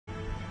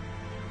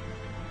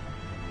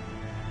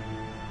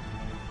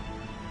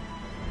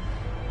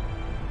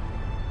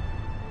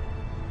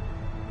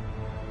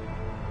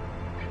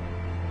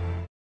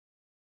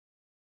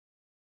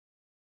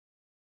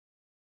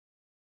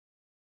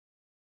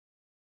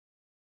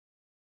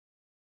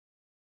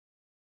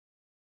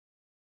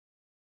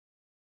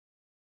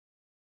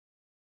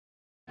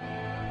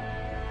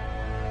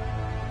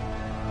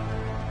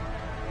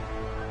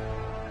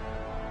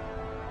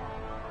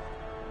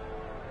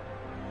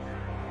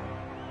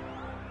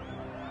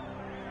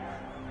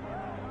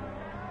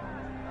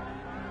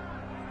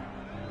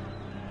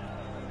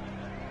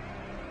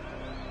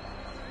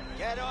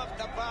Get off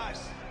the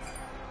bus.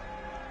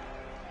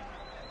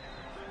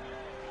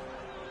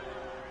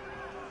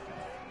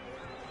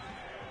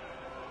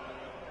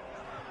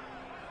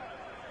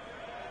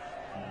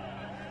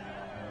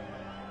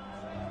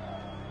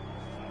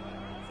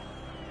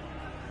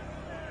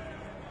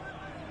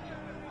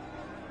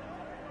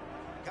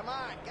 Come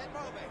on, get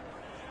moving.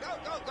 Go,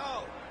 go,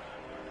 go.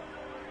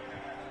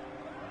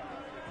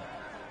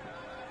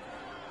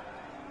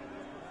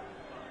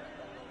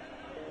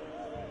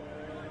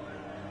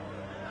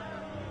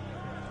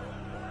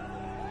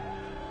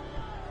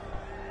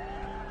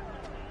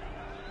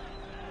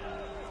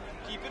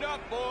 Keep it up,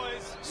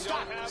 boys.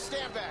 Stop.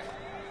 Stand back.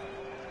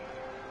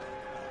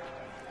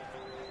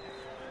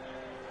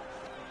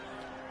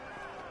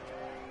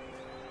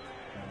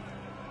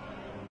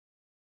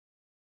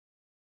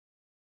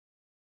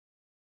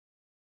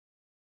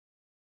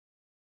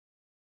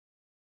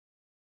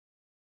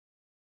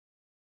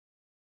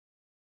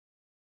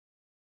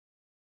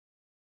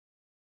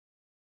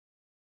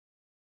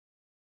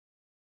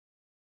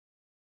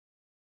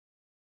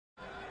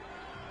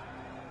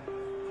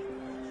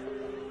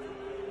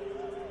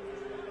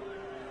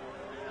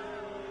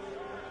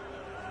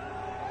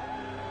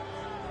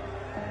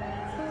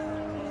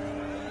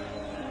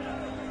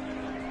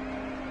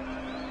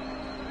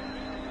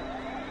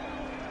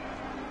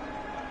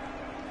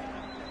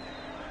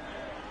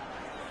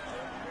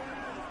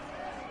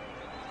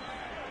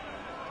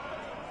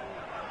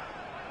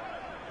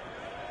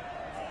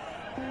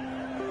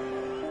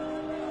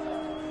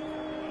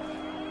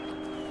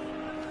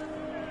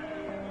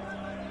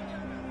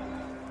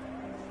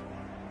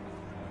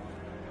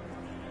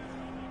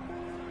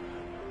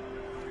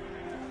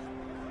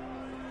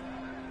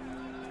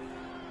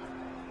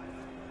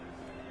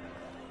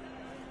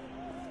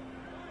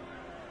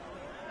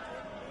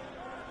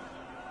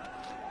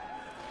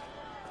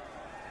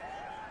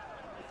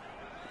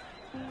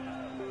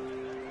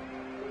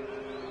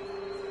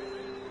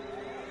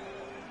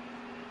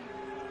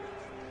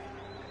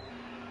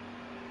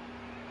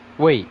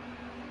 Wait.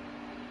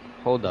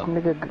 Hold up.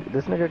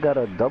 This nigga got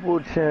a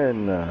double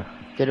chin.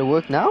 Did it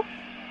work now?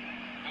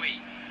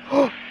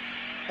 Wait.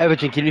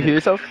 Ewerton, can you hear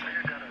yourself?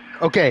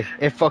 Okay,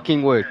 it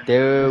fucking worked.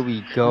 There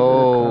we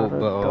go,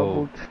 bro.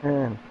 Double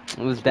chin. It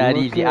was that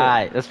easy.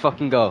 Alright, let's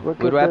fucking go. Where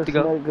do I have to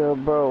go?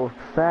 Nigga, bro.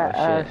 Fat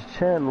ass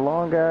chin,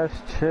 long ass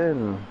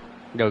chin.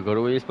 Yo, go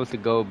to where you're supposed to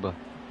go, bro.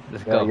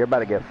 Let's Yo, go. you're about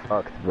to get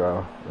fucked,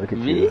 bro. Look at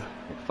Me? you.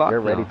 Fuck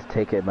You're ready no. to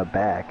take it in the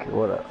back.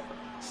 What up?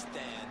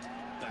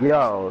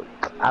 Yo,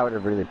 I would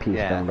have really pieced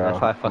him, bro. That's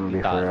why I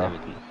fucking thought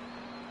everything.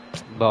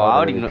 Bro, I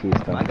already know.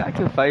 My guy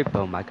can fight,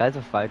 bro. My guy's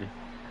a fighter.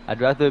 I'd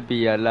rather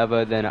be a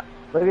lover than a...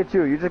 Look at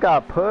you. You just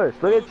got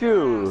pushed. Look at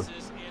you.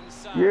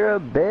 You're a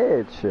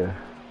bitch.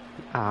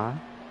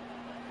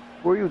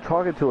 Who are you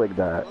talking to like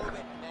that?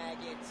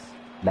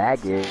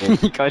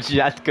 Maggot. Coach,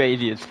 that's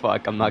crazy as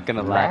fuck. I'm not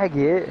gonna lie.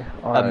 Maggot?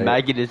 A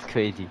maggot is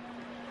crazy.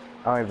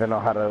 I don't even know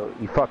how to...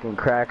 You fucking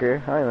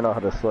cracker. I don't even know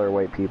how to slur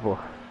white people.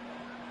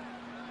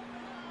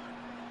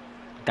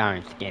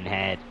 Darn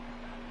skinhead.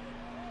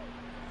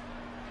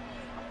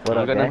 What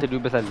I up, got gang? nothing to do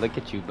besides look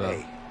at you, bro.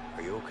 Hey,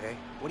 are you okay?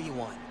 What do you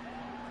want?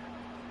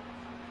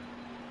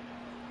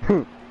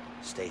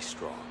 Stay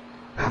strong.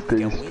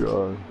 Stay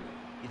strong.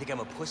 You think I'm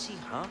a pussy,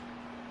 huh?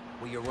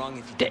 Well, you're wrong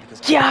if you do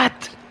because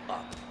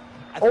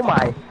Oh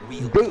my!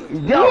 You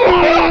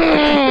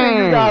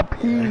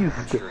got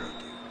pieced!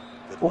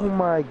 Oh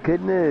my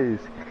goodness!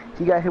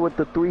 He got hit with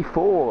the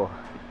 3-4.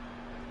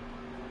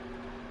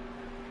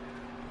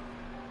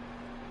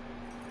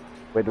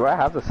 Wait, do I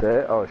have to say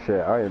it? Oh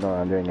shit, I don't even know what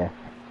I'm doing here.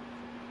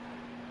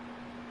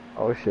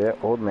 Oh shit,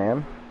 old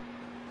man.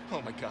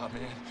 Oh my god,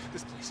 man.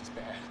 This place is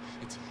bad.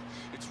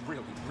 It's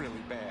really,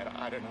 really bad.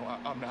 I don't know.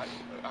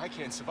 I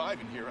can't survive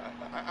in here.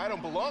 I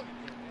don't belong in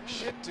here.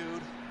 Shit,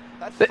 dude.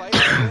 That fight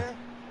over there,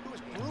 it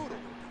was brutal.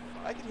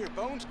 I could hear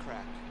bones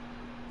crack.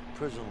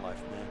 Prison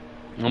life, man.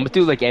 I'm gonna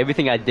do like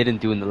everything I didn't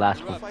do in the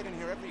last We're one. fighting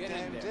here every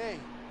damn day.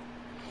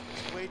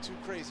 It's way too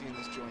crazy in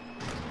this joint.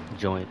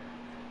 Joint.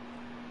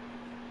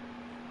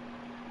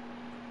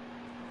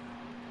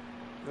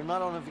 You're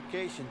not on a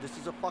vacation. This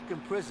is a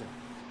fucking prison.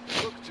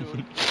 Look,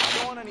 dude, I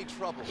don't want any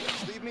trouble.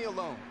 Just leave me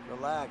alone.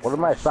 Relax. What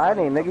am I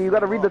signing, nigga? You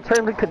gotta read the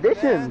terms and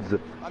conditions!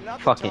 I'm not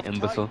the Fucking tough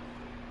imbecile. type.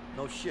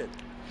 No shit.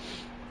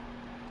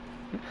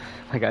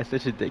 My guy's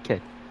such a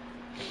dickhead.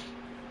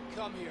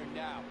 Come here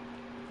now.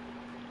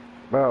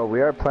 Bro,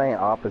 we are playing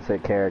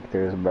opposite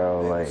characters,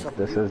 bro. Like,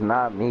 this is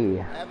not me.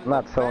 I'm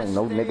not telling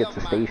no nigga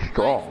to stay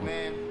strong.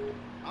 Man.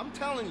 I'm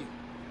telling you,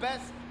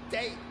 best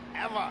day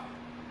ever.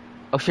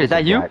 Oh shit, is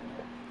that you?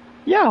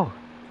 Yo!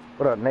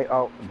 What up, Nate?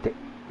 Oh,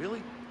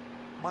 Really?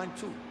 Mine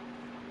too.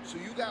 So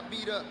you got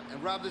beat up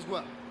and robbed as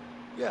well?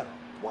 Yeah,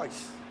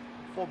 twice.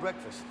 For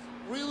breakfast.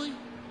 Really?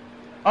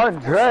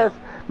 undressed?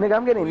 Nigga,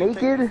 I'm getting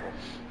naked?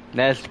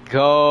 Let's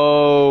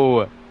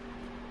go!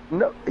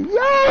 No,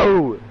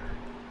 yo!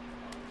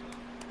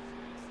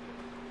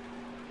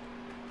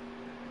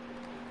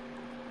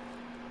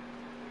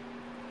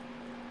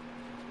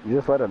 You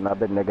just let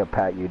another nigga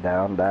pat you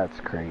down? That's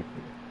crazy.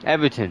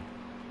 Ewerton.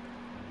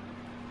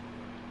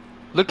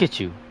 Look at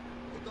you.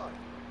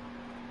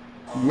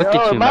 Yo, Look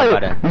at you, my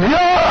brother. Yo,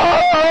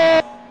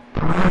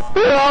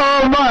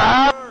 my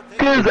ass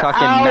is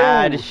Talking out.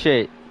 mad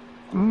shit.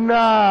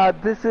 Nah,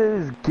 this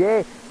is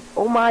gay.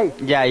 Oh my.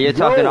 Yeah, you're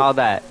talking all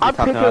that. You're I'm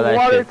talking taking all that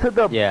water shit. to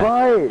the Yeah.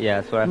 butt.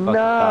 Yeah, that's what I fucking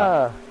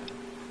thought.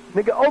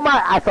 Nigga, oh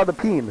my, I saw the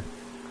peen.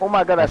 Oh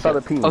my god, I saw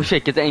the peen. Oh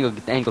shit, get the angle,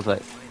 get the ankles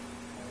right.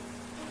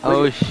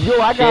 Oh shit. Yo,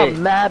 I got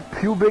mad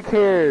pubic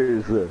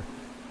hairs. Oh,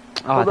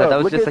 I thought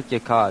that was just like your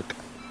cock.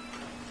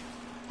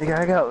 Nigga,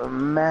 I got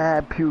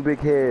mad pubic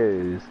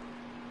hairs.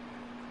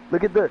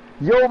 Look at the,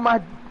 yo,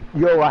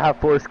 I have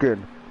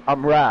foreskin.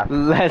 I'm Raph.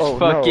 Let's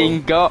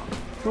fucking go.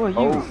 Who are you?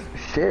 Oh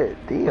shit,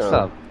 damn. What's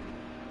up?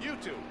 You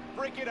two,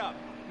 break it up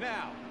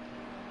now.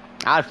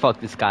 I'd fuck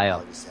this guy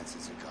up.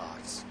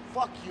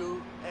 Fuck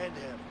you and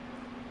him.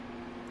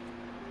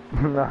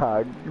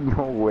 Nah,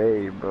 no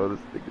way, bro. This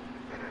nigga.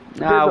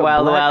 Ah,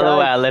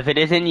 well, if it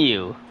isn't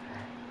you.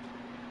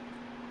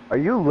 Are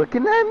you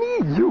looking at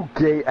me? You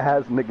gay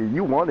ass nigga,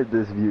 you wanted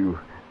this view.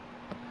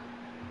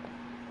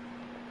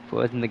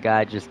 Wasn't the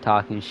guy just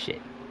talking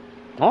shit?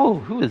 Oh,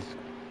 who is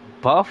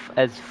buff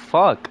as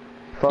fuck?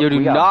 Yo, do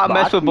not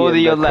mess with both of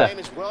your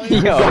left.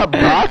 Yo,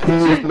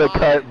 Baki in the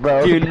cut,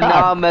 bro. do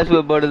not mess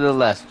with both of the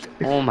left.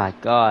 Oh my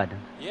god.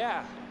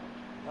 Yeah.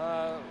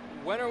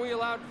 When are we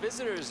allowed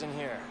visitors in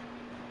here?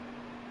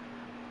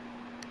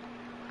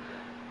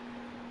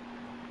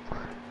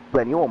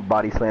 Glenn, you won't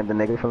body slam the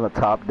nigga from the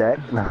top deck?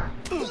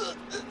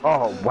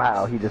 Oh,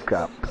 wow, he just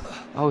got...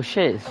 Oh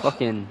shit, it's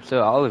fucking Sir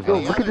Oliver. Yo,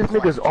 look at this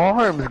nigga's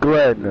arms,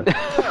 Glenn.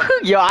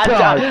 Yo,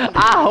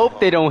 I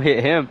hope they don't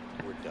hit him.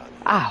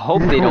 I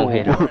hope they don't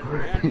hit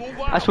him.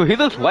 I swear, he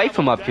looks white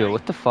from up here.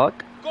 What the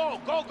fuck? Go,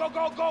 go, go,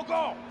 go, go,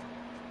 go.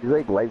 He's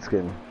like light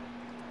skinned.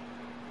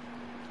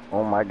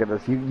 Oh my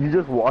goodness, you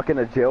just walk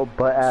into jail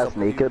butt ass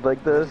naked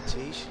like this?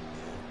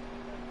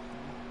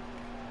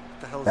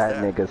 That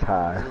nigga's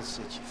high. It'll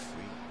set you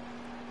free.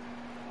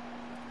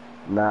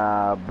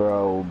 Nah,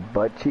 bro,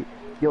 butt cheek.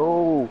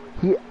 Yo,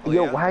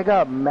 I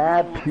got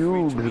mad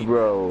pubes,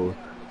 bro.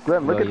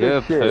 Glenn, look at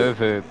you're this shit.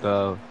 Pervert,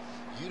 bro.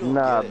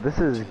 Nah, this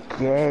is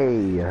gay.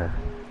 You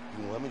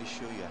want me to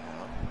show you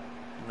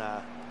how?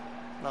 Nah,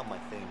 not my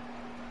thing.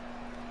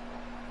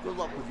 Good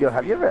luck with Yo,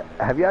 have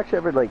you actually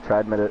ever like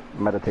tried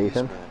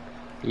meditation?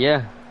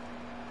 Yeah.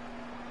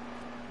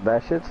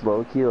 That shit's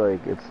low key,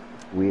 like it's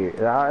weird.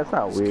 Nah, it's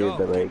not weird,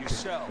 but like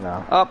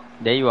no. Oh,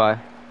 there you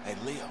are. Hey,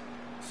 Leo.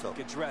 So,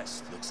 Get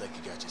dressed. Looks like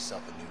you got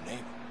yourself a new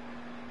neighbor.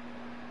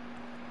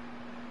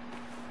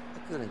 I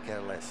couldn't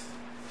care less.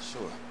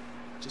 Sure.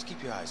 Just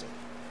keep your eyes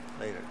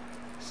open. Later.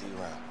 See you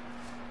around.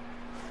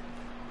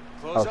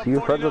 Oh, so you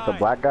friends with the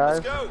black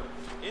guys? Let's go.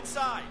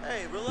 Inside.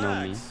 Hey, No,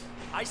 relax. me.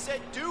 I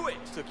said do it.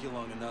 Took you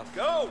long enough.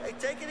 Go. Hey,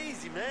 take it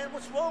easy, man.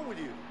 What's wrong with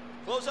you?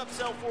 Close up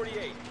cell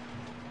 48.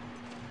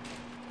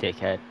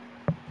 Dickhead.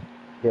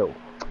 Yo.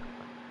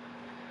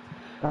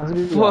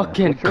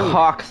 Fucking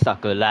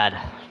cocksucker, lad.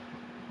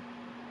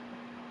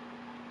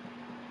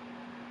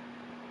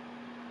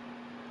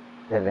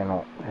 Yeah, they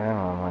don't,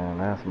 man,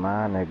 that's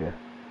my nigga.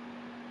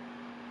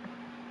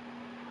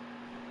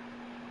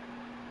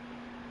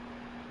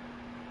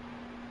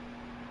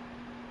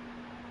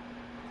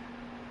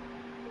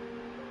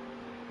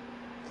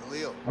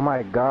 Leo. Oh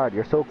my god,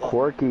 you're so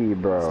quirky,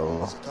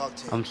 bro. Talk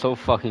to you. I'm so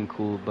fucking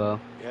cool, bro.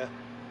 Yeah.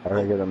 I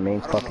heard you're the main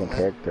I don't know, fucking man.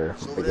 character,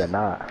 So but what you're is-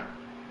 not.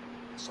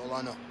 That's all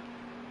I know.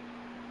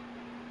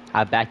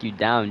 I back you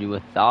down, you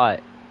would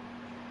thought.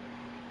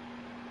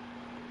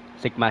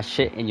 Stick my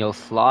shit in your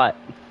slot.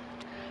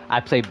 I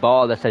play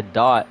ball, that's a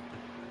dot.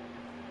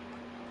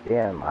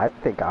 Damn, I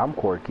think I'm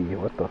quirky.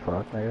 What the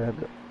fuck,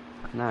 nigga?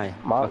 Nah,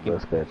 Mob fucking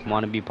this bitch.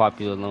 wanna be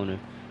popular loner.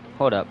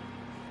 Hold up.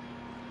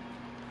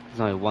 There's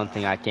only one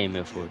thing I came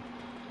here for.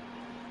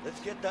 Let's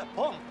get that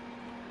pump.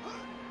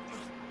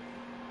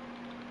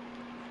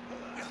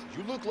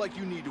 You look like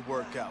you need to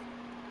work out.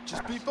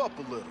 Just beef up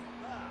a little.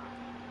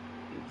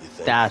 You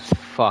think? That's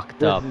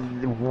fucked up.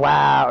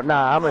 Wow,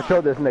 nah, I'm gonna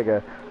show this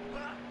nigga.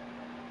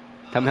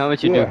 Tell me how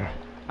much you Yeah. do.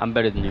 I'm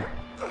better than you.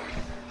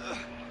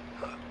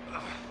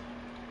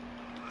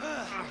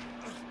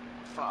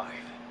 5.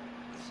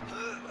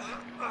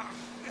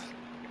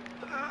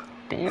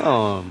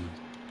 Damn.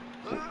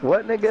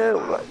 What, nigga?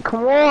 What?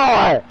 Come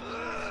on!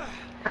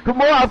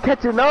 Come on, I'm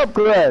catching up,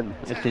 Glenn!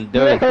 It's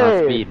endurance, not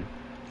Hey. speed.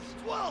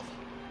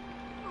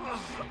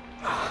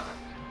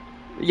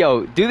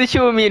 Yo, do the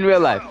shit with me in real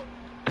life.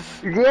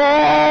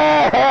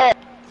 Yeah!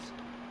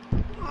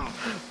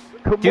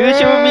 Come Do the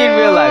shit with me in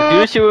real life. Do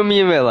on! the shit with me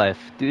in real life.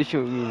 Do the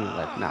shit with me in real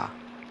life. Nah.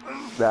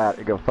 Nah,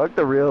 nigga, fuck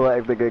the real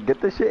life, nigga.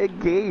 Get the shit in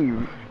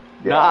game.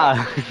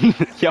 Nah.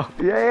 Yo.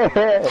 Yeah!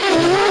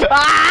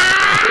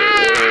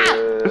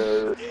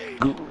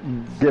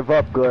 Give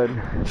up,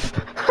 Glenn.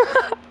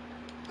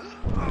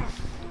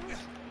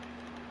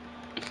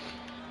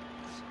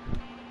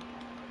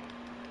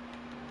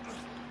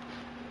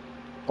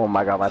 Oh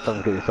my god, my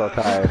thumb's getting so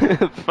tired.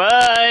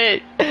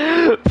 Fight!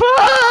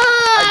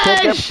 I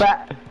can't get Push!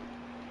 back.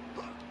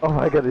 Oh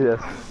my god,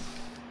 yes.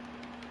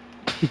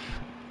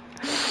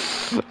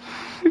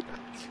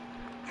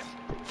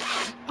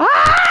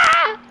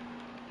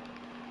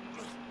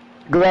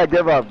 Go ahead,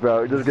 give up,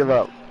 bro. Just give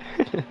up.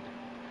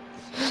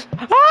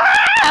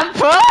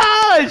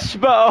 Push,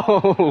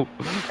 bro.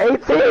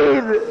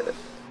 18.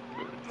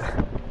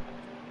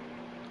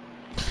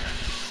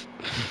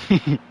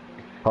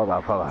 Hold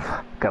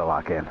on. Gotta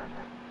lock in.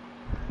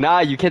 Nah,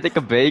 you can't take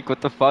a break.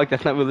 What the fuck?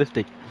 That's not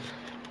realistic.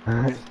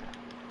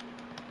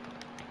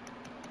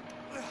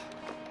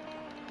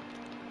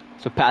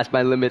 Surpass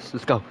my limits.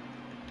 Let's go.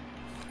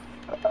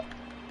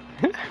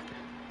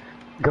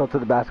 Go to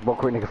the basketball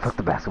court, nigga. Fuck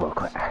the basketball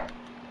court.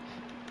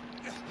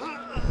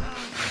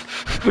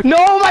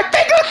 No, my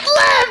finger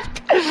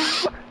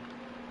slipped!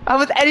 I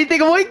was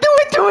anything away. Do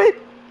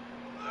it!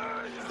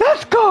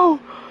 Let's go!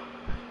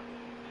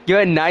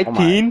 You're at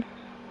 19?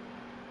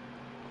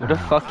 What a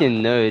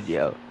fucking nerd,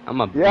 yo.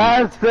 I'm a beast.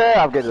 Yes, sir.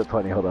 I'm getting to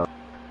 20. Hold on.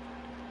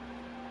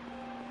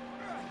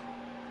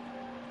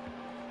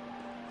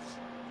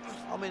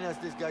 How many has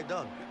this guy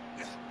done?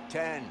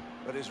 10,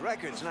 but his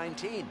record's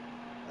 19.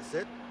 That's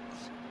it?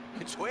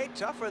 It's way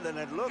tougher than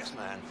it looks,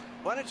 man.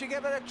 Why don't you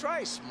give it a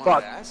try,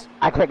 Fuck. smartass?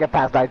 I can't get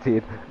past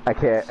 19. I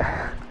can't.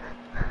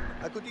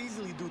 I could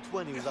easily do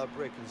 20 without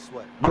breaking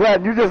sweat.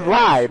 Glenn, you just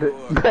lied.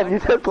 Sure, Glenn, you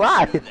why just don't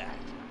lied. do that?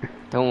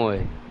 Don't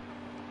worry.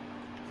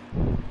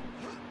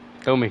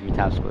 Don't make me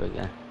top score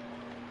again.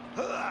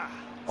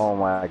 Oh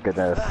my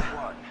goodness.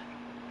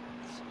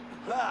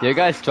 Your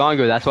guy's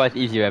stronger, that's why it's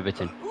easier,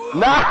 Everton.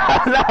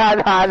 Nah.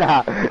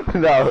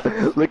 No.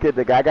 Look at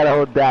the guy. I got a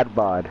whole dad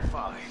bod.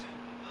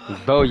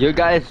 Bro, your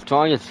guy is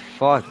strong as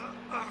fuck.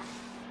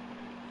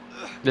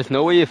 There's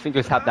no way your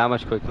fingers tap that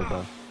much quicker,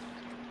 bro.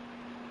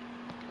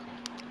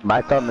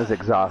 My thumb is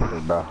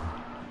exhausted, bro.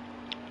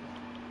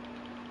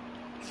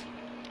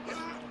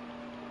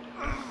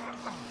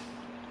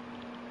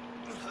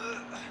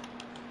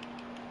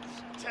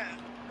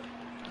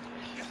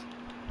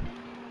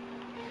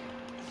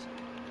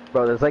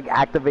 Bro, this like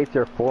activates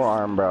your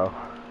forearm, bro.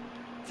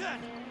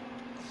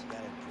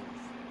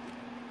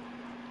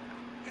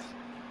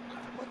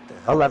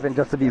 11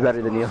 just to be better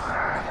than you.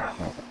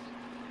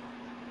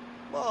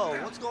 Whoa,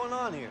 what's going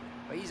on here?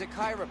 But he's a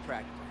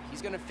chiropractor.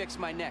 He's gonna fix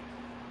my neck.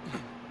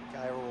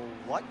 Gyro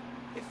what?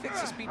 It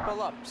fixes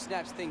people up,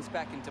 snaps things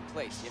back into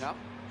place, you know?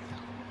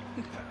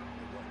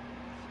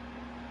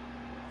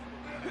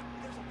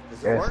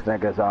 Does it This work?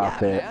 nigga's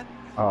off it. man.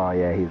 Oh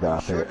yeah, he's You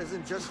off sure it. it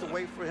isn't just a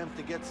way for him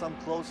to get some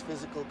close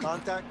physical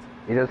contact?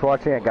 You're just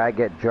watching a guy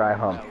get dry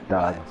humped,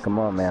 dog. Come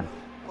on, man.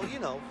 Well, you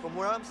know, from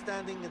where I'm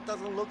standing, it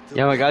doesn't look too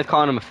Yeah, my good. guy's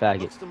calling him a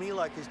faggot. Looks to me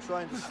like he's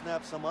trying to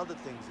snap some other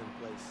things in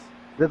place.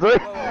 That's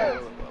what.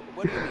 Whoa,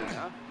 what do you mean,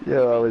 huh?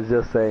 Yo, I was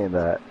just saying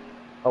that.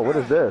 Oh, what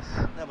is this?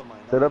 Never mind.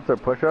 Sit-ups or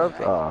push-ups?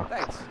 Oh,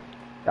 Thanks.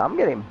 I'm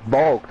getting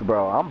bulked,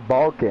 bro. I'm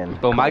bulking.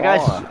 Bro, my Come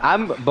guy's on.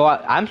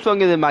 I'm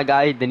stronger than my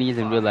guy than he is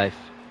in real life.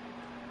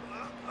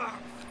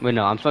 Wait,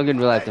 no, I'm stronger in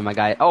real life than my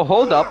guy. Oh,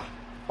 hold up.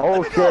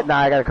 Oh shit! Nah,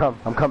 I gotta come.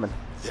 I'm coming.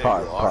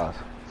 Pause.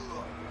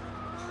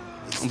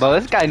 Bro,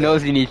 this guy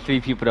knows he needs 3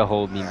 people to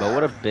hold me, bro.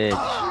 What a bitch.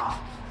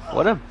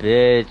 What a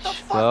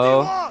bitch,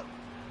 bro.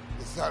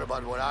 It's not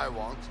about what I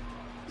want.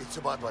 It's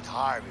about what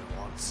Harvey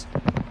wants.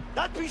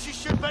 That piece of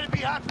shit better be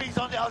happy he's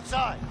on the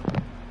outside.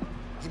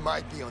 He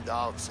might be on the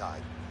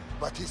outside,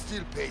 but he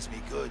still pays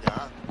me good,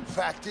 huh?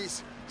 Fact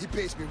is, he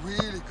pays me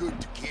really good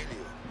to kill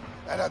you.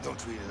 And I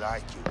don't really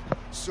like you.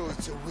 So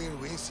it's a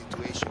win-win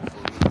situation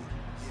for me.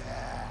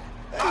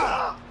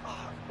 Yeah.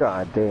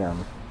 God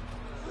damn.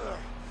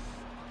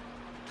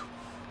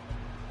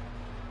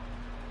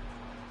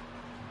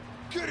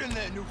 Get in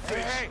there, new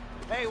fish.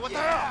 Hey, what the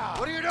hell?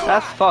 What are you doing?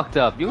 That's fucked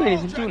up. You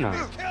ain't even do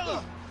nothing. Kill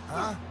him.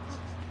 Huh?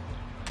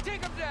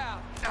 Take him down!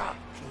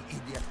 You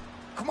idiot.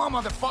 Come on,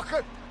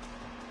 motherfucker.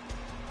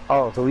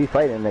 Oh, so we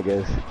fighting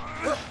niggas.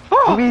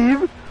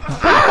 Leave.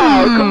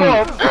 Oh, come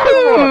on.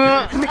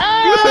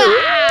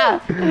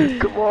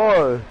 Come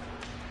on.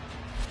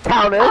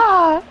 Counter.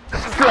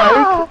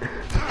 Strike.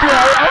 Oh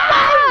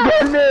my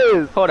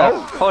goodness. Hold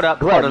up.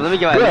 Glenn, Let me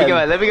get right.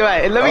 Let me get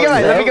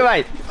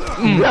right.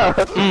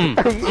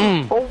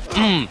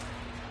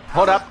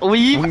 Hold up.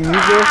 Leave.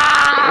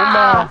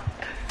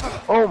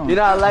 Oh, You're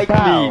not like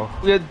pow.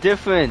 me. We're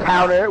different.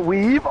 Counter,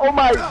 weave. Oh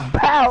my,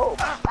 pow,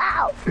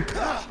 pow.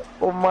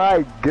 Oh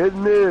my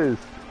goodness.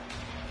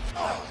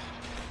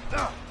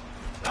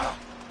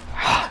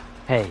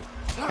 Hey.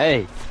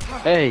 Oh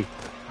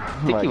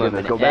my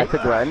goodness. Go back to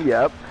Glenn.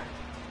 Yep.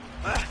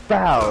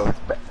 Pow.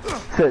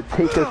 To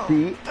take a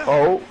seat.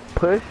 Oh,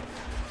 push.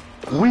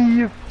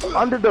 Weave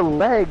under the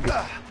leg.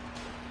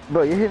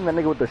 Bro, you're hitting that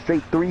nigga with the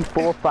straight 3,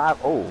 4, 5.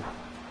 Oh.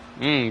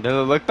 Does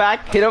it look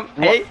back? Hit him.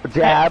 Hey.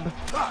 Jab.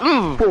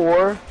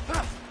 4.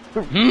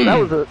 That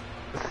was a.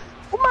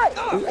 Oh my.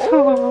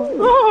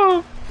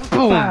 Oh.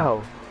 Boom.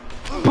 Wow.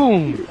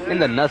 Boom. In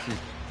the nuts.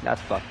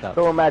 That's fucked up.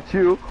 Throw him at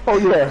you. Oh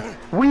yeah.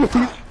 Weave.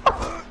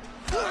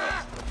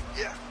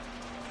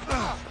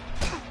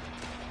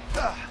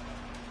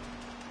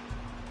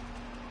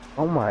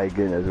 Oh my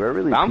goodness, we're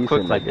really I'm piecing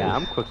quick like that. niggas.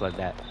 I'm quick like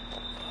that.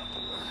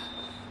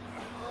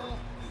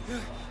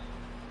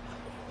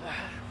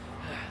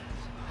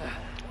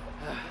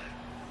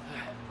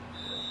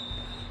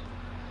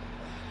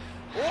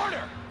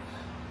 Order!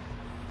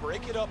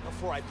 break it up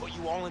before I put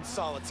you all in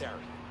solitary.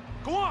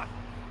 Go on!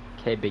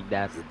 Okay, Big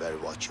Dad. You better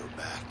watch your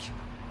back.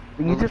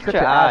 You just got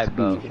your your eye, ass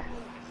bro. beat.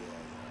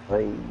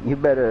 Like, you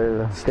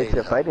better Stay fix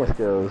your that fighting way.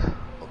 skills.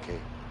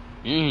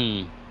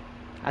 Okay.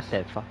 I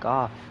said fuck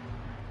off.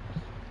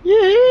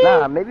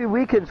 Nah, maybe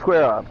we can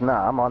square up.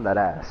 Nah, I'm on that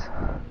ass.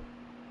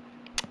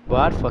 Well,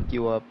 I'd fuck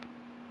you up.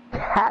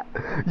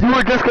 You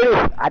were just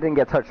gonna. I didn't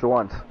get touched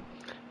once.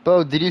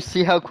 Bro, did you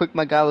see how quick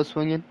my guy was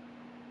swinging?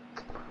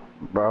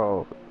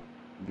 Bro,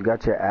 you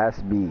got your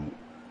ass beat.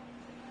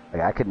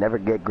 Like, I could never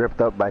get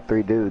gripped up by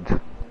 3 dudes.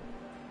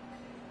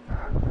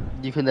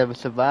 You could never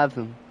survive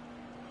them.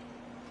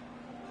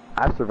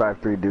 I've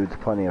survived 3 dudes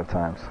plenty of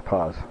times.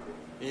 Pause.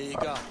 Here you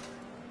go.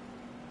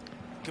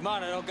 Come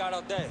on, I don't got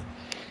all day.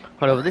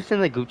 Hold on, was this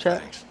in the group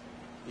chat?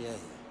 Yeah.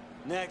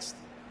 Next.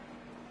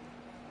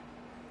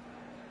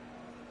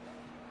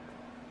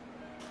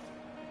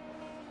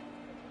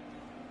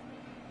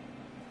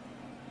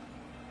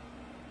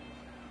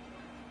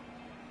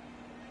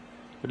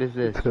 What is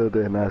this? Till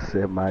then, I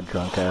sit my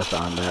drunk ass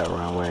on that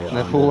runway.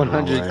 The on full this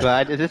 100 runway.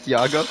 glide. Is this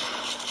Yago?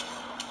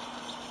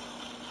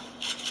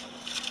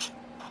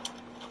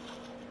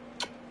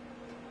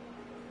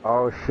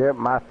 Oh shit,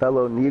 my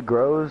fellow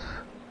Negroes.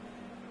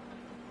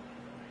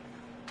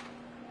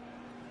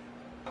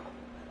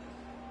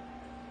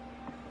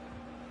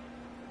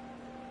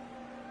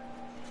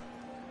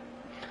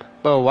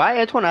 Bro, why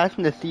Antoine asked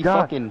me to see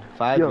God, fucking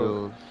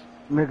 5-year-olds?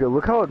 Nigga,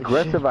 look how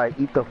aggressive I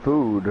eat the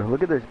food.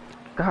 Look at this.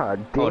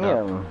 God Hold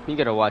up. damn. You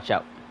gotta watch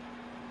out.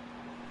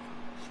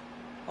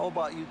 How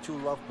about you two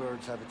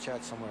lovebirds have a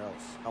chat somewhere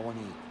else? I want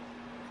to eat.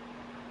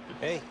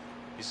 Hey,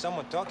 is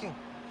someone talking?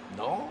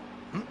 No?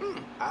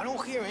 Mm-mm. I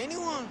don't hear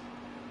anyone.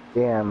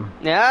 Damn.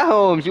 Yeah,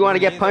 Holmes, you wanna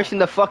get neither. punched in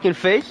the fucking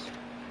face?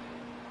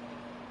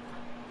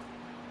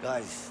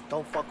 Guys,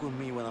 don't fuck with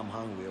me when I'm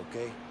hungry,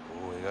 okay?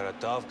 Oh, we got a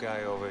tough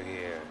guy over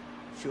here.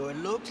 Sure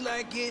looks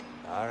like it.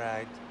 All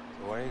right.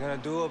 So what are you gonna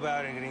do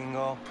about it,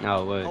 gringo?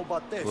 Oh, would. How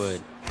about this?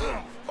 Would.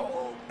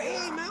 Oh,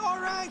 hey, man, all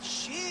right.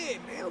 Shit,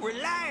 man,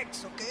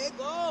 relax, okay?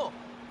 Go.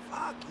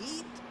 Fuck,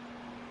 eat.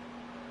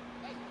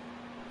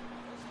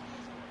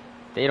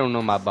 They don't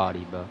know my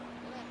body, bro.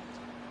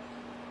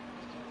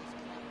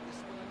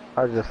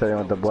 I was just saying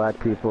with the black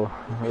people.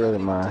 Really,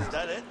 my. Is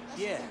that it?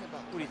 Yeah.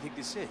 What do you think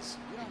this is?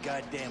 A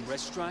goddamn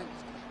restaurant?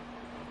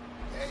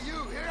 Hey,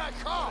 you, here I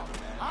come.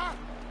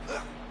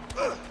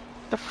 Huh?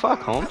 The fuck,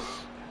 Holmes?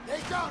 Lay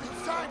down,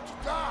 it's time to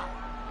die.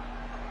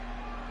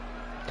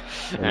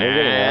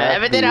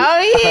 Everything,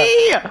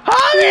 homie!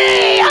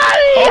 Homie!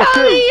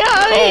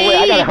 Oh wait,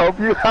 I gotta help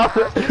you.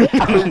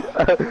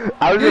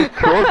 I was just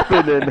troll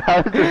spinning.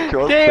 I was just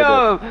troll spinning.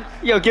 Damn!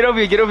 Yo, get over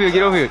here, get over here,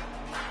 get over here.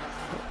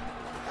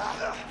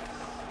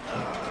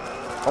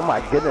 Oh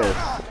my goodness.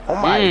 Oh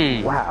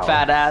my, wow.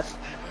 Fat ass.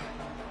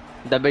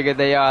 The bigger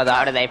they are, the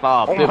harder they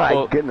fall. Oh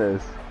my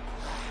goodness.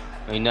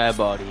 Ain't that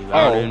body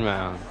round and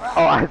round.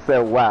 Oh, I said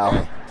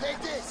wow.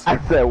 Take this. I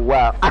said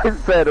wow. I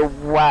said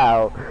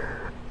wow.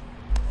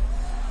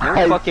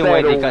 No fucking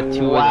way they got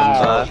 2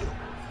 of them,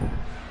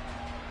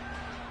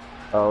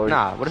 Oh.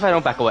 Nah, what if I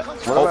don't back away?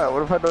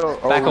 What if I don't?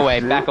 Oh, Back away,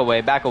 shit. back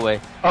away, back away.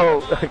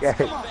 Oh, okay.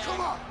 Come on.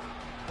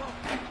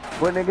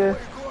 What, nigga?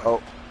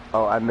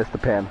 Oh, I missed the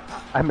pan.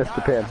 I missed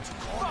the pan.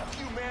 Fuck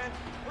you, man.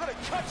 We're gonna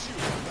cut you.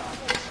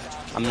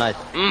 I'm nice.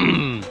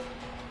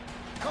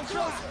 Come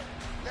closer.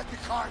 Let me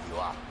carve you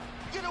up.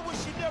 You know what?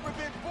 She never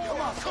been born.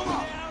 Come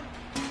on.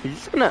 He's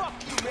just gonna. Fuck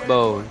you, man.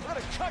 Bro, We're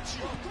gonna cut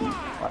you. Come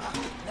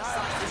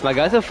on. my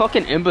guy's a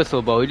fucking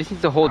imbecile, bro. He just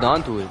needs to hold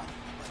on to it.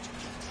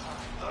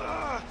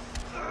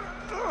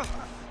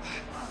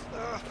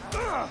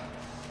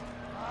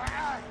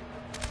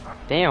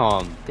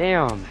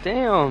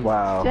 Damn.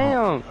 Wow.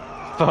 Damn.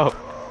 Bro.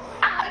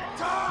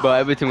 Bro,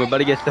 everything, we're about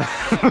to get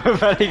we're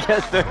about to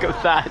get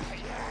circumcised.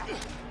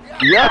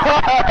 Yeah.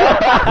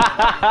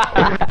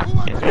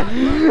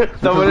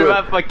 Someone in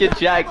my fucking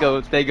chat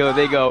goes, they go.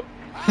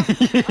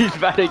 He's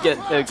about to get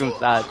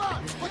circumcised.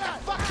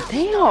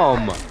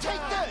 Damn.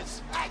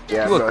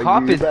 Yeah, Dude, bro, a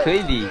cop you is bet-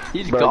 crazy.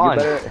 He's bro, gone.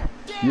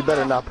 You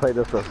better not play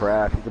this with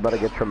Raph. He's about to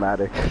get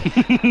traumatic.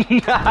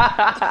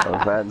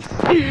 Events.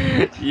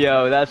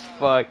 Yo, that's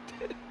fucked.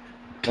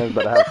 He's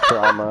about to have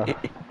trauma.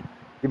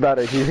 He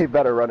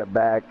better run it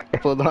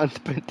back. Hold on,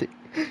 sprinting.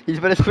 He's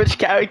gonna switch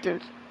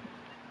characters.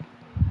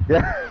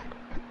 Yeah.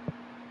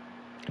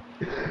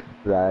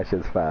 That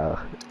shit's foul.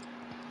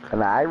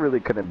 And I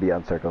really couldn't be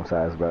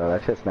uncircumcised, bro.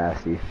 That shit's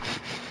nasty.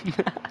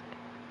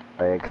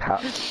 Like, how,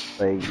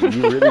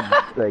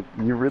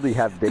 you really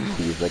have big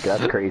teeth. Like,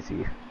 that's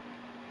crazy.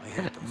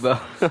 Bro.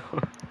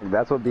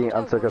 That's what being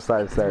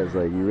uncircumcised says.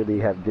 Like, you really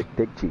have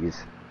dick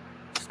cheese.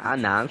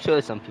 Nah, I'm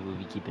sure some people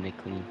be keeping it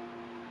clean.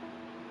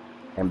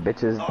 And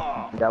bitches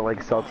got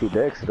like salty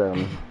dicks,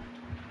 then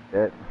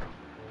it.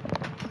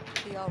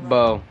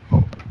 Bro.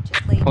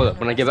 Hold up,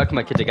 when I get back to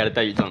my kids, I gotta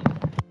tell you something.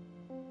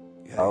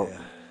 Oh,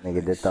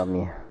 nigga did tell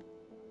me.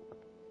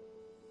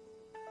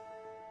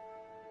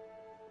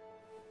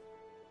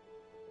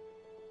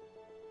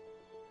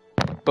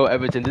 Bro,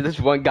 Ewerton, there's this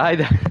one guy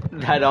that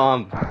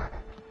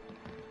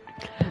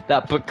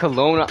that put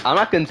cologne. I'm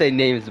not gonna say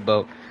names,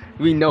 but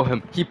we know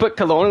him. He put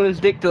cologne on his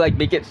dick to like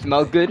make it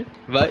smell good,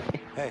 right?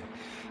 Hey,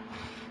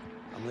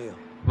 I'm Leo.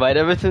 Right,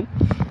 Everton?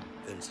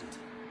 Vincent.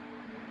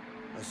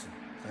 Listen,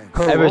 thanks.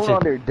 Cologne Everton.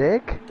 on their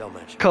dick? Don't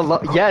mention it.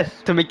 Cologne, yes,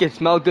 to make it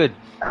smell good.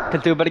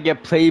 Cause they were about to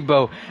get played,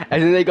 bro.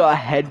 And then they got a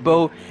head,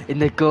 bro,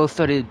 and the girl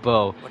started,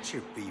 bro. What's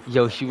your beef with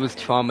Yo, that she guy was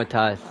anyway?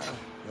 traumatized.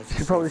 Let's She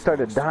just probably say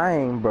started someone's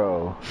dying,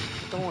 bro.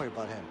 But don't worry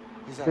about him.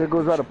 He's out Here of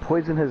goes out to picture.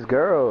 poison his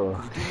girl.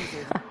 Could you do me a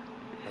favor?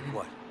 Like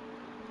what?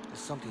 There's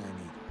something I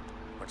need.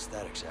 What's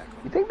that exactly?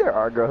 You think there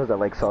are girls that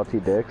like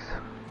salty dicks?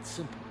 It's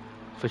simple.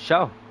 For sure.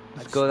 I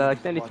Let's just go need that you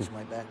like to anything. watch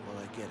my back while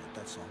I get it,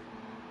 that's all.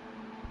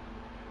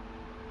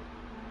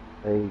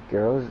 Hey,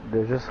 girls,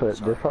 there's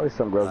probably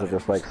some girls that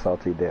just like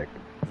salty dick.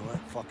 You know what?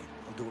 Fuck it.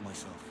 I'll do it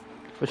myself.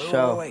 For Wait,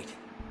 sure. wait.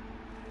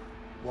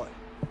 What?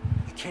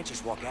 You can't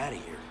just walk out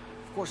of here.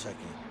 Of course I can.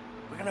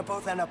 We're gonna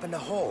both end up in the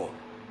hole.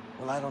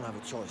 Well, I don't have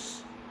a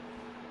choice.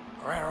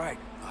 All right.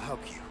 I'll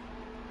help you.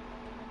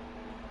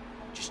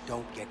 Just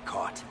don't get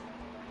caught.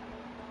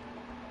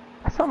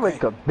 I sound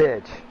like a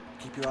bitch.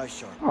 Keep your eyes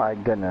sharp. Oh my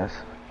goodness.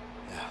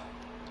 Yeah.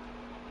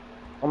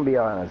 I'm gonna be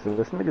honest,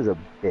 this nigga's a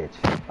bitch.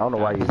 I don't know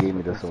why you gave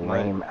me this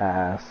lame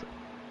ass.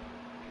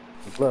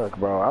 Look,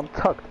 bro, I'm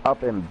tucked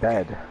up in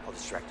bed. I'll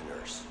distract the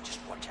nurse. Just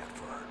watch out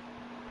for her.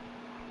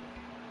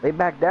 Lay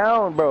back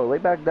down, bro. Lay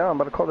back down. I'm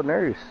about to call the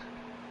nurse.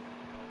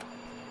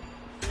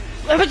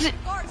 Guards,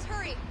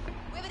 hurry!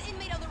 We have an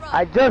inmate on the run.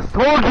 I just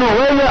told you,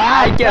 lay your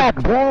ass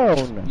back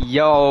down.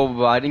 Yo,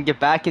 bro, I didn't get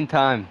back in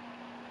time.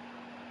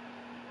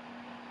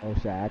 Oh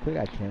shit, I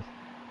got a chance.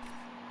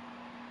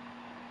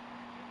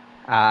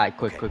 Alright,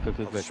 quick. I'll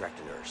distract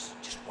the nurse.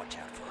 Just watch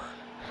out for her.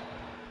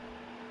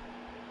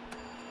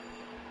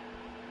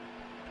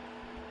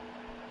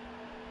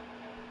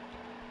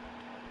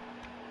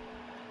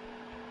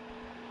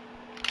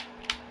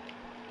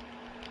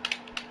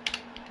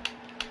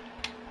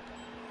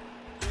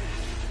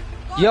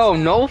 Yo,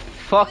 no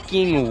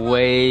fucking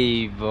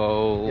way,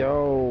 bro.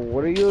 Yo,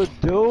 what are you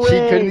doing? She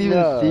couldn't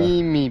even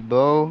see me,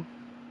 bro.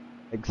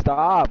 Like,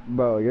 stop,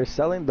 bro. You're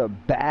selling the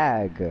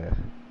bag.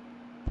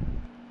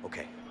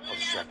 Okay, I'll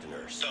distract the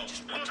nurse.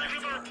 Just watch out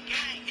for her.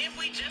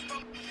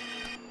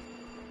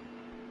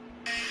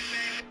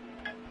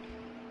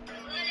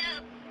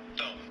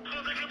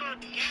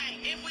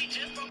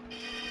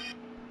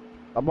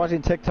 I'm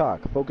watching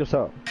TikTok. Focus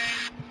up.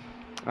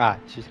 Ah,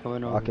 she's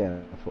coming over. Okay.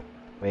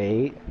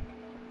 Wait.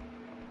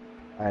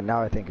 Alright,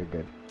 now I think you're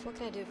good. What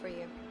can I do for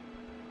you?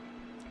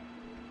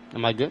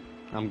 Am I good?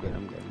 I'm good.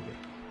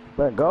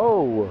 Let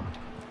go.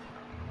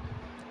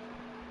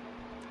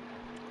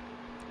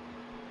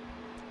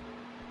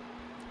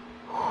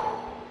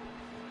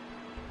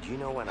 Do you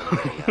know when I'm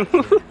ready? I'm getting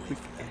away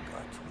from that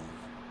guard to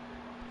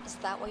move. Is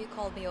that why you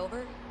called me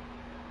over?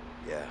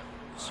 Yeah,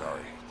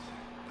 sorry.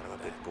 But I'm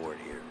a bit bored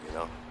here, you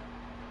know?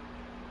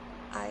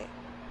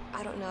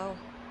 I don't know.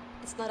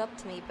 It's not up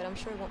to me, but I'm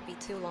sure it won't be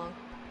too long.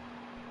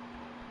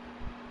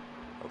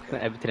 Okay.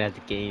 Everything has a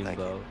game, Thank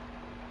bro. you.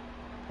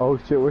 Oh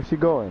shit, where's she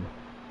going?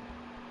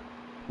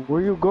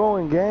 Where you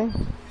going, gang?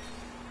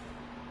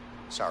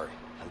 Sorry,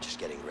 I'm just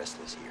getting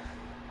restless here.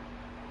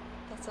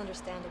 That's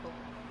understandable.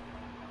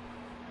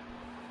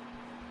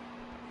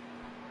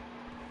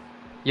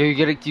 Yo, you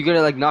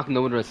gotta like knock on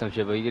the window or some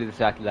shit, but you gotta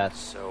distract that.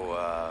 So,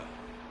 how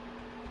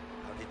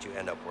did you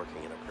end up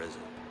working in a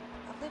prison?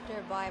 I've lived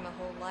nearby my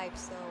whole life,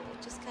 so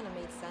it just kind of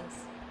made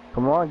sense.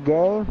 Come on,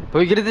 gang. But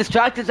you gotta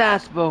distract his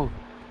ass, bro.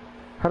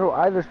 How do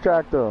I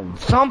distract him?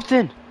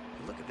 Something.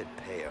 You look a bit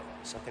pale.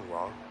 Is something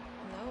wrong?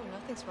 No,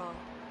 nothing's wrong.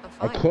 I'm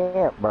I fine.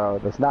 can't, bro.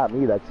 That's not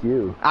me. That's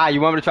you. Ah,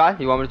 you want me to try?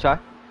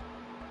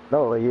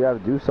 No, like, you gotta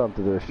do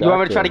something to distract You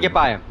want me to try to him. get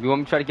by him?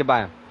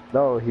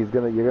 No, you're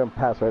gonna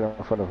pass right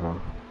in front of him.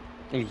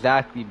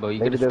 Exactly, bro. You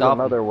Maybe gotta there's stop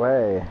another him.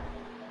 way.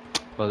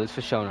 Bro, there's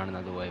for sure not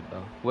another way,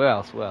 bro. Where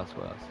else?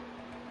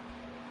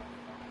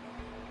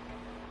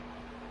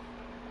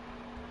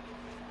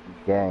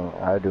 Gang,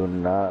 I do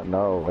not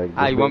know. Like,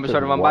 Ah, this you want me to bitch try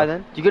to is run by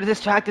then? You gotta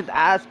distract his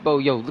ass, bro.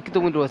 Yo, look at the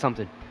window or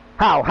something.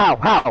 How?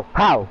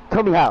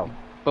 Tell me how.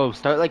 Bro,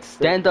 start like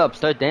stand up,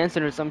 start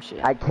dancing or some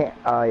shit. I can't.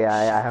 Oh yeah,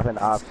 I have an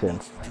option.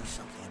 Let's do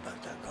something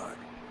about that guard.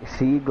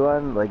 See,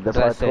 Glenn, like that's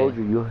What what I I told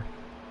say? you. You.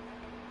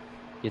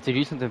 You have to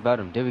do something about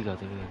him. There we go.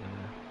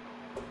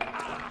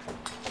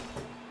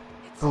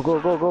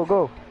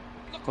 Go.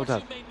 Hold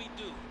up.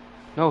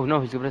 No,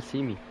 he's gonna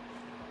see me.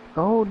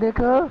 Go,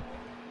 nigga.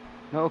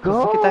 No, cause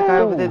look at that guy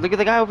over there. Go. Look at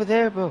the guy over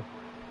there, bro.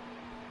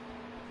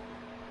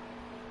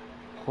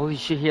 Holy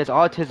shit, he has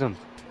autism.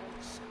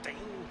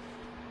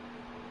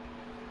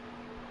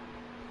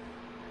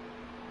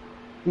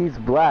 He's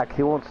black.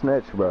 He won't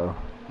snitch, bro.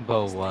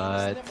 Bro,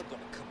 what?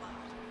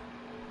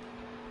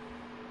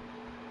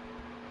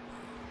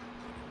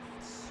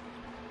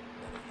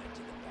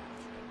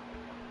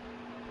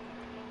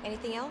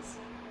 Anything else?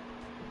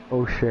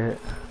 Oh shit.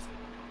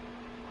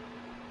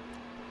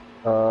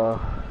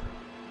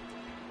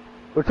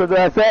 Which one did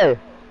I say?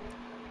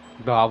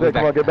 Bro, I'll be Hey,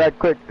 come on, back. get back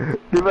quick.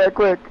 Get back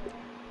quick.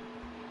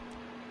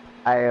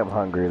 I am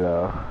hungry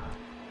though.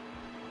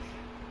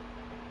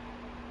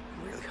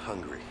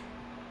 hungry.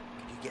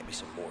 Could you get me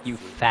some more You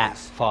food, fat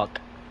please?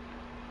 fuck.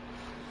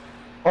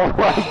 Oh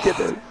my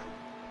goodness.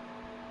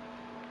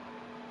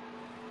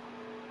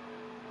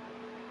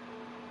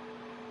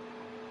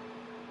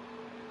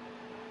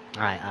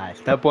 Alright.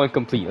 Step 1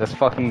 complete. Let's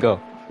fucking go.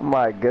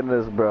 My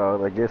goodness, bro.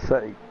 Like you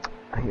said,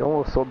 he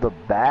almost sold the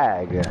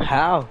bag.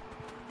 How?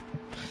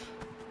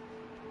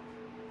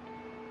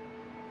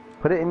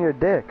 Put it in your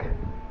dick.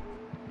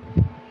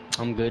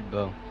 I'm good,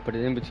 bro. Put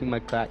it in between my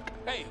crack.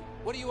 Hey,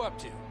 what are you up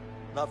to?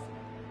 Nothing.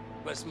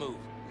 Let's move.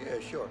 Yeah,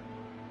 sure.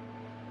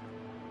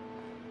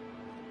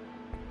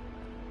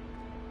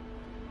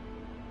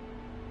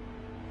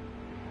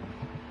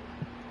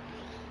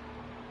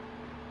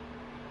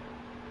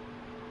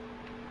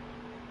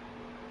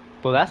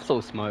 Bro, that's so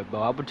smart,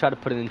 bro. I would try to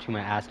put it into my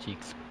ass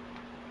cheeks.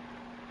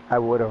 I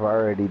would have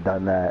already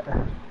done that.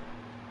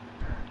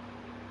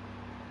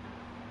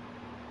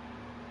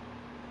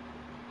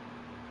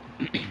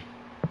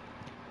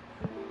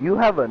 You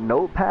have a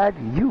notepad?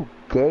 You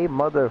gay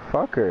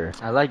motherfucker.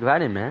 I like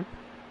writing, man.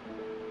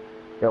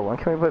 Yo, when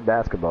can we play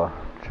basketball?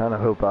 I'm trying to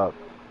hoop up.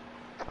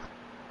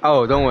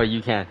 Oh, don't worry.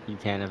 You can. You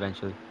can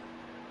eventually.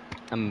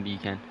 You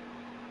can.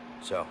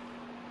 So,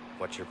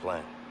 what's your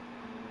plan?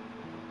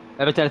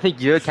 Ewerton, I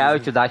think your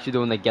character's actually the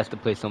one that gets to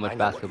play so much I know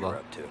basketball.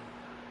 what you're up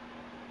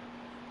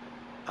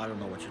to. I don't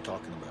know what you're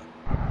talking about.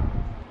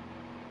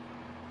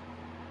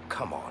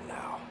 Come on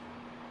now.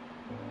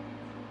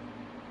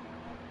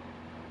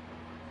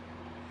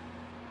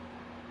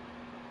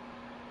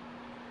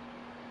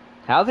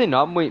 How have they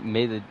not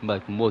made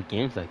like more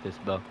games like this,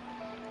 bro?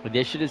 Like,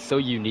 this shit is so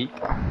unique.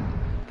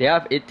 They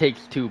have It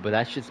Takes Two, but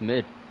that's just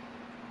mid.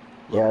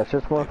 Yeah, it's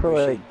just more for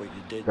like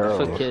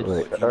girls. For kids.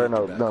 Like, or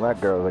no, not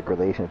girls, like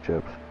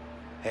relationships.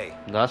 Hey.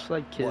 That's for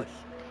like kids. What?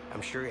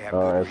 I'm sure you have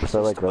Oh, good it's for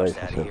reasons like to bust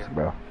out of relationships, here,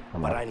 bro.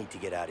 but I need to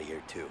get out of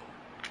here too.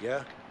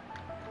 Yeah?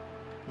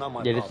 Not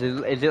my Yeah,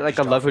 problem. is it like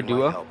a Just lover offer my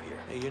duo? help here.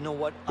 Hey, you know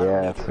what? I Yeah,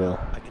 don't need it's your help.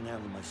 I can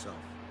handle myself.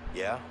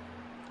 Yeah?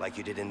 Like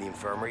you did in the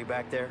infirmary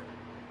back there?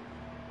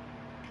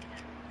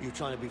 You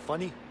trying to be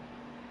funny?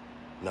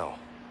 No,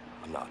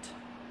 I'm not.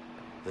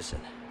 Listen,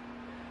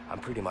 I'm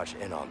pretty much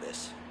in on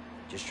this.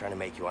 Just trying to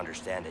make you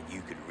understand that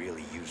you could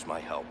really use my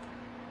help.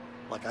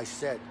 Like I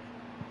said,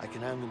 I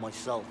can handle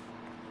myself.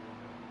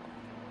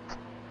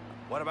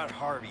 What about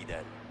Harvey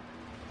then?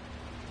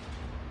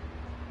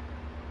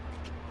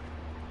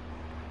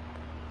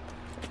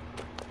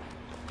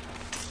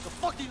 The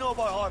fuck do you know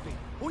about Harvey?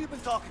 Who you been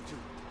talking to?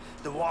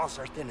 The walls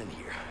are thin in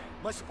here.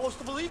 Am I supposed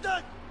to believe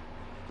that?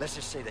 Let's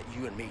just say that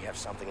you and me have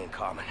something in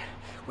common.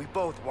 We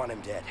both want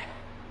him dead.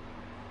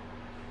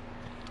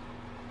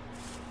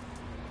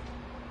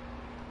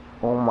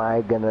 Oh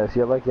my goodness,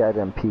 you're lucky I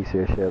didn't piece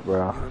your shit,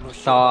 bro.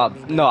 Stop.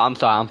 No, I'm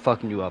sorry. I'm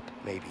fucking you up.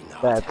 Maybe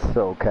not. That's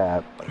so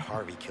cap. But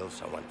Harvey killed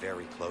someone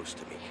very close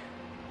to me.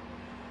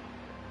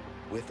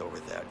 With or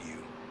without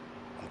you,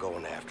 I'm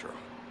going after him.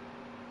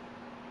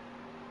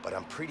 But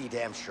I'm pretty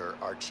damn sure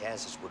our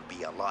chances would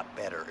be a lot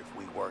better if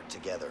we worked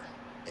together.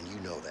 And you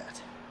know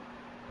that.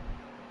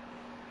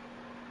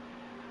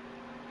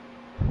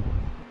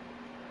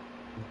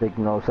 Big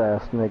nose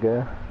ass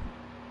nigga.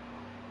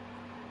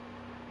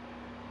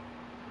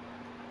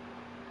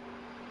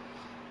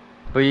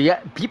 But yeah,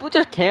 people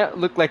just can't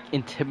look like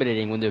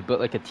intimidating when they're built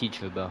like a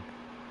teacher, bro.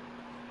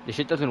 This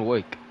shit doesn't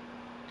work.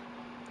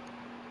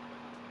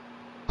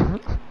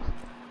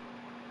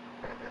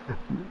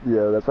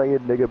 Yeah, that's why your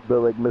nigga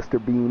built like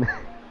Mr. Bean.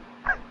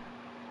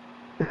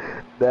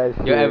 That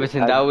shit. Yo,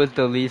 Ewerton, that was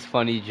the least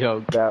funny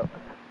joke No,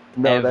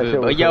 that ever.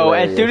 shit was But yo,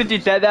 hilarious. as soon as you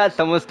said that,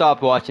 someone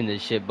stopped watching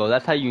this shit, bro.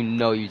 That's how you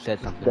know you said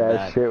something That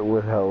bad. shit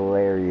was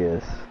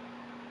hilarious.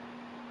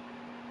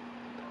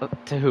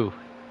 To who?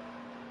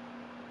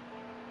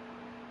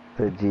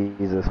 To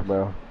Jesus,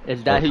 bro.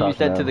 Is that who you Don't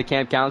said talk to now. the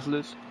camp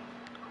counselors?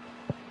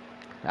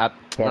 Camp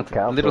Little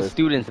counselors?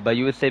 students, but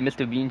you would say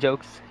Mr. Bean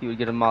jokes. You would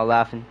get them all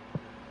laughing.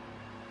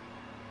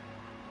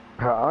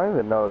 Bro, I don't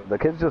even know. The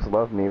kids just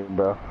love me,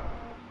 bro.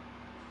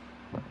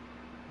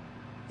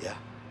 Yeah.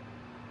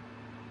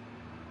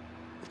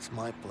 It's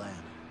my plan,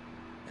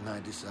 and I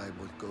decide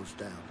what goes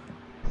down.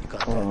 You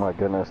got Oh that? my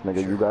goodness,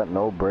 nigga, you got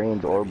no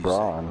brains or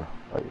brawn.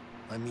 Like,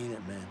 I mean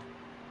it, man.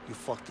 You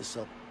fuck this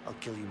up, I'll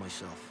kill you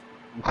myself.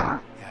 Yeah,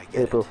 I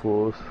get April it.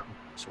 Fools.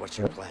 So what's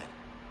your plan?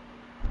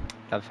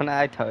 That's when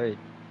I heard.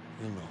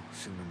 You know,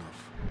 soon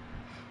enough.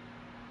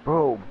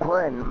 Bro,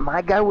 Glenn,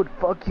 my guy would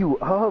fuck you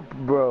up,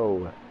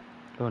 bro.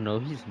 Oh no,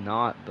 he's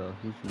not, bro.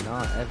 He's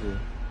not ever.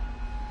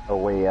 A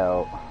way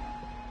out.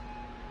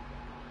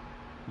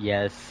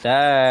 Yes,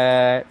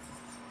 sir.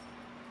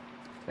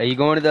 Are you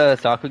going to the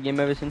soccer game,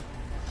 Ewerton?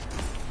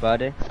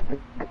 Friday?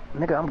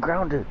 Nigga, I'm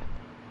grounded.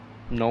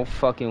 No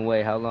fucking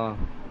way. How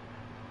long?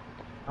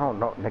 I don't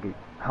know, nigga.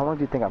 How long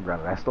do you think I'm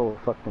grounded? I stole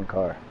a fucking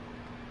car.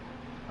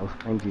 I was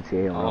playing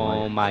GTA in real Oh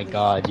life. my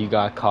god, you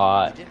got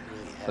caught. You didn't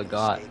really have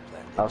Forgot. an escape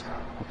plan, I did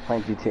was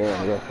playing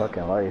GTA in real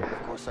fucking life.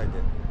 Of course I did.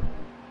 you?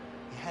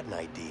 You had an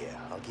idea.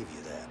 I'll give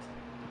you that.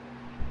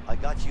 I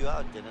got you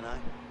out, didn't I?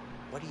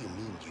 What do you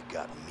mean you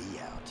got me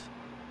out?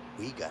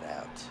 We got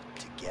out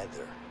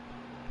together.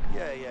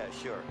 Yeah,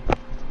 sure.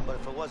 But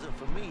if it wasn't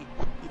for me,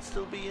 you'd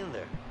still be in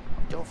there.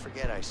 Don't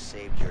forget I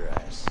saved your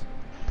ass.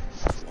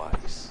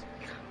 Twice.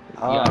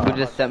 Yago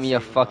just sent me a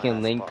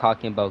fucking link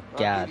talking about I'll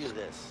gas. give you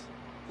this.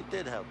 It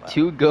did help out.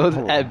 2 girls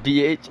at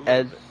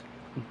BHS.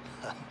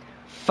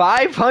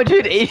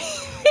 580.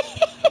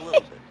 A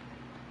little bit.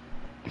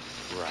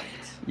 Right.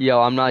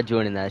 Yo, I'm not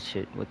joining that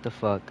shit. What the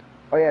fuck?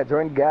 Oh yeah,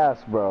 join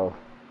gas, bro.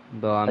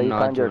 Bro, How I'm you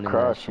not find your joining that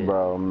crush, shit.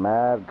 bro?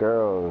 Mad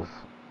girls.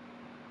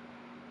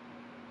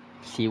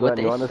 See what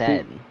they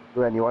said.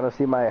 Glenn, you wanna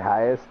see my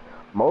highest?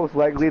 Most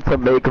likely to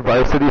make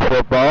varsity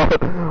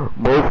football.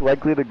 Most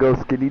likely to go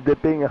skinny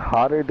dipping.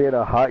 Hotter than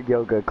a hot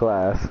yoga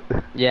class.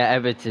 Yeah,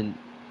 Ewerton.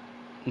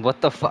 What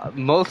the fuck?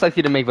 Most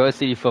likely to make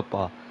varsity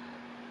football.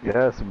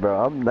 Yes,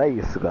 bro. I'm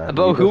nice, Glenn.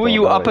 Bro, who were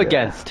you up yet.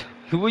 against?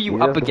 Who were you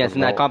You up just against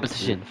in don't that know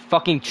competition?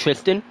 Fucking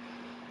Tristan?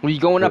 Were you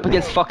going up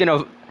against fucking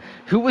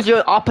who was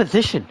your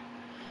opposition?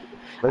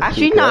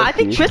 Actually, nah, I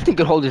think Tristan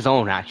could hold his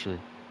own, actually.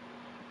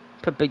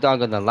 Put Big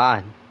Dog on the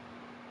line.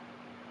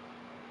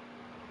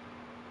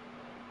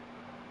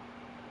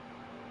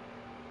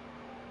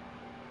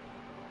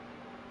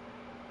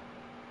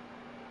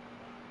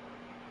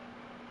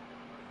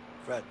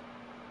 Fred,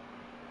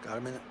 got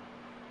a minute?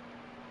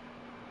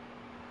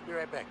 Be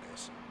right back,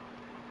 guys.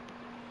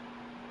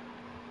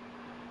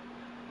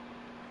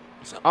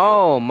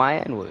 Oh, my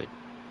N-word.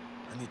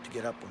 I need to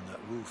get up on that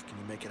roof. Can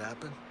you make it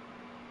happen?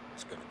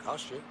 It's gonna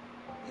cost you.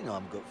 You know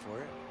I'm good for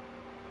it.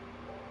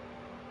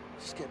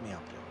 Just get me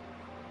up there.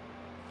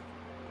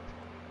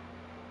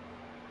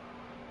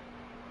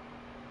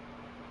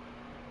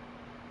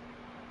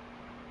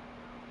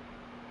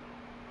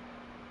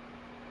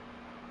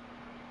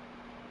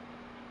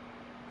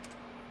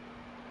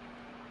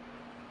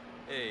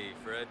 Hey,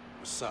 Fred.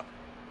 What's up?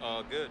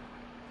 All good.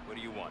 What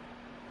do you want?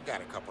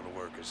 Got a couple of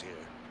workers here.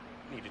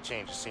 Need to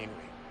change the scenery.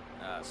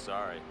 Ah,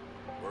 sorry.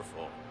 We're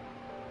full.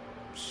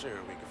 I'm sure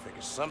we can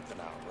figure something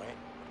out, right?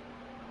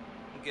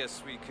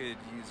 Guess we could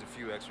use a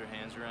few extra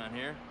hands around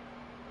here.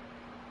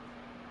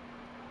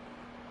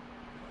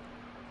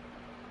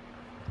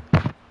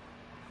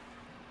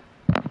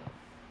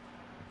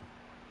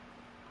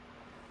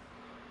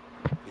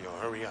 You know,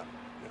 hurry up.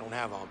 We don't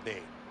have all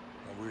day.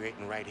 And we're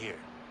waiting right here.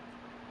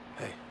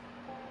 Hey,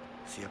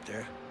 see up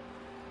there?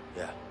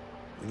 Yeah,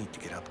 we need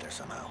to get up there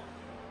somehow.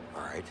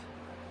 All right.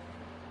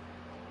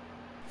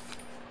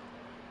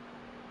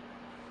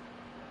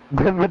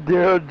 Then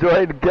Maduro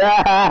joined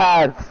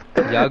gas!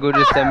 Yago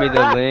just sent me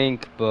the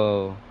link,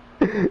 bro.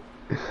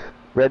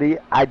 Ready?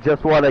 I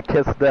just want to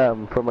kiss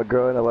them from a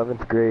girl in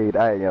 11th grade.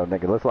 Alright, yo,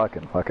 nigga, let's lock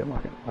in. Lock in.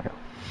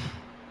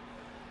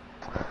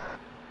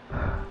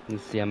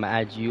 Let's see, I'm gonna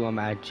add you, I'm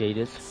gonna add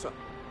Jadis. So,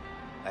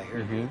 I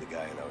heard you're the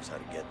guy who knows how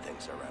to get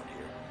things around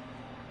here.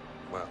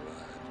 Well,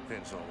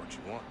 depends on what you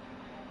want.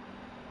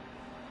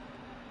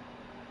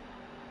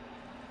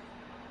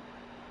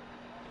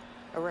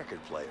 A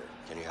record player.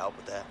 Can you help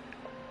with that?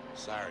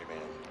 Sorry, man.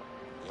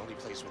 The only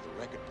place with a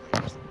record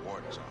player is the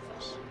warden's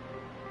office.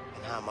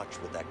 And how much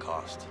would that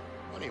cost?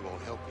 Money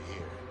won't help you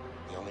here.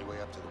 The only way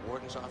up to the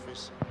warden's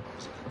office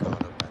is to get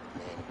called up by the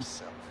man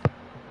himself.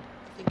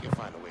 I think you'll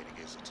find a way to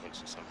get his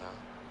attention somehow.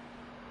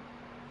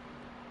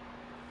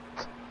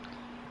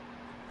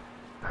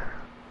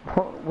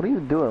 What are you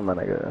doing, my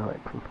nigga?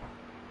 Like,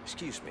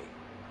 Excuse me.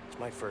 It's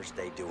my first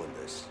day doing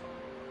this.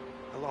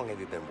 How long have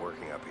you been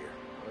working up here?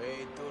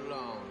 Way too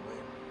long, man.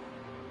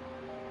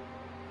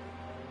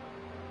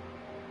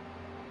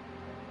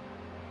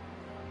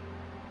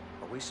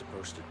 Are we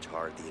supposed to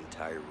tar the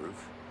entire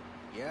roof?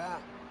 Yeah,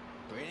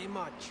 pretty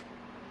much.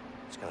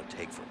 It's gonna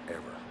take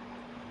forever.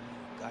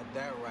 Got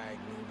that right,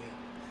 newbie.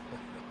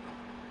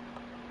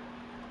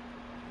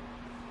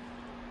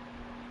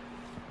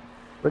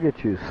 look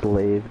at you,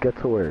 slave. Get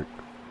to work.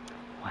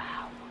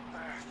 Wow.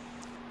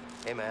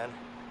 Hey, man.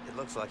 It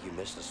looks like you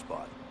missed a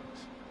spot.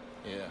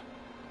 Yeah.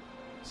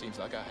 Seems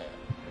like I have.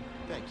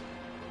 Thank you.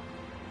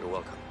 You're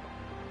welcome.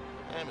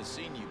 I haven't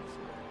seen you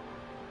before.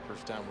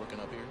 First time working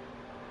up here?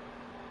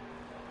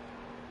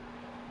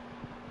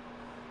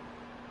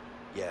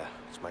 Yeah,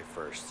 it's my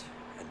first.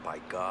 And by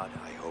God,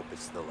 I hope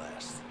it's the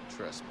last.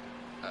 Trust me,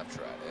 I've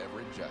tried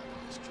every job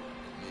in this joint,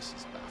 and this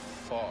is by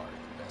far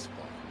the best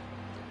one.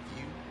 The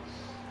view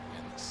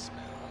and the smell.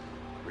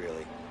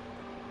 Really?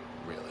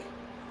 Really.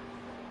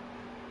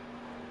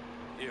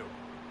 You,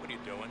 what are you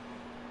doing?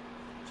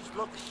 Just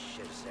look,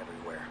 shit is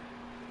everywhere.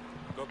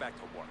 Go back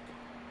to work.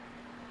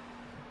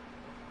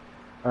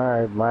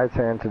 Alright, my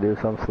turn to do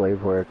some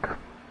slave work.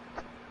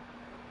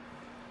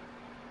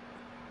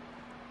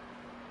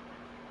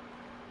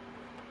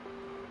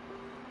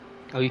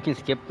 Oh, you can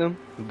skip them?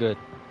 Good.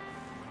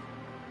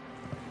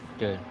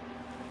 Good.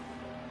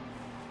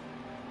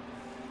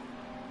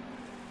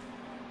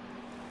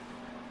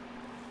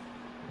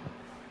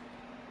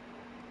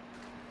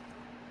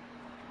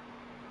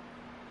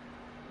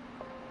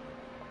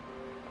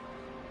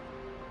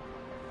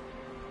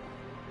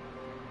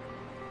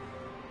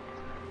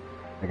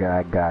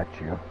 I got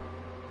you.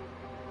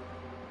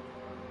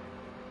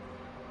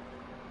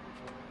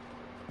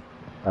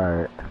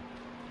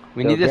 We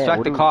We need to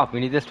distract the cop. We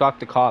need to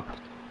distract the cop.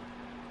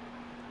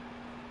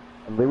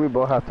 I think we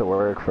both have to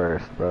work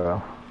first,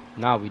 bro.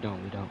 No, we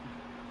don't.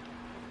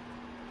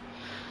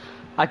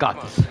 I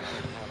got this.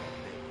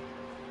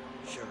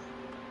 Sure.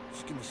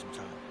 Just give me some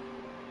time.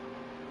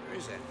 Where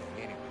is that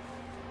thing anyway?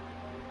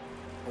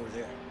 Over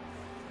there.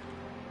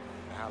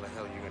 How the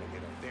hell are you gonna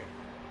get up there?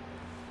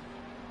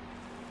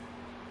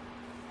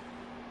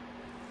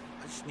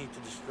 I just need to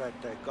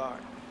distract that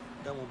guard.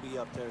 Then we'll be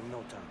up there in no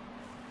time.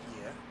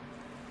 Yeah?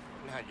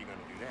 And how you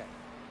gonna do that?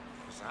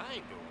 Because I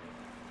ain't doing it.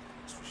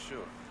 That's for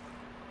sure.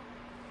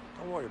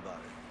 Don't worry about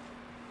it.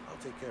 I'll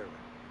take care of it.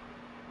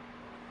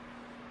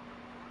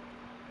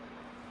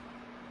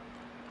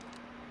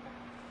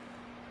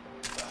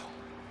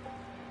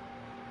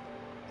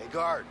 Hey,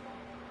 guard.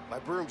 My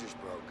broom just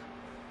broke.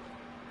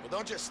 Well,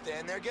 don't just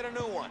stand there. Get a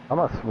new one. I'm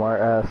a smart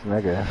ass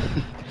nigga.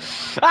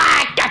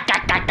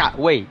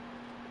 Wait.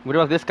 What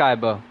about this guy,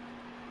 bro?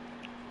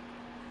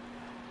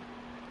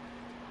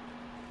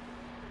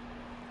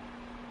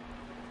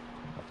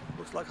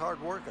 Looks like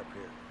hard work up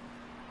here.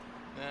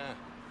 Nah,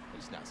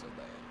 it's not so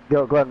bad.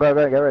 Yo, go ahead,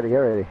 get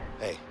ready.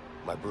 Hey,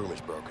 my broom is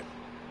broken.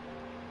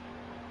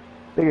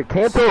 Nigga,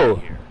 cancel!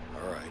 All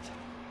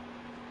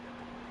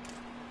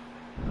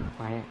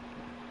right.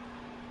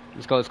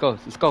 Let's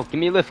go. Give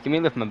me a lift,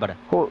 my brother.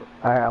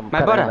 I'm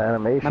my brother.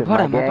 Animation,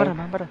 my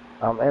brother.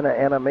 I'm in an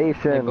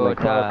animation. Go.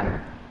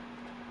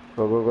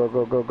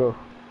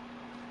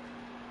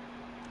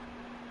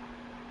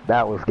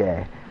 That was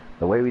gay.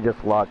 The way we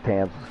just locked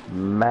hands was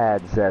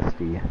mad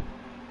zesty.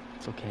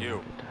 It's okay.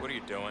 You, what are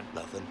you doing?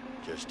 Nothing.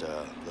 Just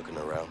looking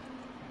around.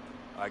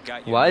 I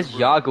got you. Why is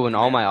Yago in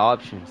all my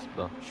options,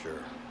 bro? Sure.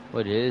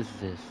 What is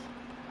this?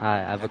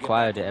 I've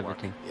acquired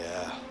everything.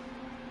 Yeah.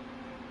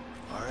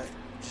 All right.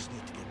 Just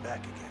need to get back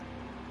again.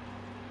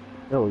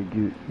 Oh,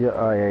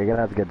 you're gonna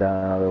have to get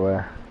down another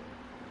way.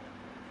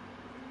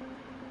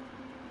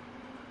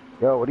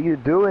 Yo, what are you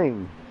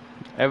doing?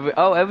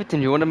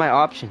 Ewerton, you're one of my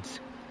options.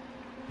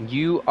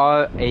 You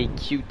are a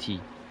cutie.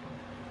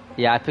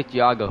 Yeah, I picked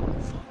Yago.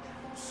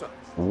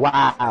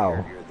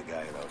 Wow.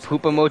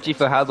 Poop emoji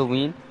for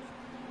Halloween?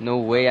 No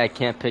way I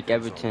can't pick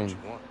Ewerton.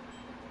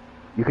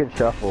 You can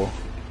shuffle.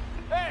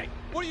 Hey,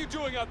 what are you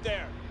doing up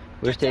there?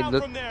 Wish they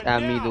looked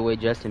at me the way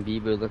Justin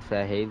Bieber looks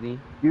at Haley.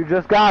 You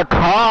just got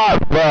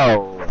caught,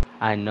 bro.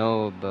 I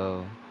know,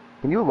 bro.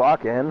 Can you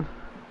lock in?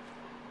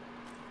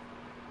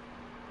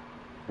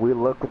 We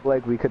look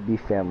like we could be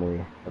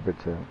family,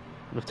 Ewerton.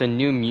 With the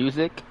new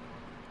music?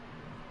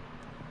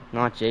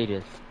 Not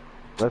Jadis.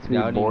 Let's be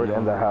bored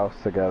in the house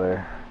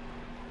together.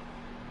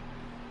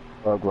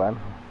 Oh, Glenn.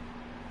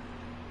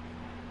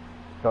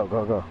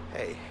 Go.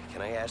 Hey,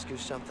 can I ask you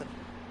something?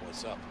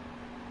 What's up?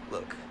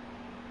 Look,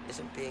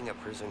 isn't being a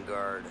prison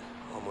guard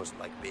almost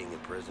like being in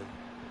prison?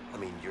 I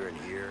mean, you're in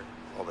here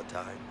all the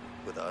time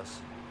with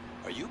us.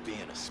 Are you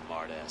being a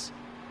smartass?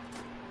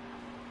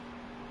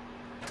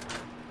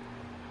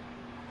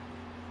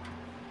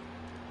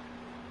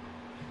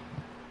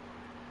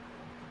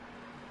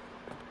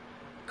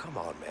 Come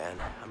on, man.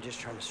 I'm just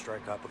trying to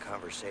strike up a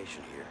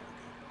conversation here.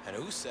 And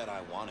who said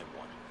I wanted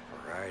one?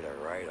 All right.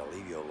 I'll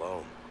leave you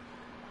alone.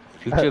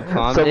 Future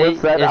prom date?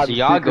 It's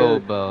Yago,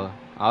 bro.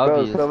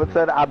 Obviously. Bro, someone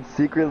said I'm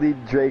secretly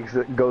Drake's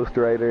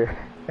ghostwriter.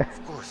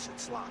 Of course,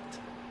 it's locked.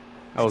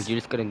 Oh, you're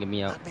just gonna get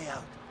me out. Let me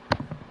out.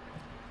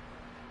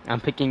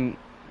 I'm picking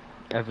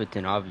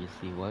Ewerton,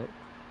 obviously. What?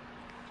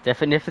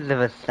 Definition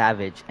of a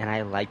savage, and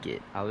I like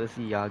it.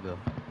 Obviously, Yago.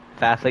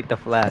 Fast like the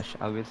Flash.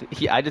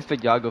 Obviously, I just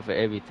picked Yago for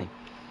everything.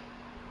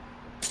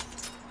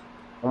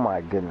 Oh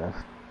my goodness.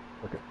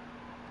 Okay.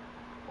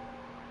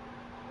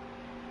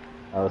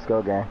 Let's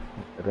go, gang.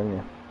 Get in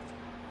here.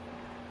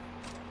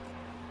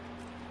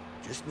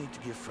 Just need to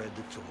give Fred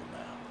the tool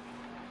now.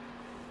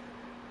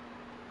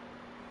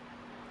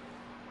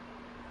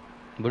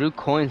 What do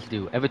coins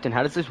do? Ewerton,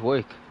 how does this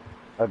work?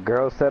 A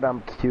girl said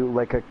I'm cute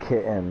like a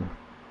kitten.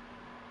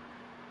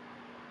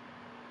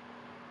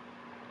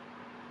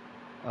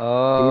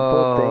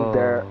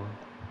 Oh.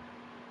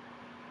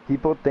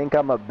 People think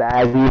I'm a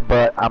baddie,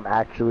 but I'm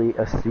actually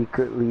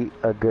secretly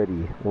a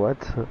goodie. What?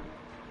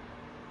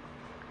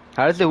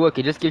 How does it work?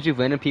 It just gives you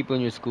random people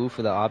in your school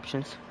for the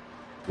options?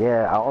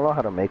 Yeah, I don't know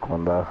how to make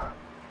one though.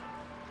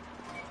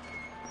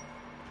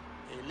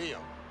 Hey, Leo.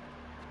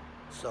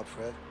 What's up,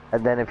 Fred?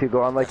 And then if you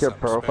go on like your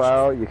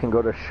profile, you can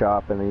go to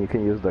shop and then you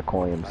can use the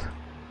coins.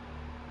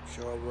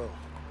 Sure I will.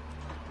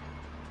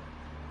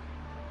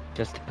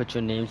 Just to put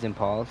your names in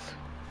Paul's?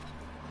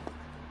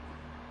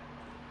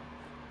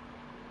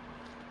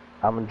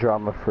 I'm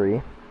drama free.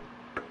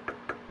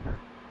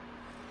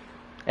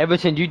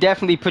 Ewerton, you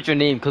definitely put your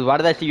name, because why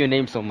did I see your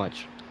name so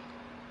much?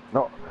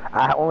 No,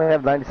 I only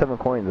have 97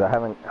 coins. I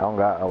don't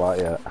got a lot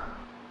yet.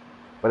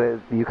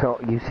 But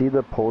you see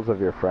the polls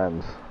of your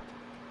friends.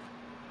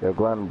 Yo,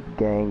 Glenn,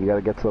 gang, you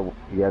gotta get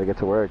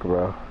to work,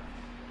 bro.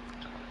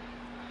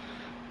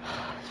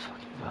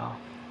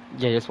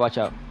 Yeah, just watch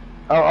out.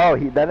 Oh,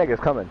 that nigga's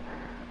coming.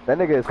 That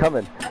nigga is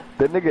coming.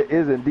 That nigga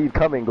is indeed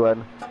coming,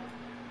 Glenn.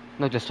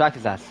 No, distract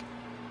his ass.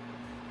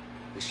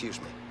 Excuse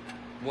me.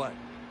 What?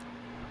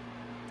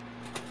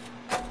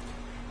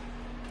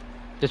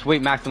 Just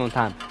wait maximum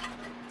time.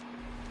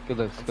 Good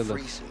looks, I'm good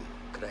looks. freezing.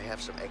 Could I have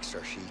some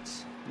extra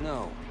sheets?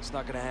 No, it's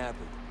not gonna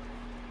happen.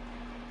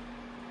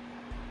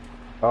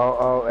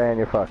 Oh, and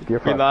you're fucked. You're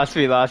We fucked. lost.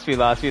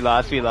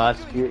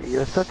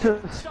 You're such a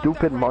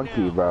stupid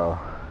monkey, bro.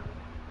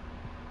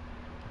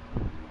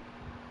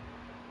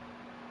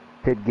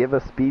 Could give a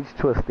speech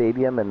to a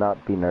stadium and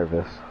not be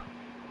nervous.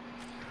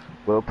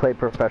 We'll play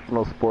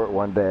professional sport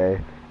one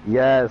day.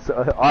 Yes,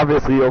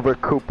 obviously over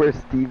Cooper,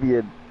 Stevie,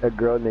 and a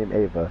girl named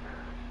Ava.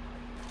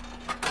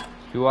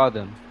 Who are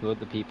them? Who are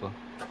the people?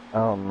 I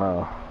don't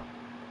know.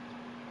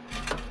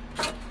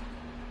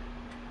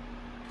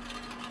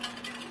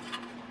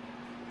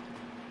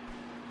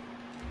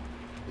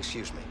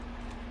 Excuse me.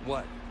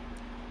 What?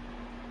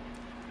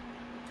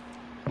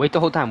 Wait the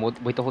whole time.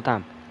 Wait the whole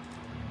time.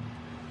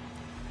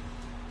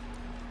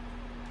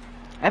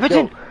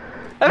 Ewerton!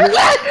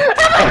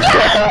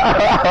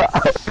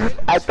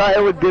 I thought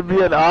it would give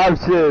me an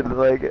option.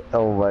 Like,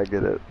 oh my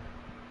goodness.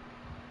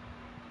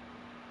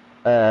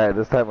 Alright,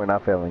 this time we're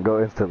not failing.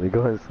 Go instantly.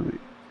 Go instantly.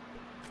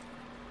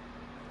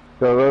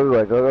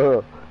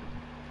 Go.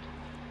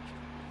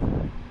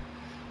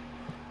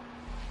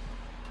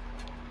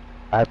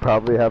 I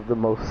probably have the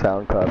most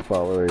SoundCloud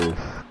followers.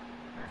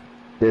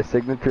 Their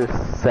signature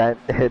scent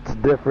hits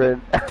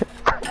different.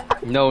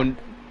 No.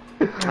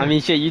 I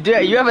mean, shit, you do.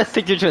 You have a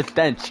signature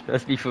stench.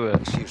 Let's be for real.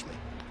 Excuse me.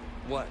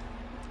 What?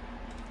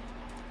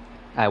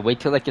 Alright, wait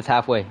till like it's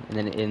halfway, and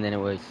then it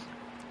was.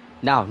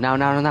 Now. I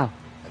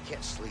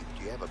can't sleep.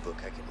 Do you have a book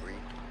I can read?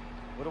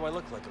 What do I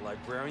look like, a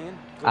librarian?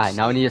 Alright,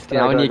 now we need to Go,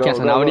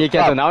 cancel. go, Now we need to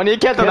cancel.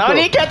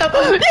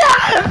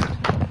 Yes!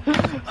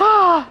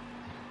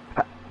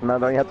 No,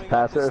 don't you have to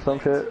pass it or some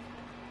shit?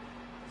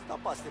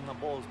 Stop busting my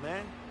balls,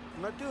 man.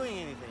 I'm not doing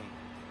anything.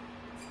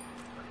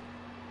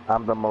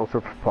 I'm the most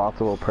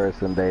responsible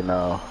person they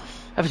know.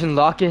 Everything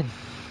lock in.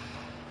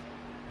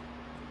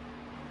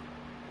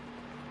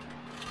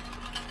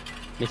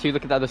 Make sure you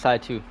look at the other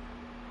side too.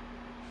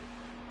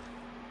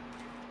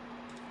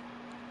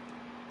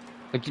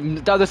 Like,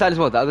 the other side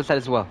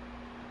as well.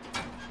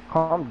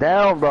 Calm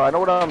down, bro. I know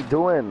what I'm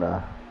doing.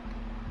 Yeah,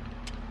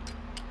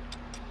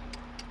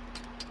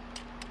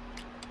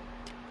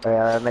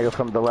 that nigga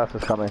from the left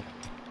is coming.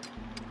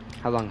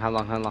 How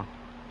long?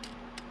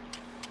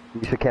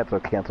 You should cancel.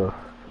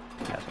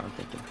 That's what I'm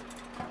thinking.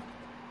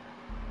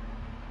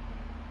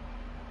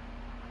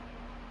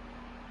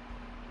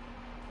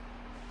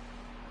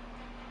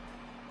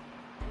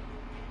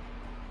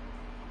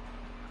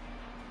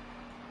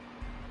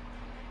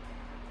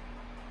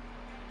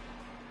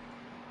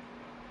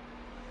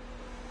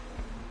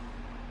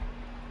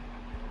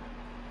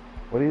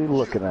 What are you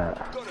looking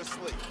at? Go to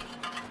sleep.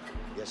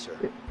 Yes, sir.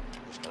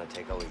 Just gonna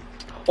take a leak.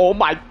 Oh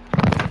my!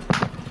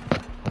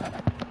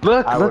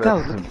 Look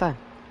outside.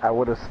 I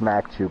would have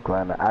smacked you,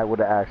 Glenn. I would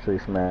have actually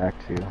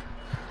smacked you.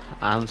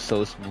 I'm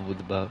so smooth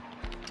about.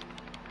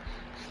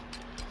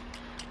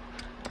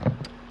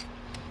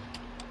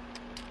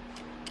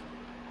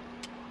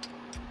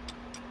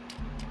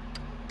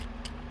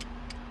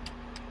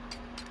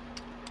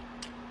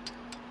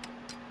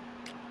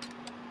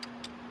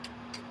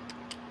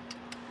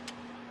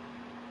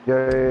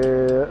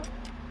 Yeah.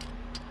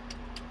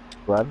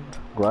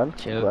 Glenn?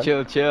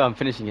 Chill. I'm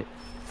finishing it.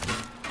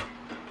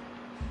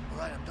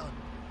 Alright, I'm done.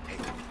 Hey,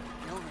 get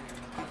over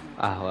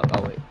here.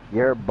 I'll wait.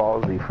 You're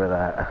ballsy for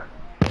that.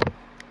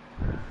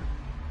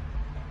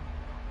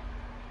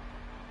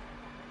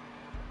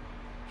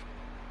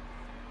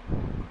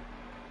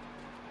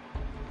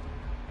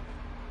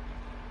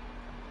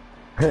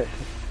 You,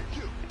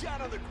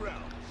 down on the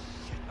ground.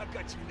 Shit, I've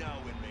got you now,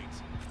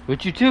 inmates.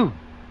 What you do?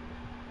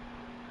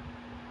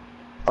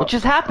 What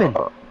just happened?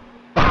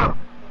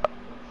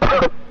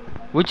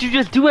 What'd you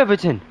just do,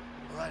 Ewerton?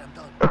 Alright, I'm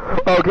done.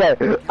 Okay,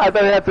 I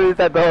thought you had to read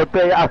that the whole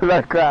thing. I was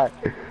like, cry.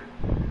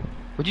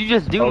 What'd you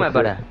just do, my shit.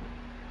 brother?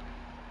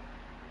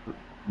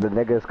 The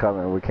nigga's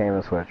coming. We can't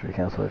even switch. We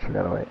can't switch. We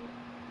gotta wait.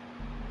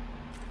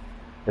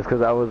 It's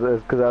cause I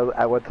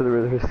went to the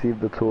receive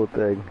the tool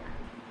thing.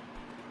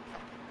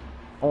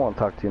 I want to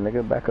talk to you,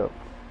 nigga. Back up.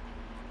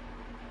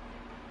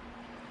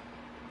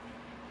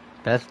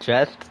 That's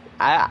just.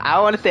 I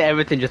want to say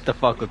everything just to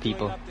fuck with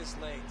people. Up this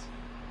late.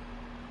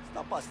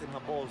 Stop busting my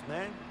balls,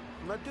 man.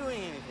 I'm not doing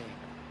anything.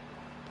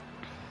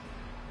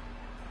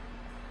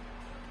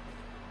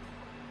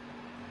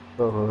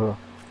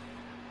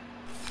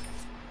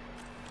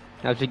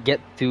 Now to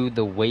get through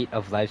the weight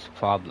of life's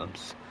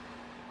problems.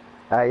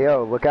 Hey,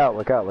 yo, look out.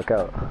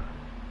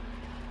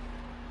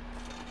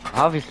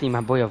 Obviously,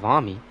 my boy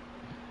Avami.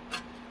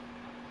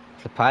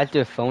 Surprised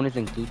their phone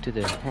isn't glued to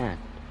their hand.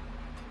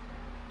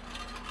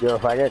 Yo,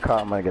 if I get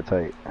caught, I'm gonna get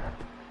tight.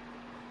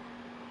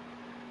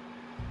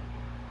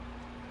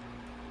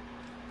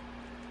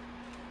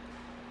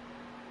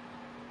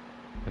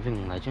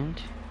 Living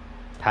legend?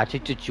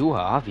 Patrick Chachua,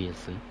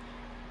 obviously.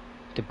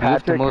 The beer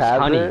with the Patrick most has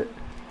honey. it?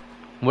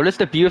 What is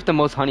the beer with the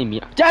most honey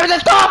meal? Jared,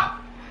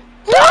 stop!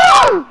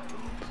 No!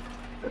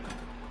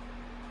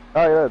 Oh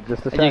yeah,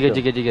 just distract him.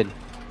 You good.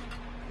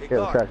 Yeah,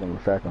 distract him.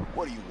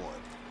 What do you want?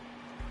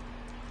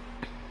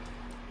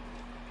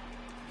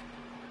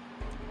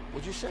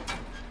 What'd you say?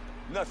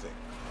 Nothing.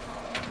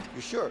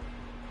 You sure?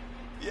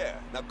 Yeah,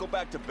 now go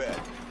back to bed.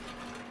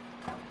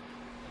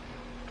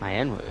 My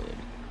N-word.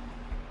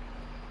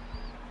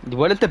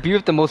 What does the beer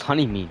with the most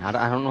honey mean? I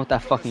don't know what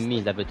that fucking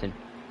means, Ewerton.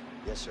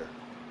 Yes, sir.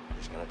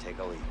 Just gonna take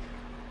a leak.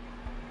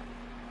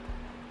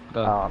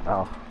 Go. Oh,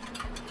 no.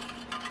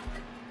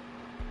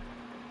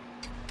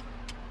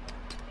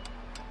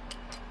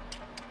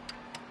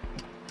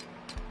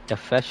 The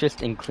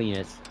freshest and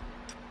cleanest.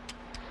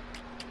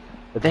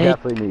 It's Thank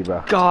definitely me,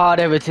 bro. God,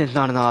 Ewerton's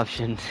not an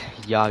option.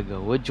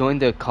 Yago would join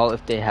the cult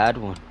if they had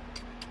one.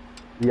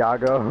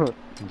 Yago.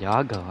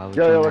 Yago, I would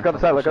Yo, join yo, that look on the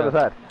side, fucking look on the show.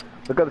 side.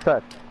 Look on the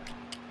side.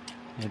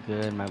 You're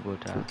good, my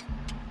buta.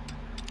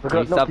 Look They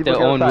on, no, stop keep their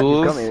looking on own the side. He's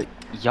rules. coming.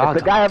 It's the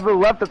Yago. guy on the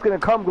left that's gonna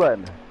come,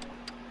 Glenn.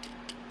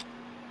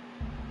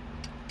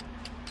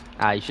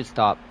 Ah, you should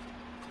stop.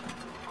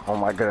 Oh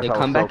my goodness, They I was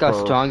come so back are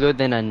close. stronger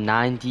than a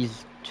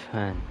 90s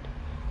trend.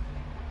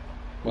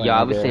 Well, Yeah,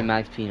 I would nigga, say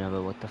Max Pina,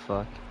 but what the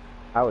fuck?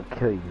 I would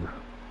kill you.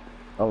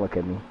 Don't look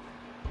at me.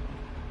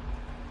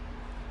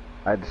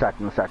 I distract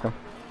him, distract him.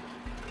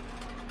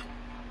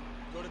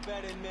 Go to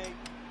bed, inmate.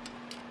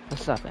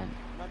 What's up, man?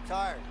 I'm not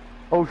tired.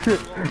 Oh shit.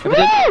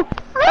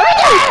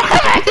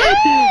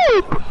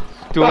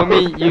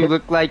 Stormy, you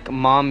look like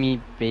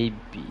mommy baby.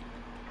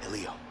 Hey,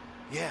 Leo.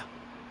 Yeah.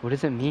 What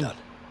does it mean? Done.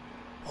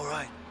 All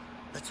right.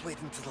 Let's wait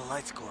until the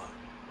lights go out.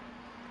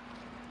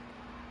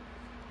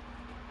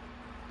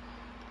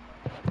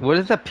 What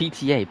is the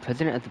PTA?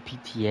 President of the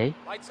PTA?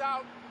 Lights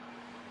out.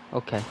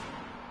 Okay.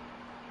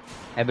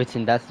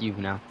 Ewerton, that's you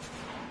now.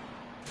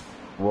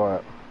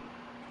 What?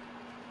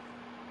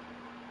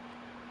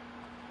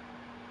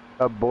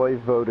 A boy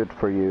voted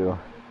for you.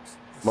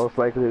 Most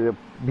likely to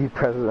be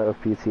president of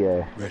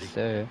PTA. Yes,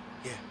 sir.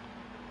 Yeah.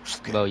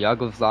 Okay. Bro,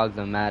 Yago vlogs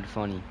are mad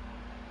funny.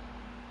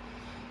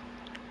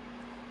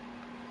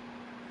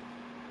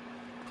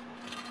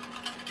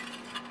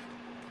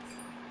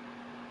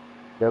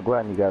 Yo,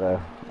 Glenn, you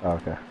gotta... Oh,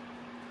 okay.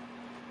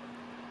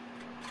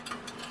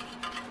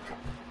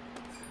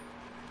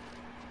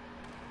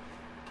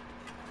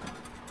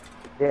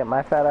 Yeah,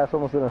 my fat ass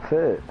almost didn't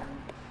fit.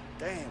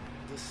 Damn,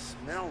 the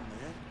smell,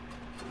 man.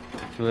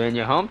 We're in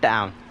your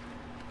hometown.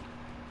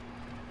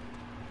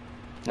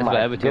 That's My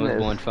where Ewerton was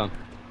goodness. born from.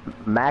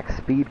 Max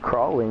speed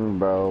crawling,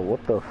 bro.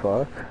 What the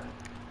fuck?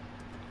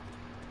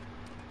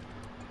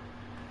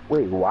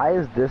 Wait, why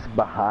is this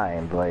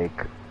behind?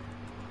 Like,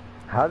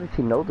 how did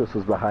he know this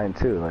was behind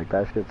too? Like,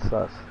 that shit's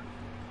sus.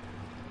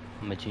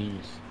 I'm a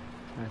genius.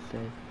 I say.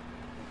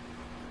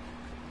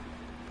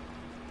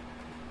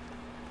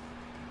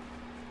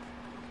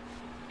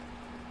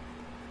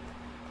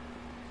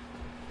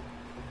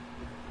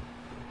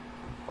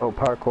 Oh,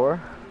 parkour?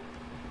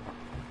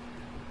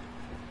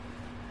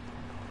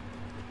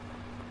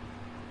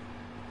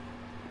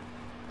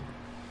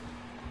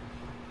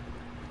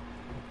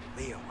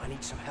 Leo, I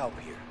need some help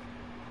here.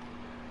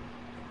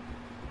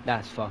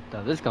 That's fucked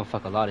up. This is gonna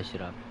fuck a lot of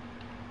shit up.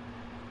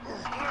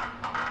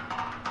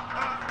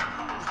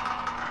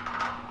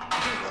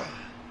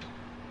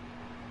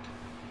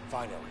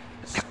 Finally.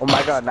 Oh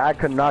my god, now I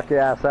could knock your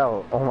ass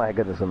out. Oh my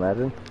goodness,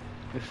 imagine.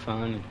 You're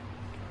funny.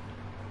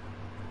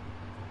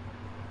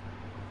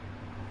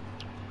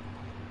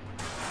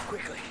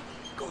 Quickly,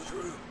 go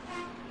through.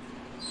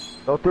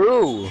 Go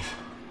through!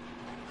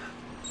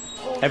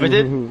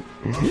 Ewerton?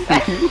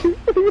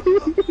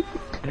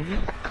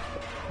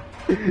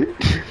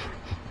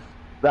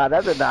 Nah,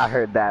 that did not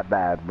hurt that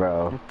bad,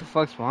 bro. What the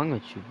fuck's wrong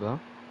with you, bro?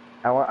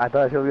 I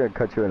thought she was gonna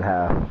cut you in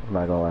half. I'm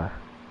not gonna lie.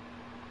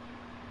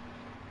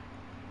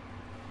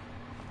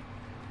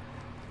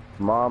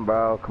 Come on,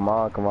 bro. Come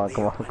on, come on,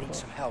 come on. I need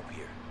some help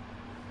here.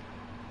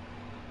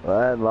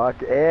 Let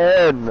lock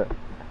in.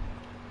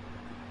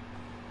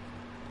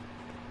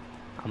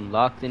 I'm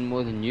locked in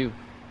more than you.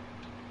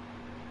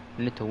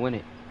 I need to win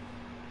it.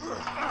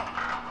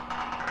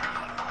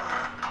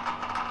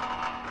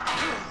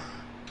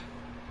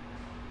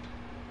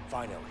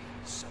 Finally,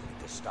 something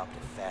to stop the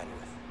fan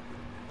with.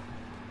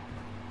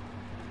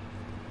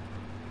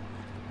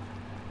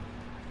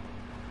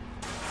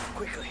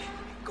 Quickly,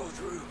 go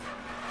through.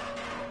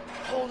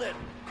 Hold it.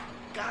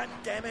 God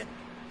damn it.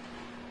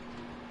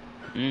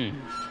 Mm.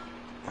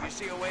 I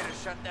see a way to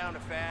shut down the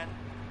fan.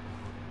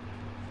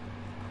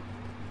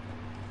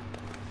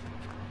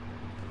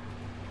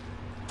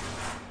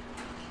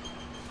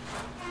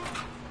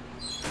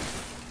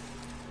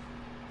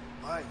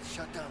 Alright,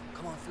 shut down.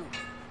 Come on through.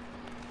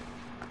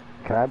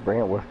 Can I bring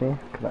it with me?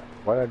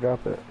 Why did I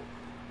drop it?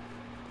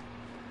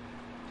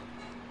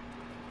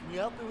 Can you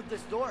help me with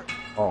this door?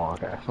 Oh,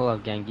 okay. Hold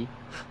up, Gangi.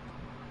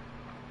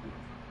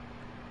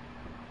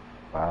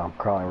 Wow, I'm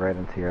crawling right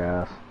into your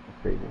ass.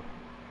 That's crazy.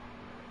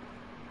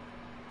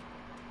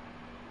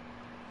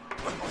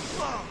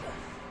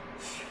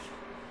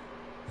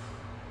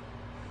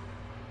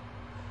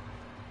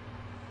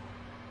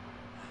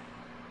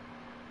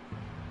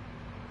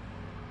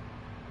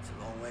 It's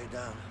a long way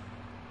down.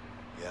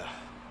 Yeah.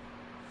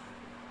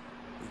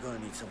 We're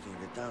gonna need something to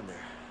get down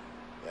there.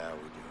 Yeah,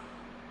 we do.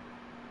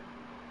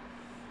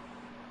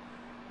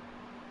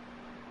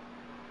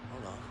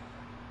 Hold on.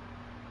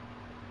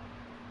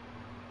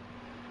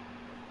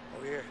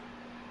 Over here.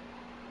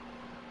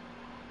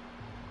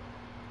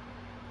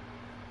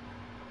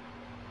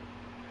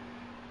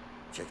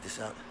 Check this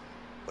out.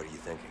 What are you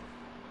thinking?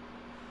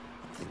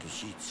 I'm thinking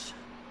sheets.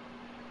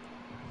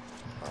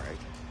 All right.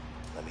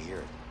 Let me hear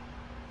it.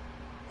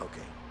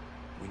 Okay.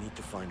 We need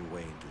to find a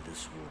way into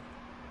this room.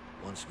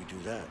 Once we do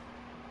that,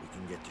 we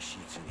can get the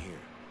sheets in here.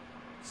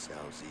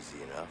 Sounds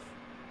easy enough.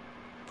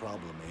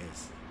 Problem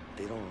is,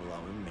 they don't allow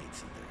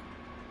inmates in there.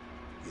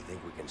 You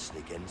think we can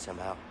sneak in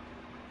somehow?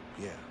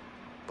 Yeah,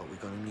 but we're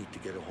gonna need to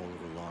get a hold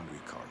of a laundry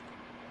cart.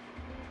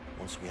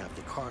 Once we have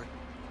the cart,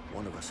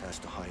 one of us has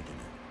to hide in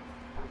it.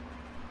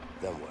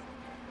 Then what?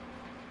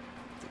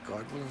 The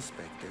guard will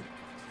inspect it,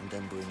 and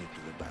then bring it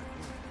to the back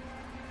room.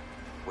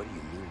 What do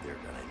you mean they're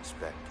gonna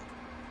inspect it?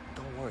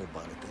 Don't worry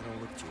about it, they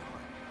don't look too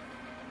hard.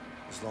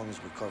 As long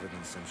as we're covered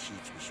in some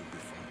sheets, we should be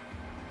fine.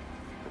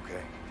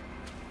 Okay.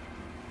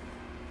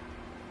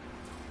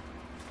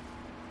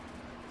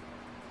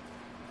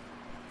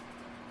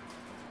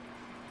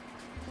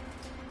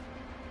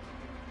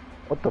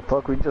 What the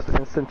fuck? We just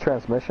instant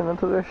transmission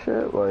into this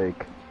shit?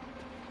 Like,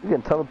 we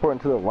can teleport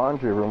into the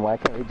laundry room. Why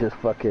can't we just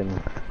fucking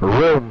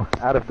room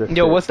out of this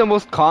Yo, shit? what's the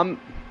most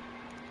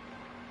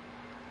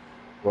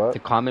What? the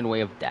common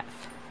way of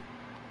death?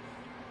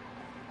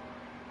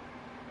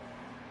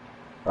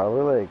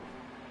 Probably like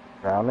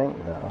drowning?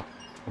 No.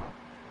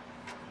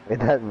 It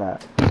does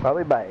not.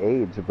 Probably by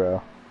age,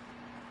 bro.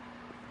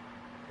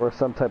 Or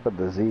some type of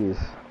disease.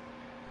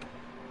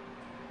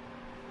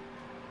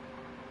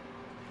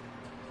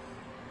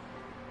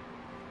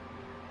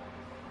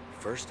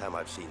 First time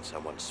I've seen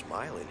someone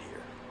smile in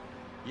here.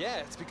 Yeah,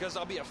 it's because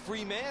I'll be a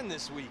free man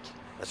this week.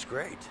 That's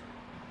great.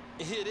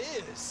 It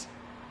is.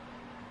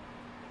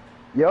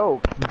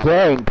 Yo,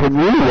 gang, can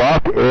you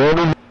walk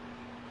in?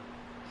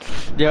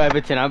 Yo,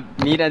 Ewerton,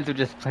 me and Enzo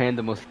just playing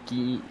the most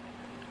schemiest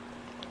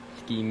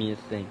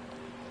thing.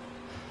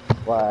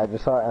 Wow, I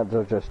just saw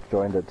Enzo just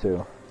joined it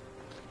too.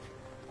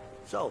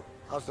 So,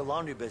 how's the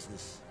laundry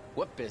business?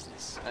 What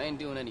business? I ain't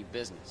doing any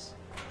business.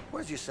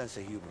 Where's your sense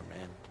of humor,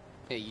 man?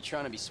 Hey, you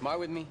trying to be smart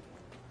with me?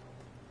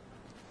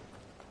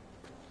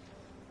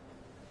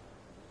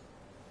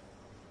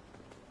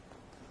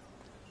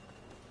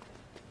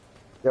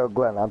 Yo,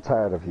 Glenn, I'm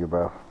tired of you,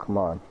 bro. Come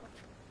on.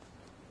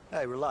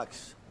 Hey,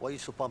 relax. Why are you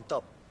so pumped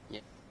up? Yeah.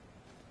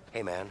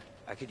 Hey, man,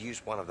 I could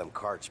use one of them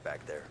carts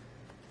back there.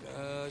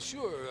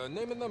 Sure.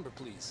 Name and number,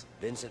 please.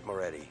 Vincent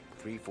Moretti,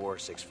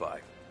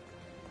 3465.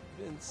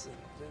 Vincent.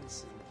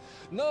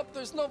 Nope,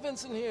 there's no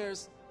Vincent here.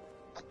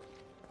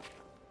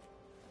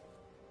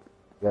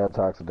 You gotta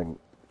talk to the...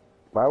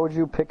 Why would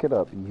you pick it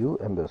up, you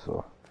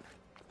imbecile?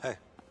 Hey.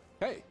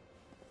 Hey.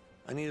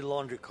 I need a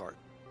laundry cart.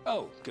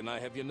 Oh, can I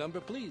have your number,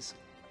 please?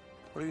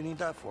 What do you need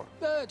that for?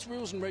 It's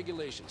rules and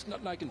regulations.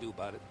 Nothing I can do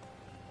about it.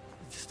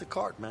 It's just a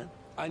cart, man.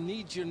 I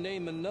need your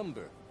name and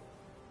number.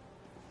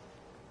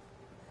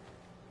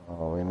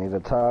 Oh, we need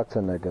to talk to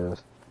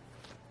niggas.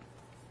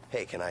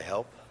 Hey, can I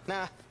help?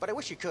 Nah, but I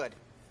wish you could.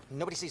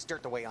 Nobody sees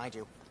dirt the way I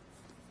do.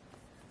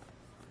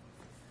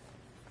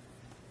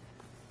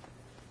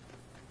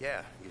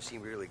 Yeah, you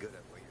seem really good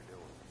at what you're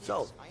doing.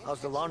 So,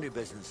 how's the laundry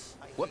business?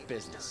 What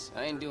business?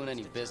 I ain't doing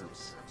any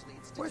business.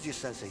 Where's your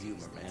sense of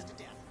humor, man?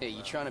 Hey,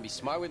 you trying to be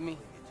smart with me?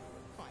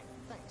 Fine,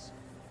 thanks.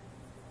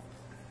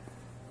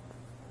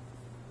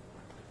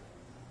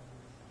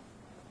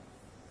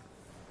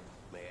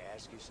 May I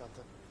ask you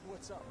something?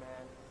 What's up,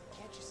 man?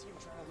 Can't you see I'm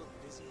trying to look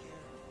busy here?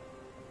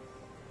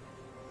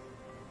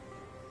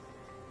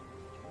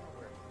 Do you know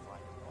where I can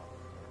find a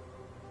laundry cart?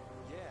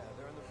 Yeah,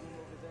 they're in the room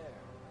over there.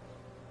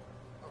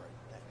 All right,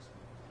 thanks.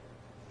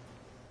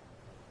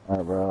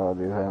 Alright, bro,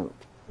 do you have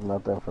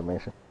enough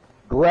information?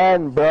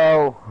 Glenn,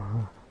 bro!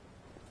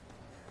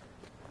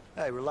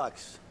 Hey,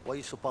 relax. Why are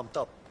you so pumped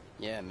up?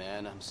 Yeah,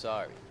 man, I'm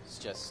sorry. It's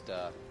just,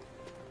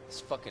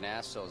 this fucking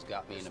asshole's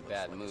got me in a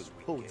bad mood.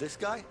 Who, this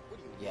guy?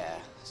 Yeah,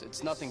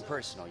 it's nothing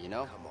personal, you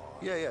know? Come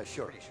on. Yeah,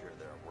 sure. Pretty sure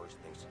there are worse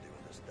things to do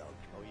in this dump.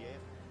 Oh, yeah?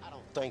 I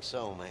don't think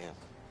so, man.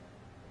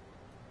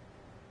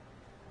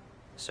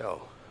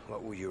 So,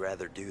 what would you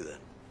rather do then?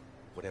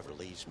 Whatever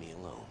leaves me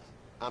alone.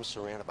 I'm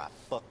surrounded by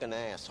fucking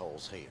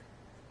assholes here.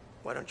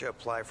 Why don't you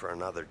apply for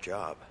another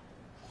job?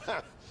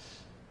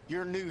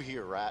 You're new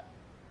here, right?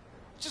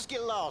 Just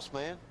get lost,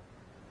 man.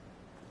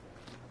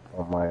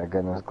 Oh my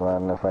goodness,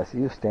 Glenn, if I see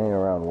you standing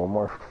around one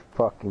more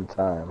fucking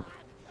time.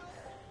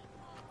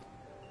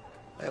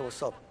 Hey,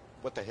 what's up?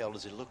 What the hell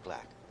does it look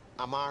like?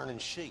 I'm ironing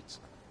sheets.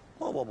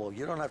 Whoa.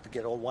 You don't have to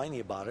get all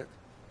whiny about it.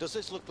 Does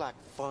this look like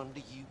fun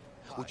to you?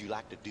 Would you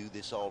like to do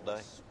this all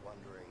day?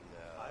 Wondering,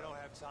 I don't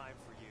have time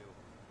for you.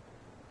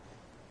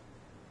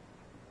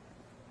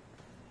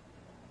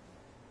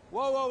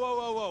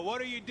 Whoa.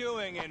 What are you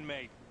doing,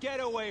 inmate? Get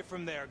away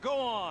from there. Go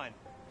on.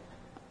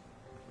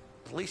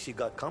 At least you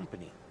got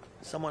company.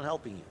 Someone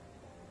helping you.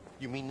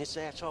 You mean this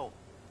asshole?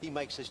 He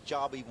makes this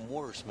job even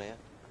worse, man.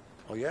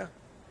 Oh, yeah?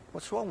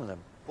 What's wrong with him?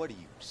 What are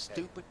you,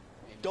 stupid?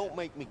 Don't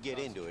make me get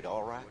into it,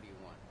 all right? What do you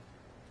want?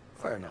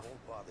 Fair enough. I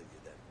won't bother you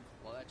then.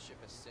 Well, that ship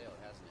has sailed,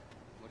 hasn't it?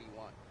 What do you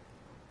want?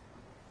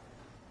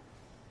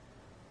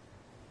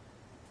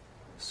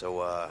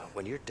 So,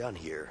 when you're done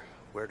here,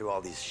 where do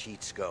all these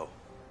sheets go?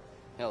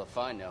 Hell if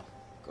I know.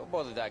 Go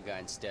bother that guy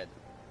instead.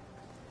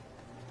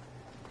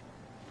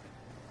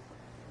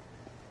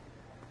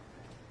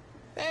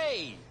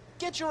 Hey,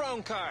 get your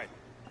own card.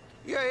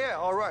 Yeah,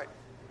 all right.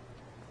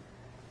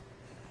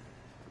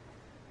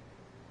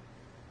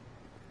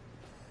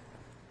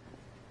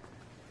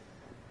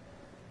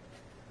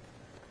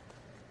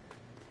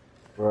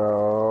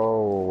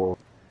 Bro.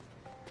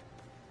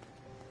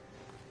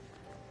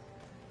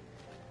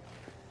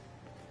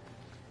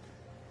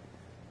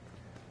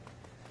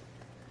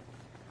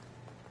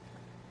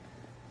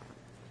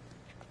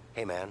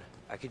 Hey, man,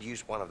 I could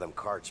use one of them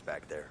cards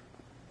back there.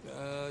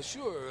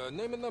 Sure.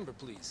 Name and number,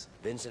 please.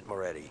 Vincent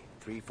Moretti,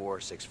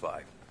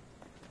 3465.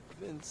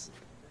 Vincent.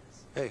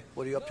 Hey,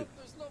 what are you up to?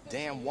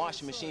 Damn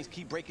washing machines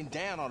keep breaking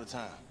down all the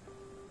time.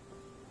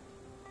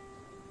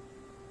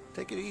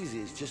 Take it easy.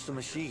 It's just a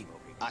machine.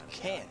 I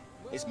can't.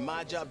 It's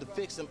my job to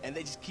fix them, and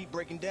they just keep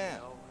breaking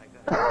down.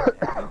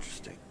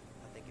 Interesting.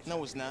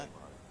 No, it's not.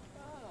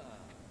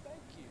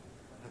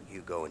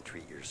 You go and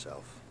treat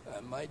yourself.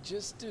 I might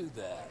just do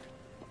that.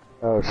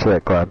 Oh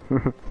shit, Clyde.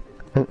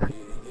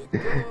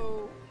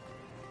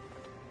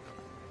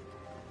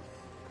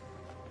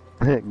 Go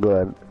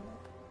ahead.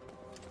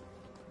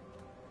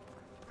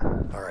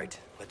 All right,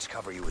 let's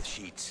cover you with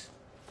sheets.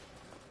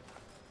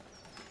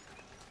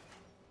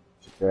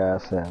 Your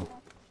ass in.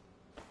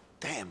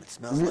 Damn, it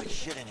smells like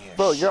shit in here.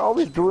 Bro, you're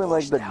always doing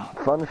like the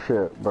fun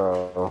shit,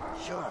 bro.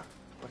 Sure,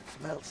 but it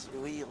smells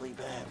really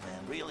bad,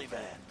 man. Really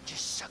bad.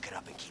 Just suck it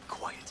up and keep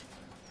quiet.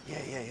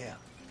 Yeah.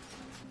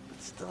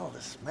 But still,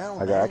 the smell,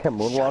 Okay, man. I can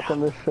moonwalk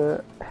on this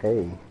shit.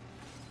 Hey.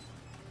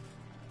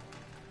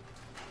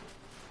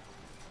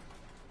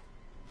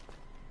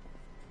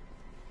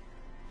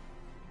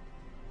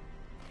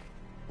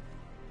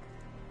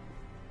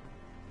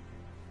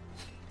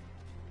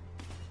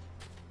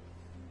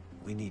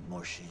 We need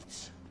more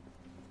sheets.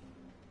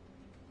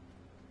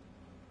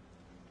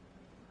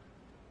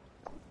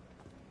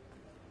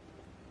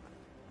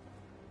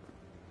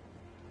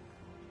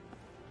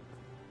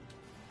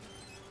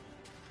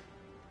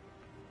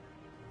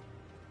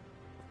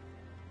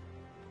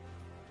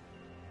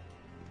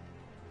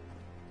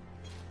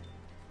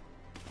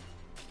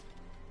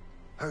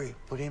 Hurry,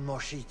 put in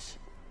more sheets.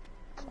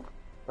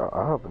 Oh,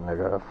 up,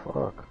 nigga.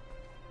 Fuck.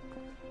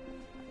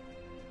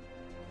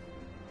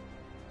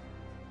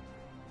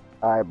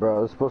 Alright,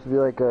 bro. It's supposed to be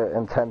like a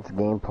intense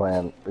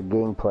gameplay,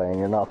 and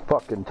you're not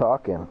fucking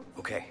talking.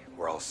 Okay,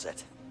 we're all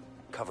set.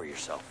 Cover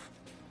yourself.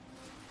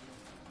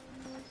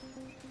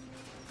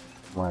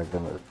 My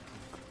goodness.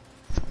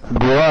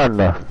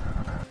 Run!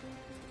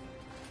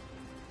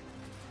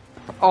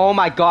 Oh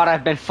my god,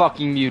 I've been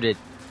fucking muted.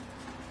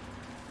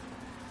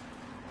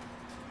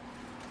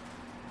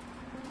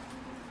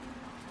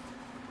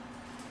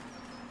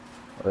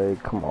 Hey,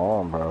 come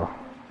on, bro.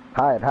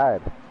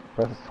 Hide.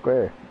 Press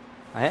square.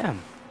 I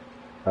am.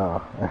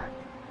 Oh.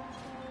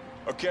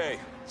 Okay,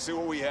 see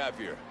what we have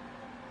here.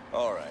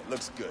 All right,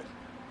 looks good.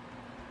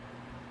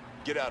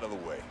 Get out of the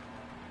way.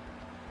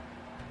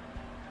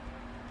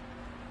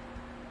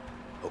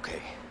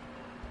 Okay,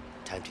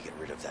 time to get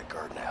rid of that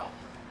guard now.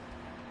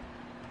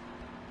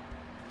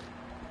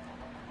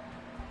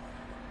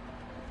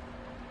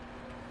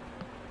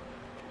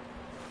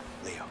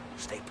 Leo,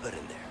 stay put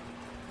in there.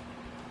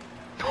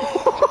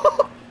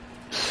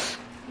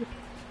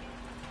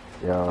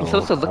 Yo, You're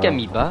supposed to look at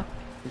me, bruh.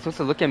 You're supposed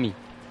to look at me.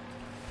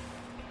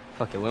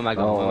 Fuck it, where am I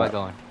going? Oh, where am I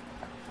going?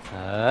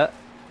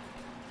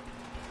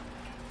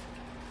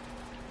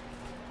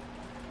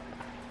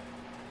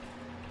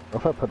 What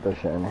if I put this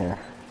shit in here?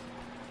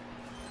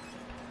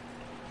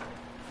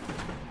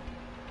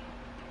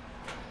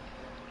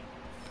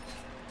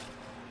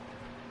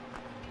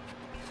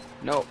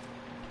 No.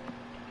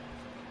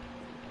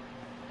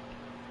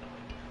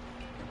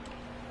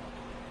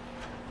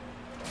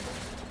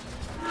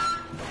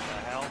 The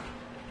hell?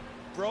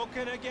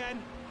 Broken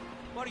again?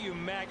 What are you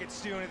maggots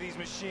doing to these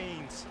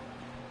machines?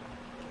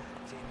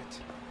 Damn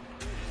it.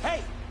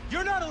 Hey!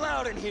 You're not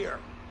allowed in here!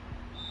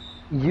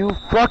 You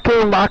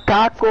fucking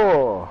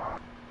macaco!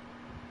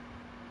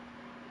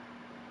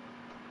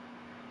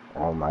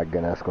 Oh my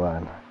goodness,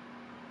 Glenn.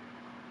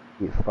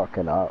 He's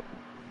fucking up.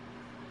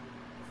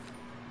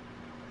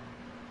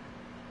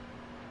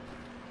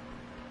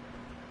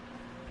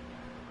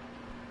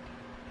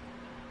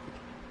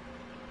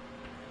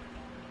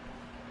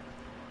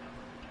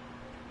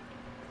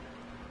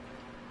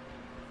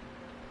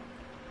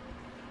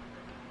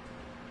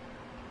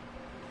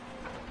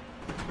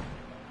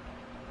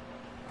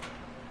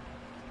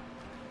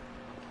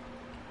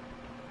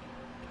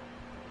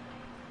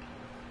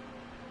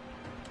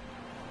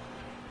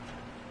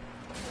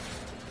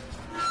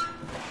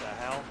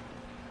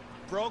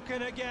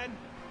 Broken again?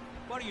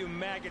 What are you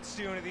maggots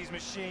doing to these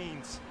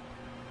machines?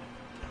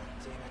 God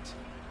damn it.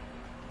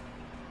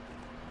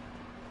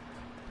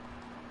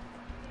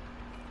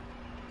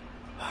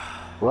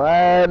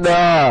 Glenn!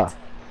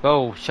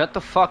 Bro, shut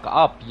the fuck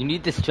up. You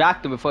need to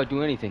distract him before I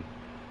do anything.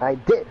 I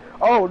did.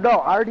 Oh no,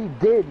 I already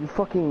did. You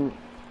fucking.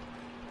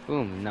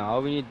 Boom. Now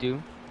all we need to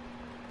do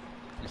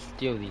is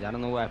steal these. I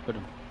don't know where I put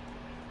them.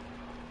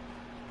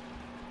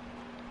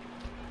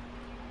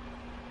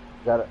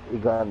 You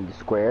got in the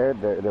square.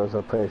 There was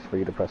a place for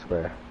you to press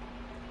square.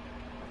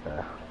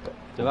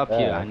 They're up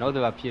here. I know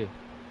they're up here.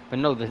 But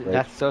no,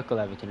 that's circle,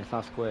 Ewerton. It's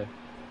not square.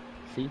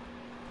 See?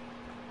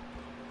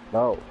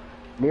 No.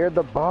 Near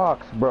the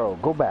box, bro.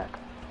 Go back.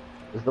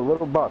 It's the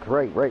little box.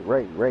 Right.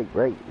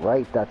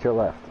 That's your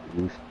left.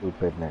 You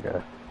stupid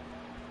nigga.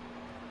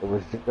 It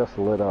was just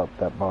lit up,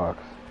 that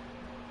box.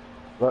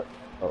 Look.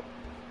 Oh.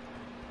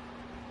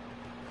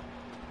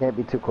 Can't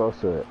be too close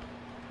to it.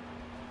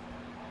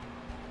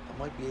 I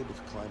might be able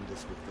to climb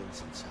this with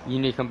Vincent's help. You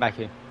need to come back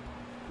here.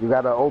 You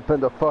gotta open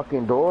the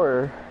fucking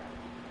door.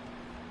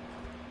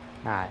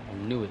 Nah, I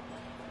knew it.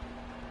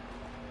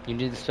 You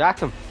need to distract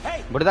him.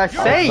 Hey, what did I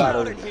say?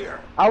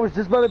 I was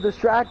just about to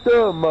distract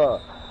him.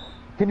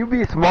 Can you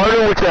be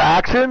smarter with your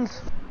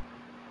actions?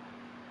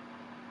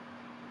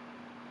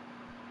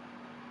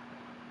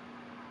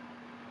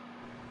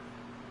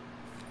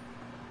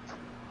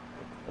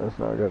 Let's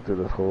not get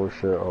through this whole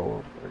shit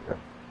all over again.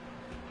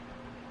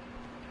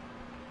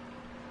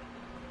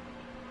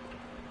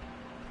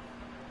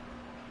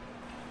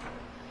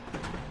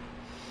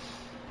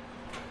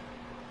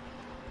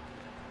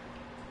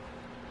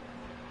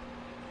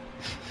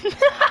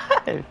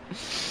 What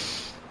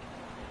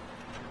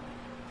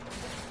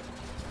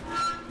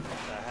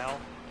the hell?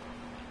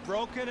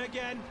 Broken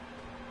again?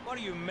 What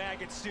are you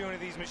maggots doing to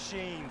these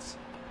machines?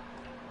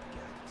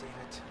 God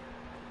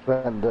damn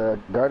it. And the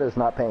guard is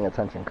not paying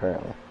attention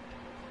currently.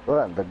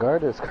 Glenn, the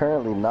guard is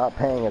currently not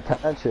paying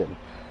attention.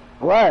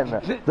 Glenn,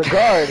 the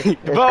guard is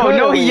Bro, currently...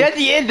 no, yes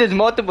he is. There's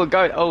multiple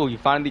guards. Oh, you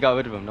finally got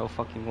rid of him. No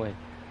fucking way.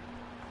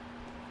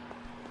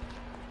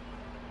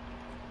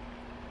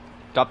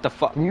 Drop the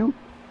fuck. You?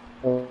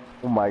 Oh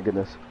my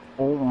goodness.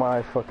 Oh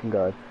my fucking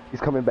god. He's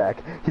coming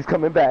back. He's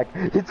coming back.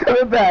 He's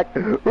coming back.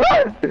 Run!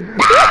 Run!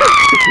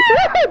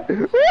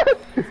 Run!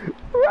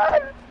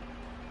 Run!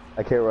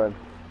 I can't run.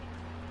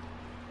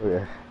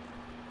 Okay.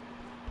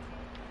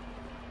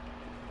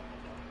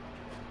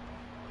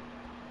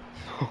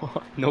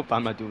 Nope,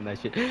 I'm not doing that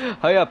shit.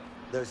 Hurry up.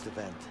 There's the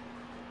vent.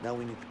 Now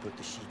we need to put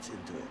the sheets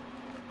into it.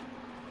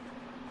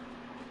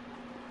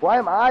 Why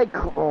am I...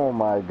 Oh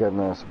my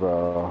goodness,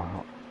 bro.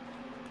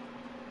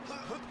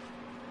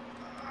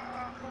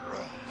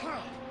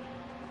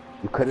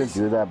 You couldn't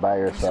do that by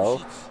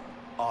yourself?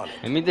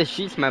 I mean the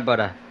sheets, my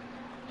brother.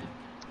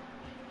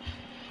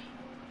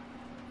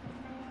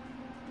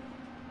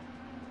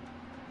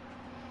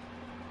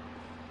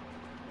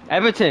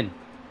 Ewerton.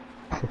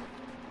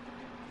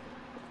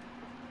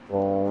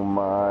 Oh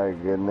my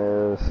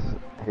goodness.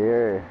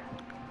 Here.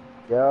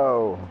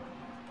 Yo.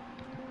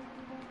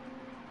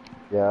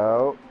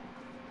 Yo.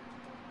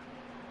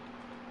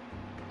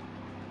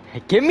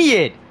 Hey, give me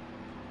it.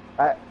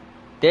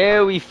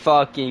 There we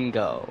fucking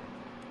go.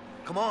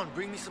 Come on,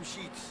 bring me some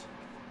sheets.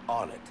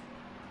 On it.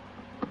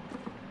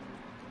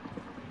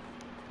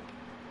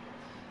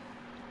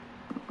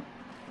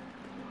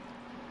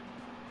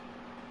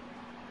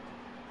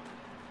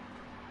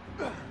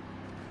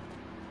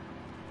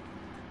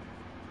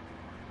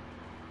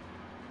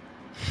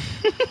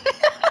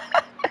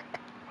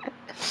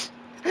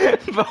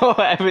 Bro,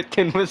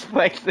 Ewerton was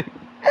flexing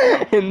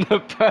in the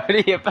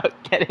party about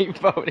getting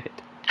voted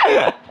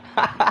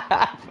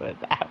for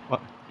that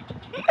one.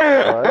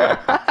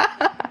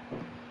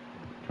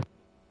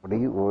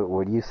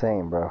 What are you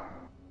saying, bro?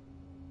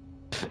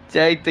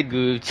 Check the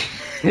group.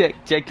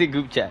 Check the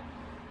group chat.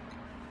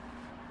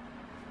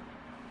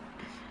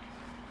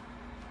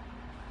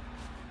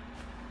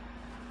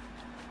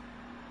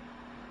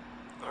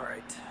 All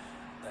right,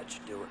 that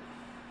should do it.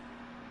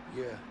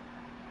 Yeah,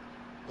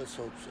 let's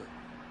hope so.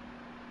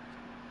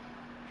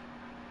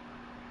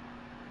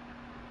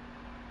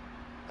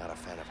 Not a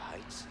fan of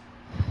heights?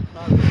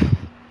 Not really.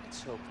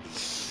 Let's hope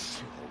these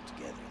two hold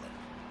together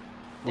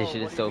then. This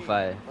shit is so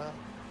fire. Well,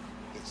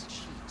 it's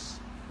cheats,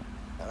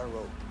 not a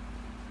rope.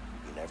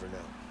 You never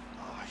know.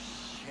 Oh,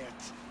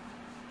 shit.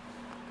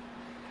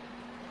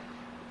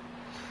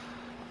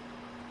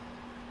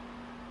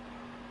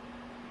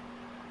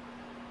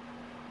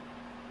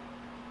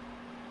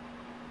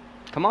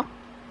 Come on.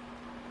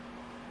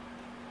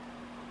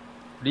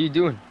 What are you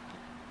doing?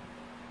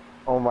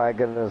 Oh my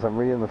goodness, I'm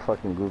reading the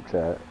fucking group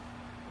chat.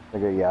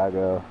 Look at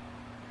Yago.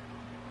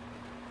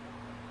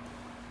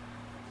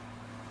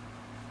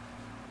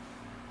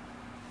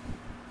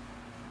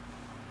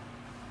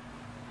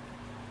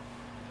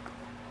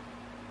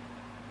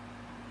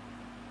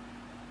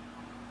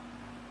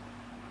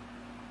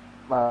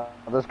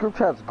 This group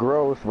chat's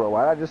gross, bro.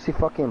 Why did I just see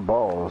fucking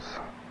balls?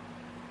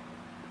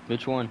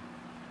 Which one?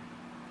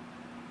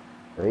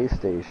 Space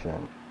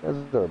station.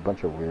 Those are a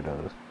bunch of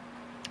weirdos.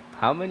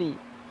 How many?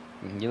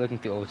 You're looking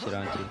through old shit,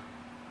 aren't you?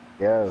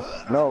 Yes.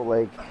 No,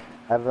 like,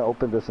 I haven't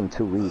opened this in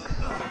 2 weeks.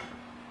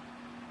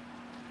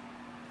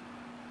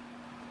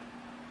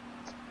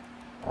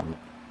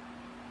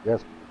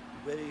 Yes.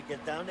 Ready to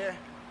get down there?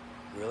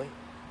 Really?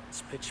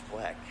 It's pitch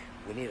black.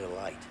 We need a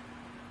light.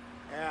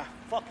 Yeah,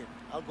 fuck it.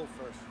 I'll go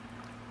first.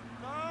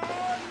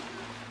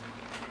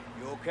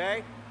 You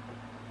okay?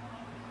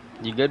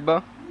 You good,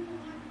 bro?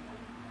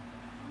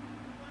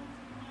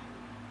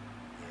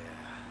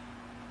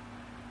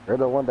 You're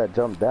the one that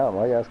jumped down.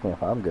 Why are you asking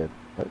if I'm good?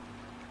 What?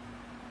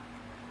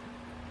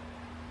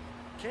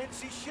 Can't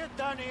see shit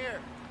down here.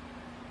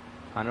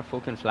 On a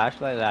fucking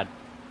flashlight, lad.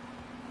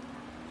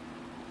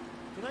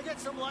 Can I get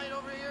some light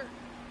over here?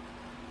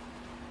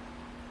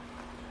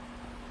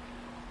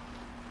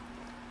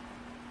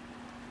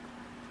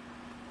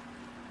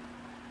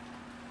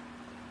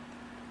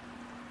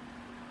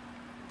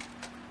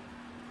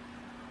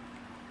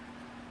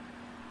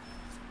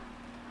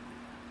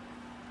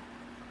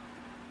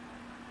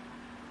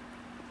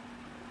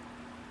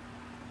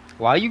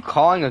 Why are you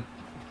calling a...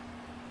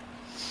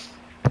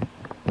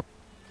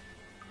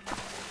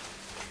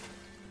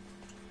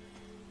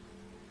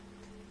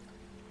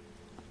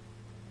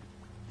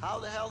 How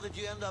the hell did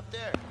you end up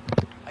there?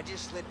 I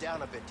just slid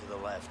down a bit to the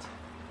left.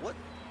 What?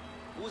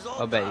 It was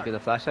all I bet you dark. get a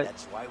flashlight.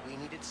 That's why we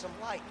needed some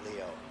light,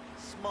 Leo.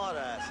 Smart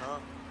ass, huh?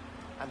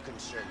 I'm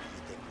concerned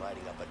you think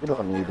lighting up a You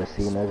don't need to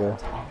see, nigga.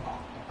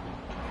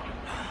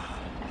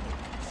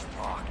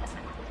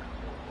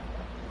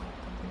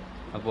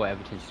 My boy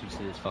Ewerton's used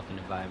to this fucking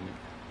environment.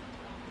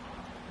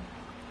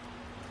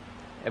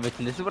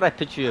 Ewerton, this is what I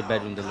picture your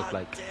bedroom to look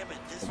like.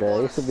 Okay, I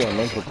used to be a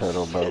Ninja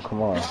Turtle, bro.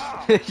 Come on.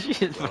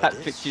 This is what I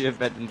picture your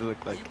bedroom to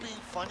look like. Are you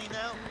being funny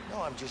now?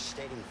 No, I'm just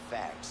stating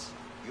facts.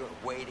 You're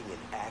wading in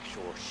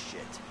actual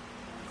shit.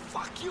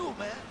 Fuck you,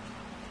 man.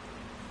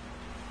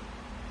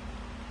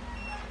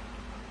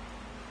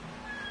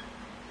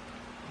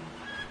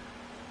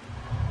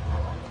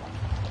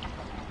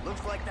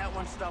 Looks like that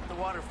one stopped the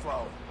water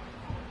flow.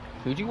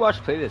 Who'd you watch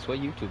play this? What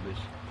YouTubers?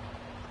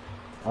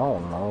 I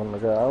don't know,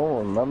 nigga. I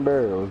don't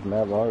remember. It was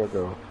mad long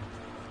ago.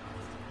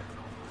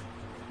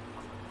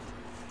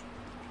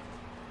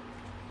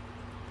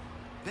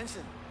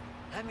 Vincent,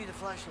 hand me the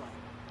flashlight.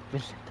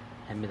 Vincent,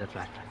 hand me the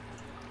flashlight.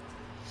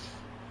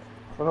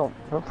 I don't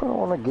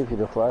want to give you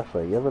the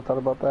flashlight. You ever thought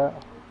about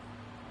that?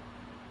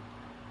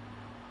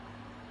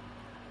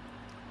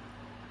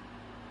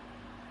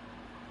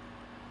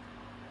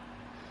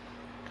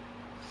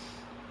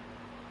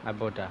 I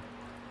bought that.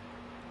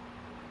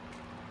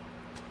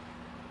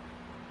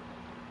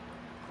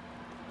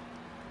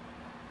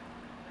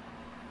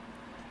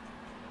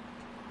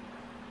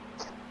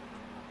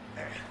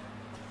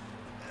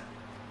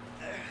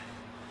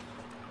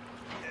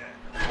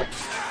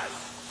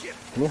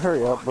 Can you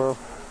hurry up, bro?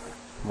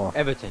 Come on.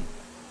 Ewerton.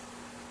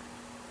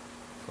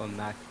 Go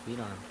max speed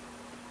on him.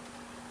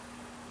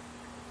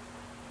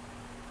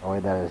 Oh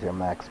wait, that is your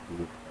max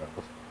speed.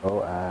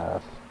 Oh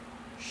ass.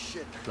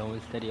 Shit. Slow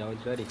and steady,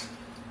 always ready.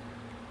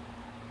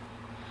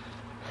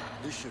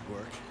 This should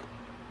work.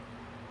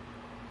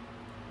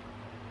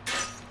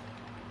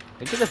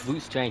 Look at the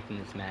boot strength in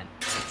this man.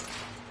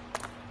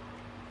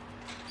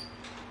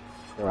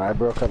 Bro, I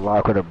broke a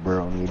lock with a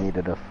broom. You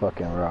needed a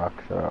fucking rock.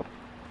 Shut up.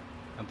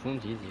 A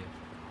broom's easier.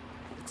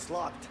 It's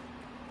locked.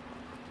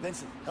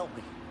 Vincent, help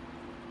me.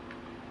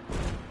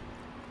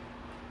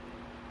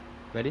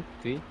 Ready?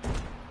 3.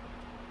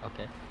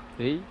 Okay.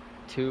 3,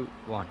 2,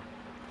 1.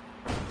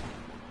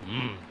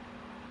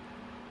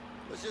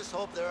 Let's just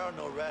hope there are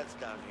no rats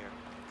down here.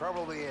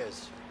 Probably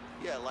is.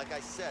 Yeah, like I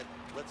said,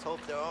 let's hope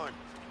there aren't.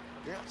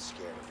 You're not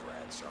scared of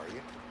rats, are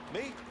you?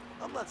 Me?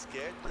 I'm not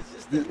scared. It's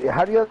just that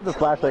How do you have the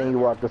flashlight and you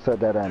walk this at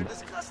that end? they're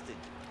disgusting.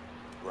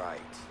 Right.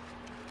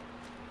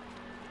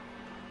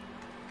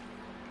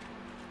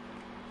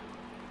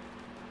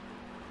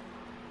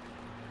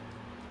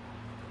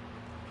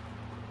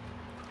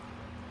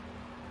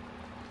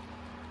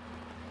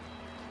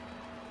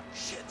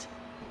 Shit.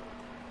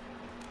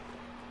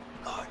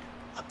 Guard,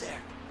 up there.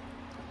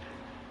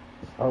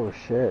 Oh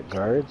shit,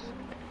 guards.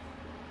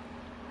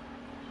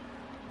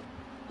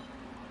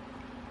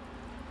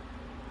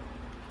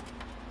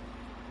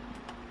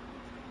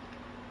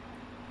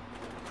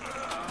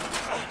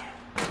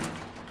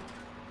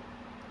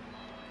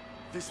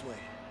 This way.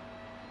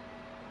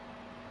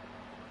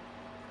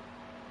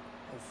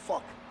 Oh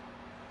fuck.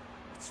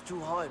 It's too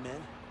high,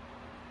 man.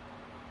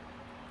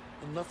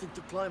 And nothing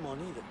to climb on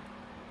either.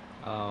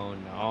 Oh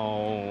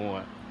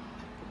no.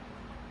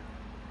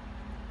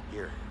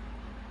 Here,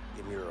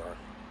 give me your arm.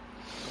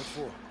 What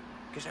for?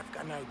 Because I've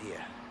got an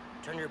idea.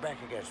 Turn your back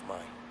against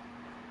mine.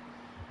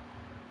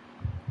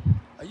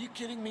 Are you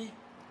kidding me?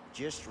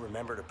 Just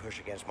remember to push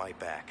against my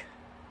back.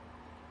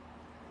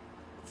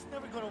 It's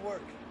never gonna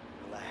work.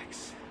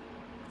 Relax.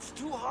 It's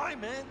too high,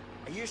 man.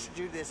 I used to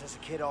do this as a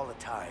kid all the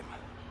time.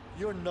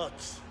 You're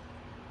nuts.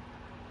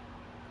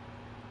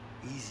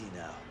 Easy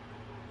now.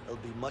 It'll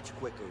be much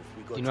quicker if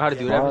we go You know how to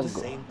do it, together at Evan? the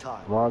same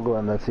time. Mongo,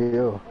 and that's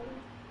you.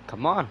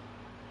 Come on.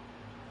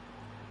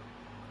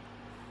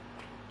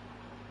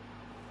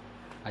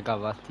 I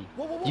got rusty.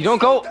 Whoa, You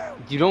don't go.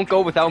 You don't go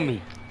without me.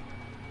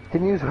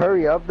 Can you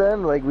hurry up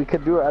then? Like we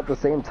could do it at the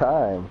same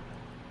time.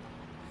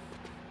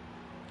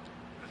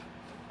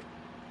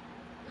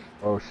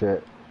 Oh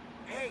shit.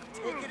 Hey,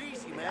 take it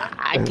easy,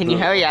 man. Can you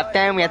hurry up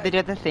then? We have to do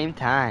it at the same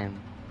time.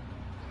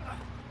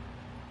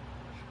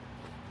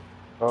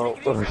 Oh,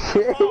 oh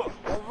shit.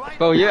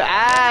 Bro, your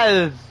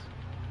ass.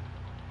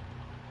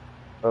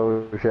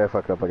 Oh shit, I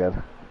fucked up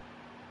again.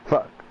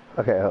 Fuck.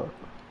 Okay, hold.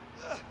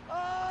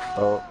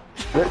 Oh.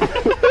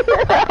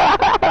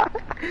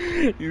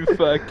 You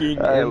fucking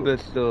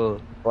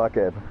imbecile. Lock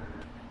in.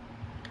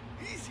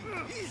 Easy,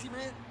 easy,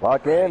 man.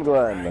 Lock in,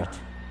 Glenn.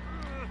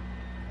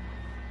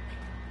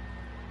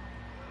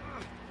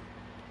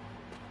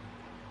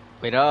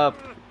 Wait up.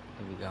 There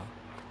we go.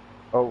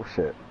 Oh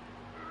shit.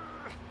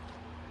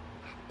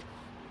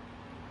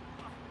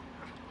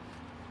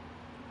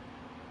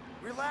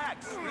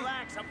 Relax,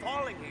 relax. I'm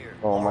falling here.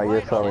 Oh my,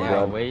 you're telling me,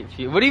 Yeah, Glenn.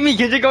 wait. What do you mean?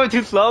 Kids are going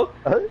too slow?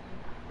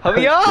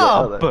 Hurry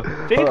up!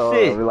 Fix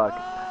it!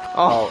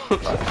 Oh,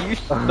 you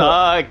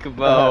suck,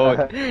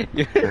 bro.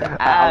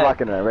 I'm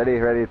locking in. Ready?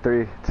 Ready?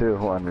 3, 2,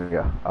 1. Here we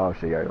go. Oh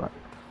shit, you already went.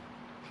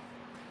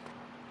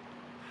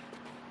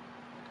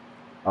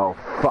 Oh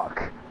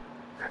fuck.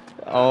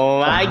 Oh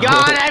my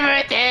god,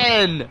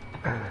 Ewerton!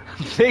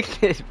 Fix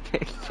it,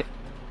 fix it.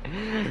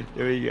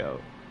 There we go.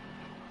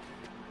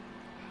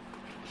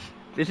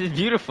 This is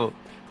beautiful.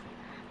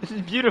 This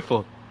is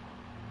beautiful.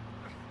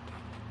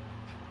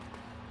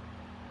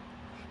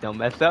 Don't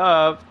mess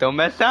up. Don't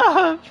mess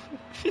up.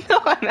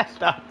 No, I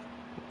messed up.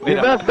 Wait You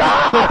up. messed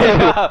up.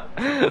 Wait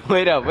up.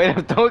 Wait up. Wait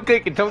up. Don't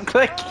click it. Don't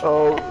click it.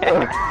 Oh.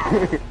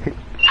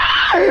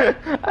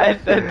 I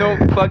said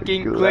don't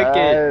fucking click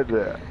it.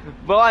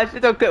 Bro, I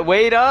said don't click.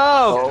 Wait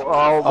up.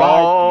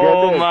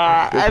 Oh my goodness.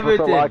 My You're supposed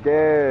to everything. lock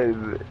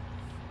in.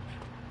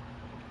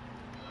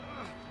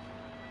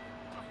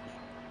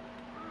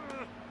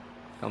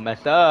 Don't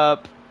mess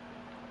up.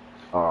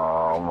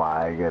 Oh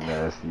my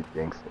goodness, you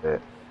jinxed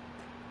it.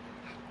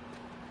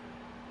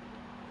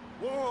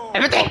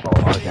 Everything.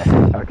 Oh,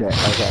 okay.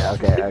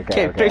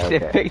 Okay, fix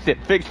it, fix it,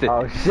 fix it.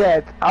 Oh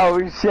shit,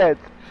 oh shit.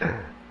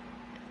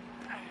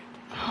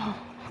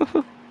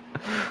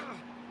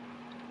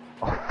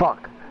 Oh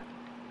fuck.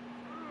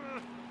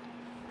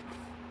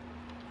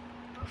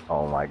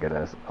 Oh my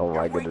goodness, oh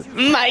my goodness.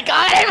 My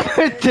god,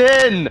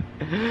 Ewerton!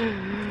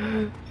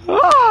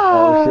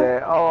 Oh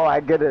shit, oh my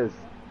goodness.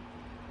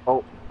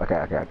 Oh, okay,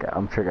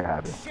 I'm trigger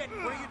happy.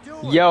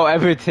 Yo,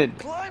 Ewerton.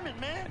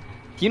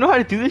 Do you know how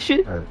to do this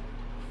shit?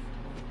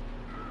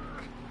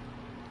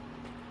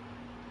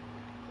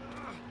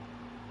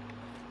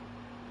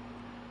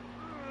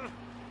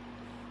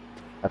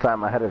 That's why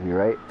I'm ahead of you,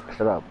 right?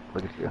 Shut up,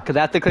 look at you. Cause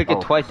I have to click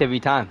it twice every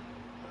time.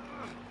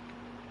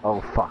 Oh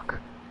fuck.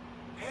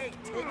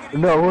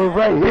 No, we're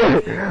right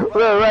here.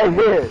 We're right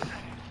here.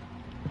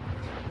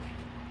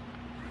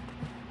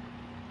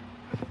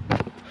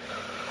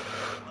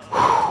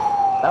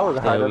 That was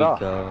hard at all.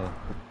 Go.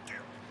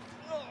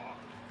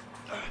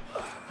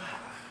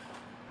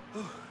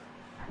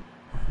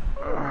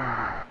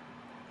 At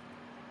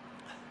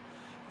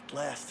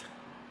last.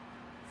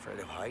 Afraid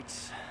of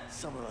heights?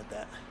 Something like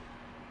that.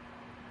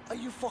 Are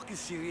you fucking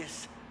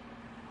serious?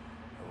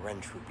 A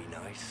wrench would be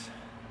nice.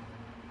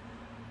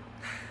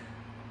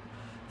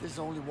 There's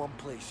only one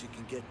place you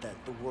can get that,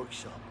 the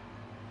workshop.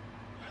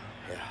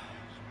 Yeah.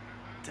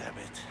 Damn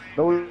it.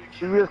 No, we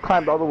just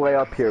climbed all the way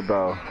up here,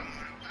 bro.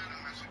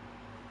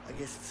 I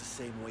guess it's the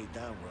same way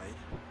down, right?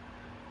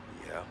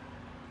 Yeah.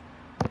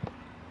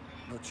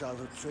 No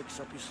childhood tricks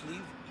up your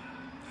sleeve?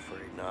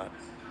 Afraid not.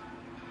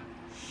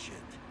 Shit.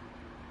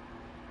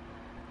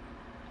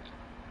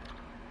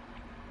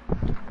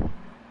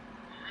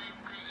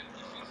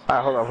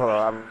 Alright, hold on.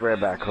 I'll be right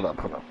back. Hold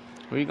up.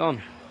 Where you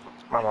going?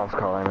 My mom's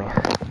calling me.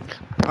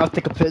 I'll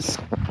take a piss.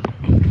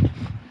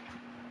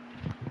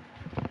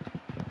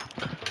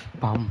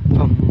 Bum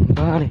bum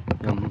body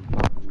bum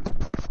bum.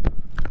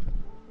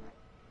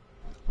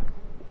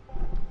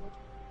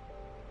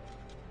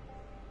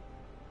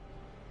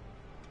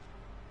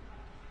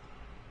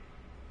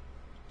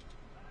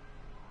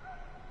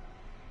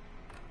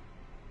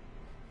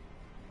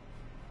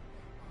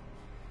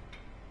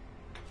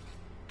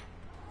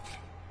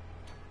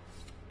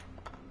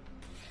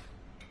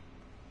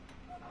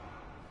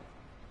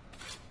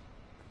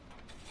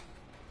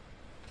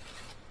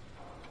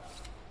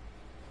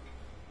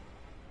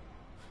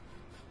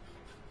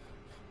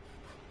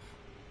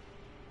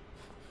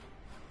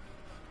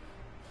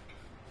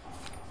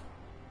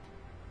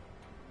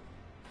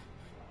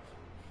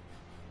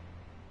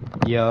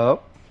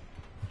 Yup.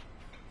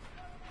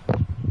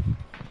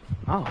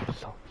 Oh,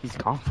 so he's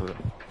gone for it.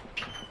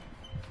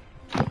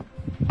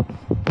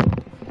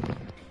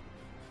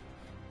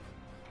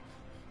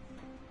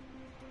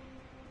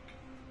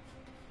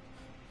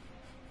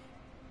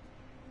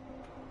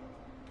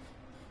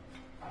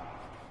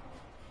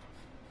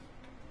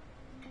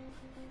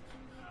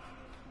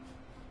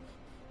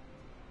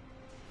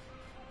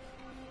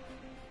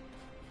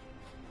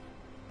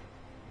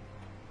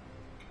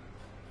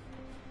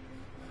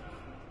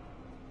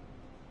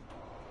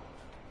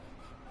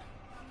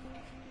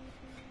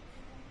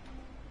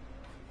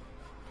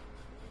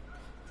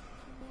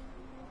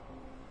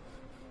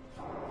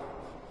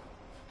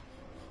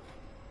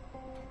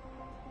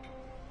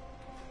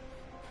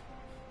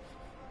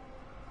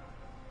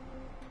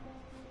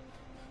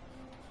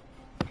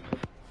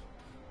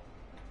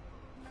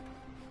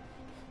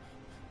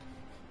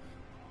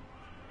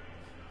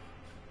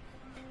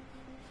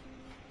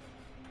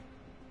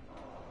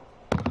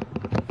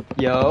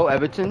 Yo,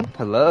 Ewerton.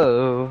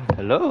 Hello.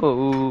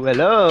 Hello.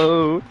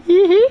 Hello.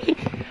 Hee-hee.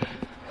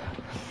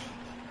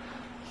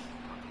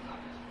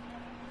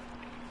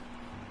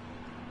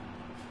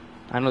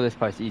 I know this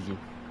part's easy.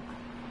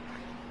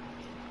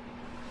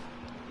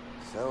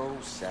 So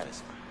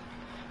satisfying.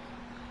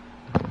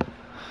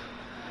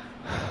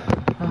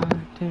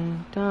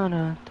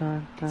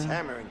 It's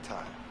hammering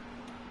time.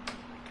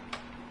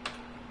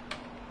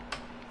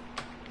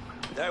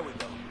 There we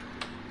go.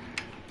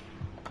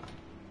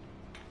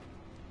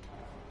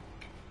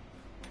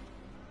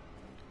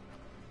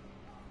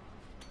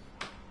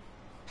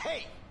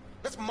 Hey,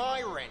 that's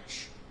my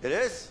wrench. It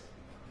is?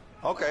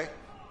 Okay.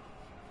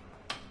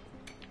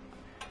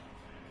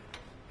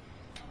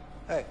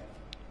 Hey.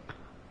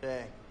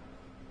 Hey.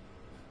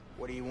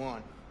 What do you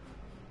want?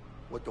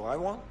 What do I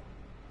want?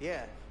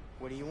 Yeah,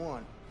 what do you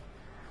want?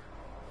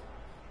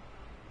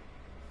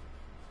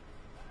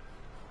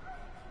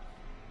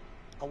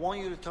 I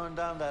want you to turn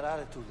down that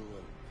attitude a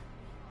little.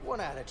 What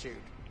attitude?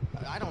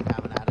 I don't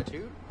have an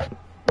attitude.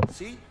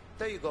 See?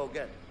 There you go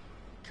again.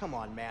 Come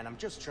on, man. I'm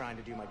just trying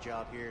to do my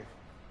job here.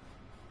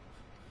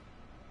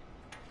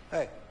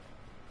 Hey.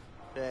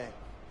 Hey.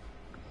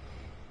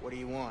 What do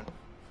you want?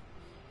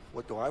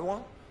 What do I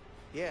want?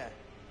 Yeah,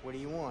 what do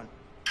you want?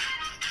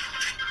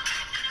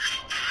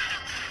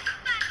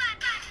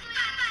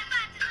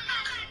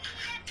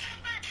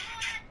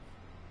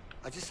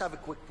 I just have a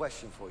quick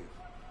question for you.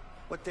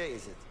 What day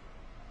is it?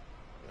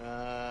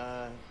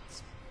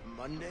 It's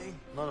Monday?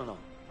 No.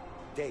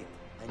 Date.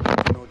 I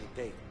need to know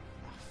the date.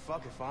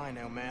 Fuck if I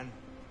know, man.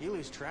 You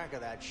lose track of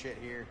that shit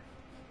here.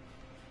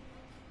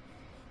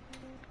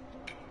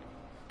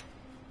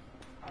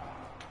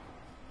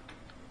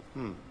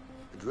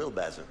 A drill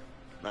bazzer.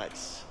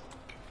 Nice.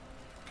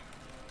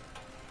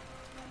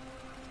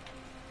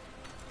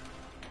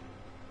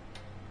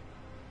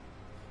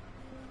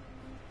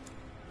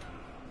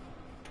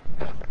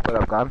 What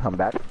up, Glenn? I'm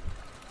back.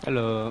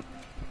 Hello.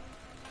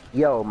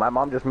 Yo, my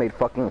mom just made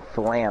fucking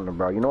flan,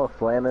 bro. You know what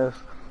flan is?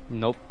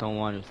 Nope, don't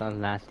want it. Sounds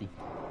nasty.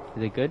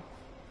 Is it good?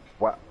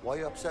 What? Why are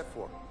you upset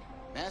for?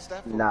 Man's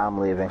that fool. Nah, I'm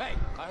leaving. Hey,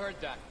 I heard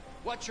that.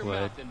 Watch your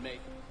What? mouth and mate.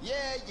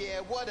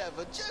 Yeah,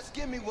 whatever. Just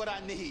give me what I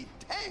need.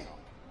 Damn.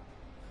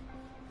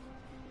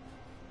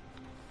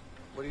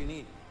 What do you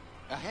need?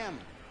 A hammer.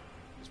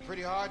 It's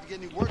pretty hard to get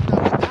any work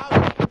done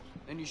without it.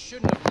 And you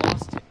shouldn't have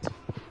lost it.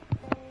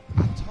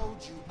 I told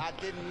you I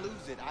didn't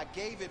lose it. I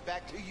gave it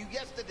back to you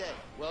yesterday.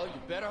 Well,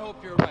 you better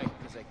hope you're right,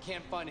 because I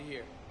can't find it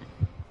here.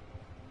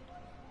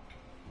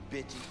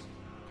 Bitches.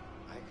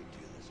 I could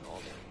do this all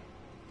day.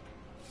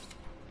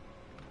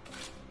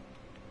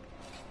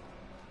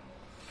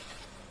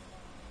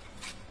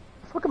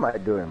 What am I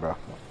doing, bro?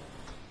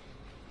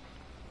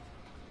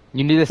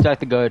 You need to start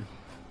the guard.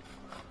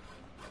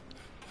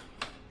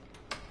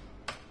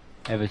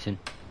 Ewerton.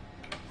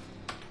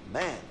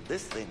 Man,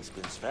 this thing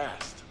spins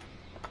fast.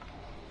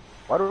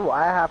 Why do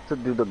I have to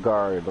do the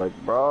guard? Like,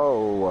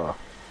 bro.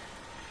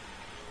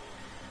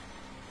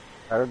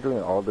 I'm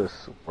doing all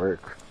this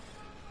work.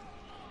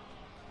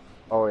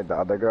 Oh, wait, the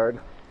other guard?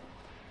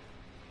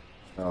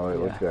 Oh, wait,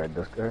 which guard?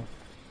 This guard?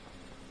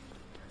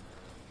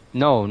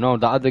 No,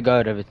 the other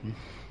guard, Ewerton.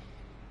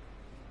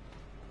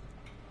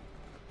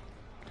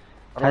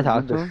 Can I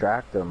talk to him?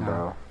 Distract them,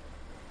 bro.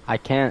 I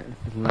can't.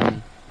 Let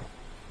me...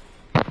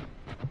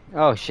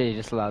 Oh shit, you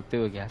just allowed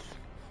through, I guess.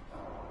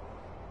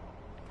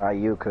 Not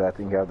you, because I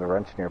think you have the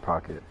wrench in your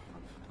pocket.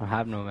 I don't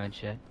have no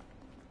wrench yet.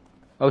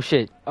 Oh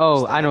shit.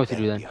 Oh, I know what to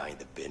do then. Behind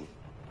the bin.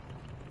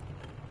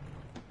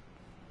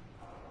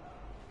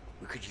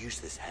 We could use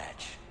this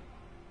hatch.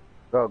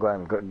 Go,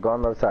 Glenn. Go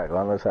on the other side. Go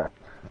on the other side.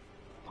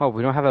 Oh,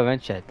 we don't have a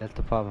wrench yet. That's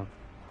the problem.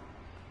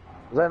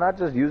 Was I not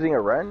just using a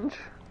wrench?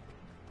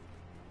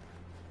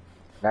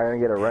 Not gonna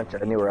get a wrench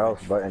anywhere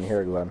else but in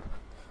here, Glenn.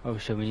 Oh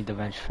shit, we need the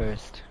wrench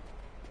first.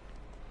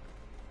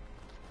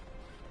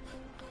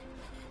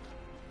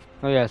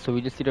 Oh yeah, so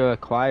we just need to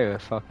acquire a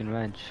fucking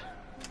wrench.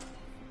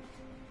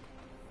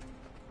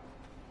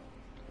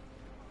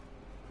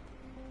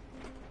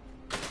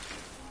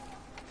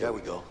 There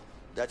we go.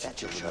 That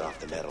should shut off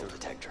the metal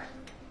detector.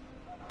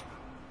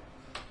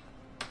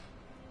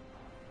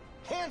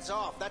 Hands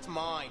off, that's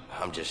mine.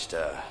 I'm just,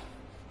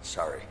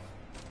 sorry.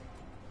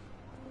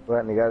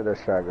 Glenn, you gotta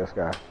distract this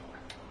guy.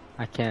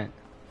 I can't.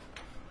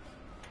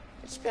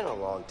 It's been a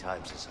long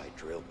time since I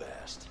drill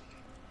bast.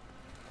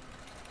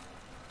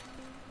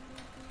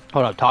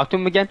 Hold up, talk to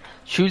him again?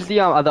 Choose the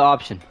other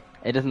option.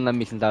 It doesn't let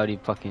me since I already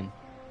fucking...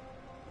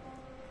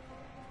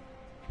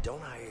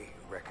 Don't I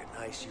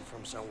recognize you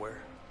from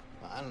somewhere?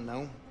 I don't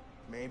know.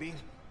 Maybe.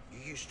 You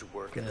used to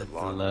work at the Good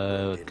laundry,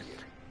 luck. didn't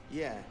you?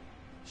 Yeah,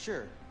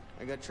 sure.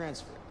 I got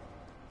transferred.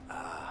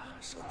 Ah,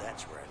 so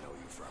that's where I know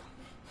you from.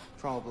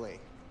 Probably.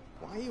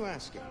 Why are you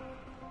asking?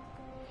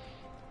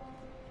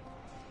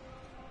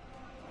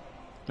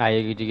 Ah,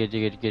 you get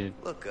it.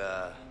 Look,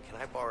 can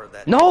I borrow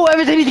that? No,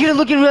 everything he's gonna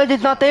look and realize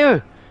it's not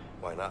there!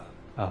 Why not?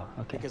 Oh,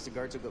 okay. Because the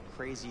guards will go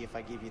crazy if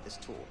I give you this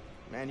tool.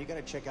 Man, you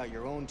gotta check out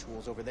your own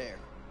tools over there.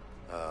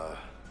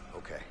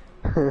 Okay.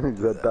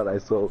 I thought I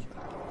sold.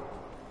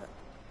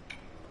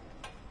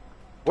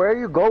 Where are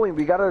you going?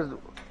 We gotta.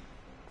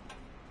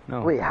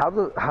 No. Wait, how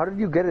did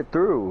you get it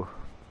through?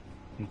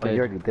 Oh, you Did.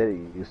 already did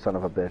it, you son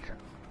of a bitch.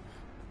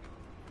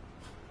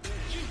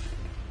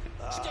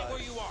 Stay where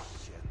you are.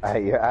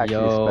 Hey, you're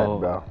actually spent,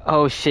 bro.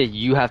 Oh shit,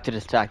 you have to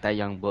distract that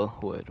young bull.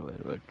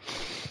 Would.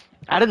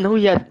 I didn't know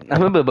he had. I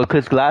remember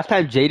because last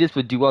time Jadis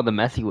would do all the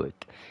messy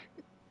work.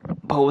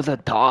 But it was a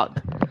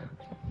dog.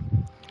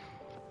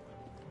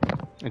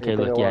 Okay,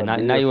 look, yeah,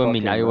 now you and me,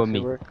 now you and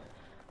me.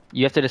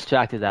 You have to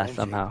distract his ass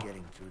somehow.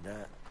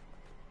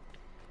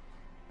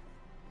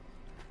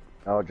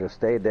 Oh, just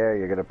stay there.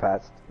 You're gonna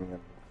pass.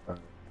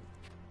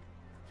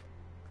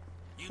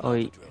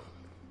 Oh,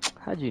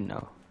 how'd you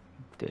know,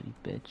 dirty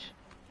bitch?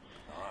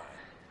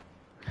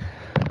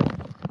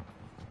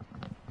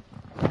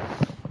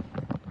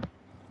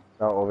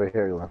 No, over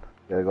here, you want.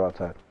 You gotta go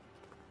outside.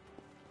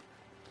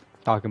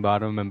 Talking about, I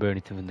don't remember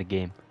anything from the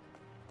game.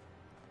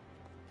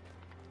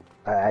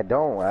 I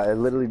don't. I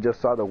literally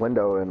just saw the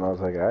window and I was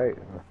like, alright.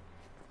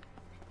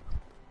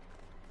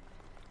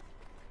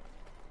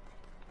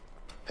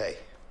 Hey.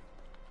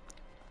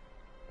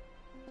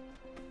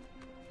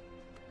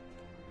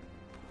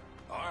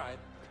 All right.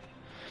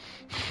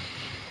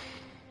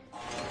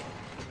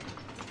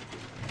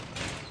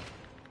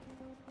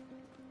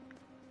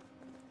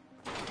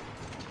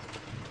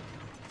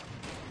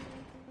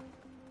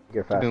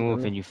 You're Keep faster it than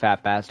moving, me. you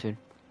fat bastard.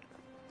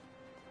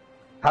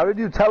 How did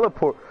you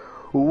teleport?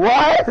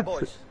 What?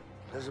 Boys,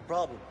 there's a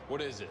problem.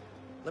 What is it?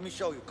 Let me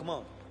show you. Come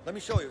on. Let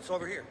me show you. It's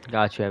over here.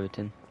 Got you,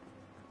 Ewerton.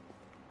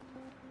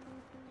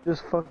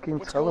 Just fucking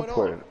What's going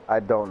teleport. on? I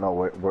don't know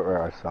where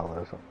our cell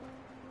is.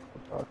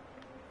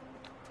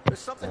 There's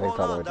something I think going it's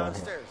all the on way down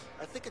downstairs.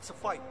 I think it's a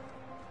fight.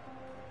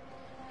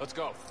 Let's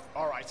go.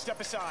 All right,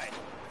 step aside.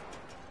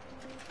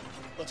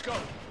 Let's go.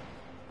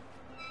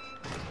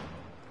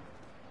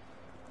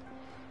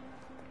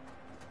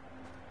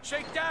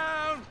 Shake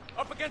down!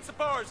 Up against the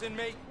bars,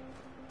 inmate.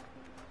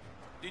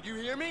 Did you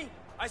hear me?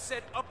 I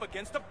said up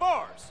against the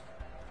bars.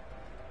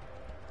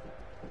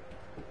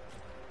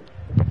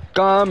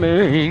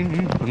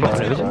 Coming.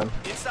 Alright, Glenn.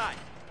 Inside.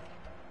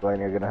 Glenn,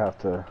 you're gonna have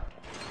to.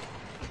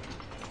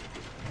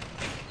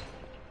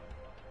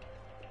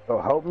 Oh,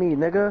 help me,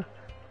 nigga.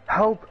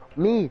 Help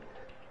me.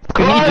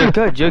 You're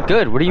good, you're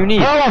good. What do you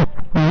need? Help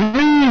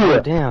me. Oh,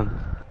 damn.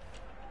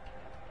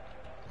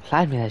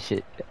 Slide me that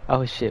shit.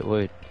 Oh shit,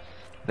 word.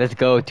 Let's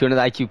go, 200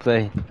 IQ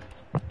play.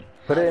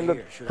 Put it in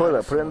the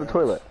toilet. Put it in the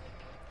toilet.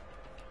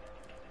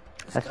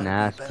 That's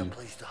nasty.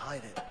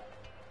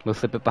 We'll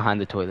slip it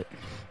behind the toilet.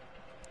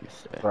 Yes,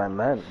 sir. That's what I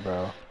meant,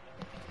 bro.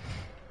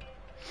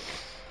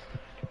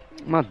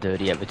 I'm not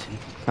dirty, Ewerton.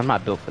 I'm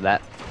not built for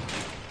that.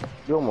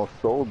 You almost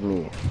sold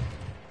me.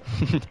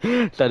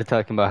 Started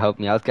talking about help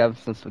me. I was grabbing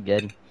some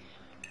spaghetti.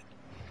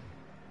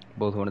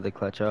 Both wanted to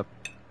clutch up.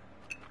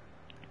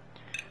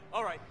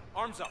 All right,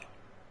 arms up.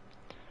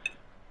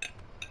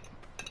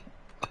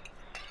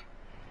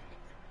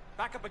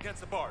 Back up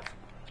against the bars.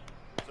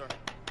 Sir.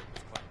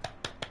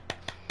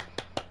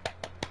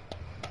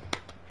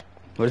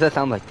 What does that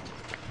sound like?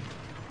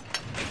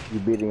 You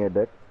beating your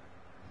dick?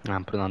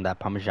 I'm putting on that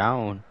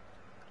Parmesan.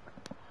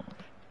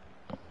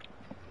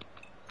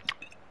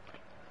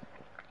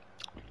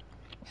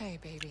 Hey,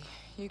 baby,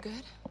 you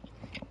good?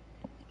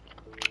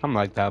 I'm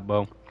like that,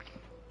 bro.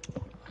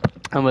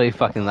 I'm really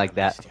fucking like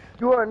that.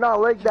 You are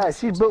not like that.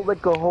 She built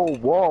like a whole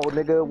wall,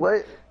 nigga.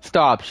 What?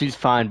 Stop. She's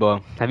fine,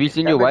 bro. Have you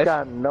seen your That bitch wife?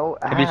 got no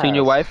ass. Have you seen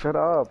your wife? Shut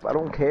up. I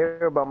don't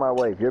care about my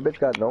wife. Your bitch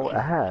got no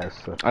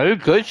ass. Are you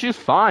good? She's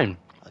fine.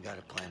 I got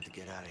a plan to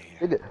get out of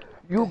here. Nigga,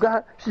 you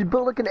got. She's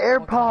built like an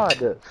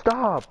AirPod.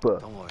 Stop.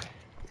 Don't worry.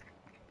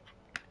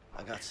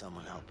 I got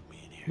someone helping me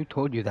in here. Who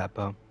told you that,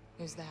 bro?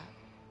 Who's that?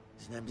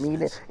 His name's Mean it.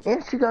 Vincent.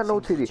 And she got no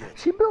titty.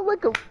 She built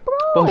like a.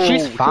 Bro,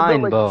 she's She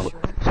fine, built like,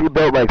 bro. She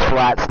built like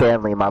Flat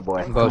Stanley, my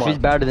boy. Bro, Come she's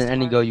on. better than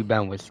any girl you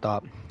been with.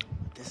 Stop.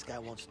 This guy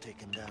wants to take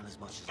him down as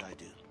much as I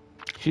do.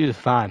 She's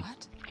fine.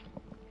 What?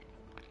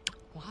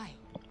 Why?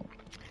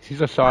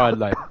 She's a solid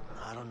life.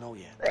 I don't know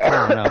yet. I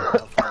don't know.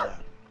 I'll find out.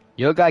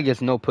 Your guy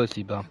gets no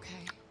pussy, bro. Okay.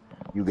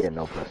 You get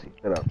no pussy.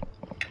 Shut up.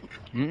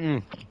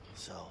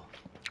 So,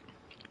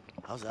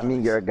 how's I mean,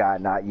 Alex? you're a guy,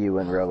 not you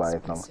in real life.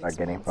 It's been I'm 6 not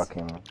getting months.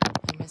 fucking.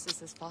 He misses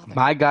his father.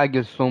 My guy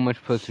gets so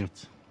much pussy.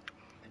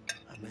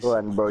 I miss Bro,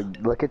 him. and bro,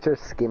 look at your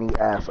skinny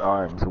ass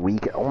arms.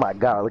 Weak. Oh my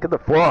god, look at the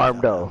forearm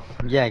though.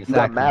 Yeah, You got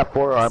exactly. mad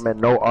forearm and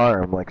no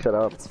arm. Like, shut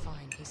up. It's fine.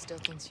 He still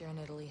thinks you're in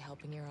Italy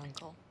helping your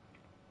uncle.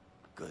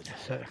 Good,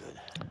 Sir.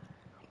 good.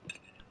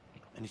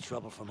 Any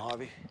trouble from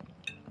Harvey?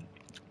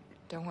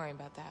 Don't worry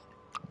about that.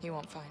 He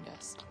won't find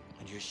us.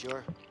 And you're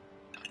sure?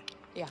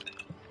 Yeah,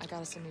 I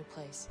got us a new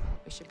place.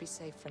 We should be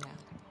safe for now.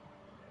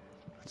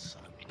 That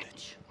son of a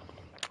bitch.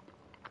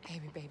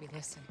 Baby,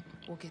 listen.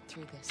 We'll get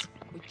through this.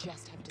 We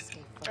just have to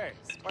stay Hey,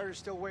 focused. why are you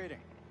still waiting?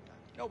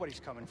 Nobody's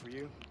coming for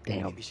you.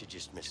 Damn. Maybe she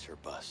just missed her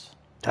bus.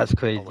 That's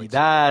crazy.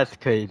 That's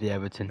crazy,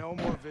 Ewerton. No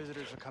more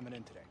visitors are coming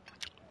in today.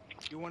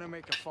 You want to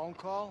make a phone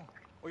call,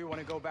 or you want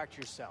to go back to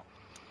your cell?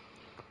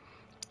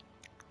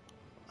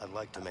 I'd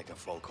like to make a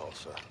phone call,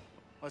 sir.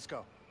 Let's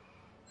go.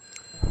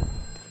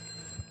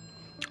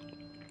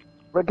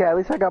 Look, at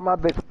least I got my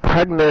bitch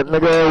pregnant,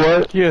 nigga.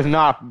 What? She is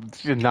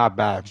not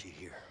bad.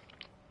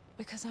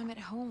 Because I'm at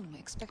home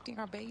expecting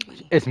our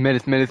baby. It's mid.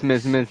 It's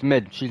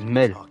mid. She's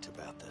mid.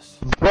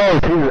 Bro,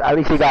 at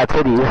least she got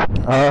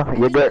titties.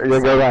 Your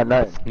girl got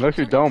nothing. No,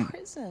 she don't.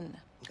 Prison.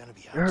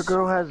 Your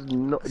girl has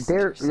no.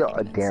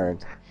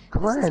 Darren.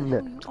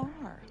 Glenn.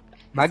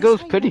 My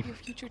girl's pretty. Your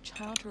future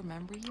child to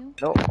remember you?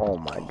 No. Oh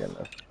my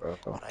goodness, bro.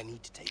 But I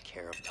need to take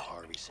care of the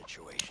Harvey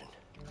situation.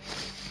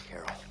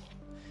 Carol,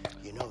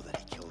 you know that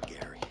he killed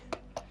Gary.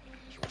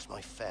 He was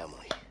my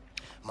family,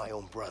 my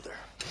own brother.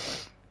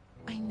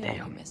 I know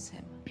you miss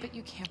him, but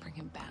you can't bring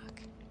him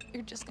back.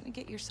 You're just gonna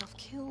get yourself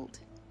killed.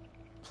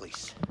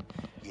 Please,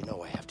 you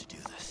know I have to do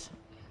this.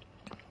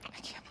 I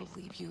can't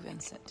believe you,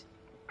 Vincent.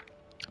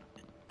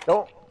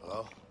 No.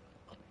 Hello?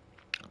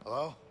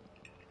 Hello?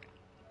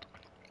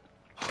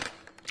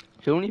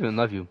 She don't even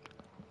love you.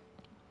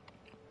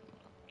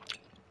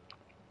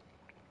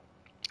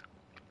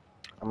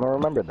 I'm gonna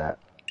remember that.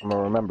 I'm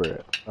gonna remember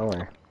it. Don't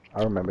worry.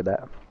 I'll remember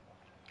that.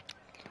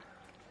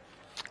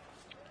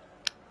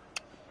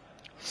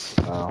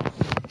 Oh.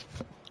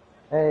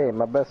 Hey,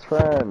 my best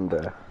friend.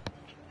 Did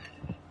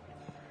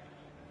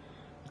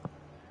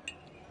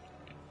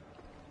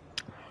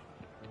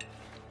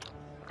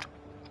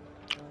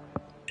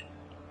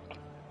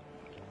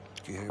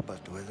you hear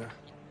about the weather?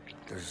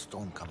 There's a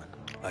storm coming.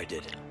 I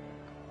did.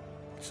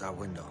 It's our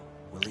window.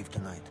 We'll leave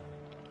tonight.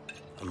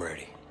 I'm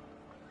ready.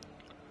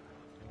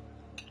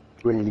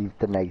 We'll leave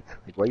tonight.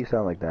 Like, why you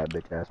sound like that,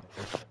 bitch ass?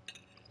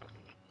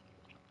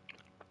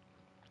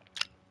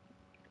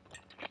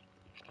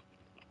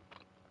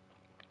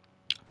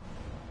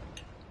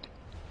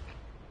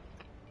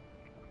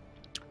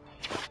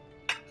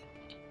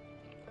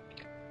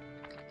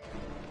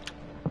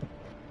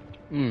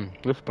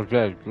 This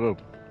spaghetti is good.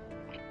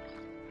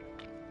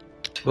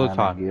 Good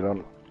hot. You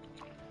don't.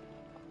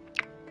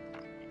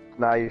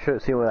 Nah, you should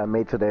have seen what I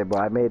made today, but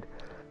I made.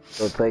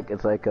 So it's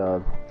like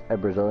a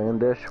Brazilian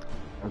dish.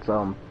 It's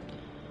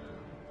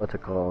what's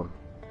it called?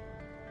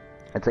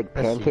 It's like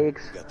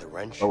pancakes. You got the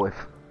wrench? But with.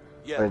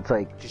 Yeah. But it's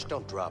like. Just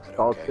don't drop it.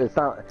 Oh, Okay? it's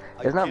not.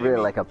 It's not really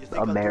like a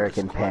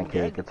American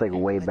pancake. It's like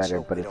way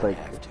better, but it's like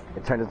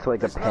it turned into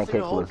like a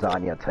pancake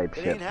lasagna type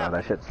shit. So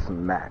that shit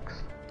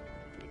smacks.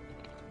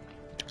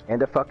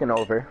 And a fucking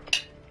over.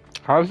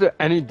 How is it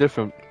any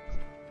different?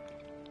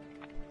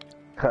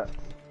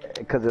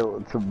 Because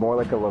it's more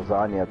like a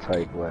lasagna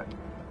type, but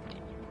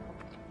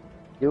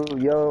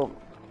you'll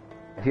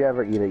if you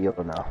ever eat it,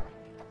 you'll know.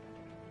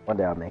 One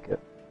day I'll make it.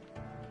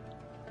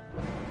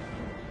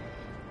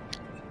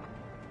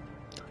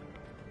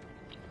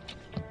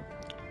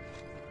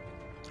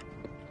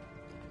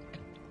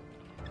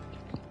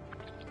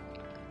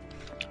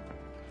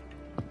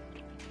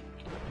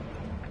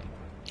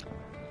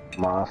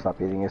 Ma,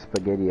 stop eating your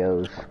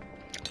SpaghettiOs.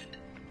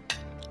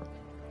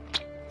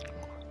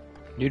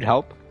 Need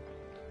help?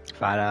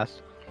 Fat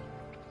ass.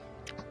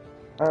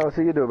 Oh,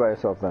 so you do it by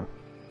yourself then.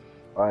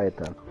 Alright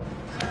then.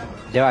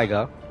 There I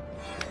go.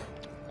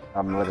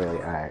 I'm literally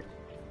alright.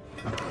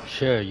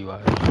 Sure you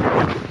are.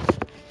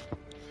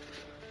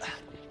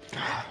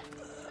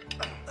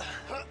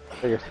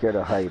 You're scared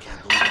of heights.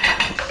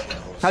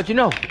 How'd you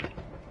know?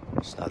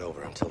 It's not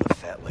over until the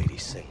fat lady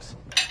sings.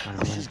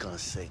 She's gonna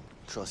sing.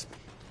 Trust me.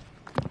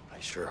 I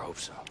sure hope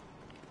so.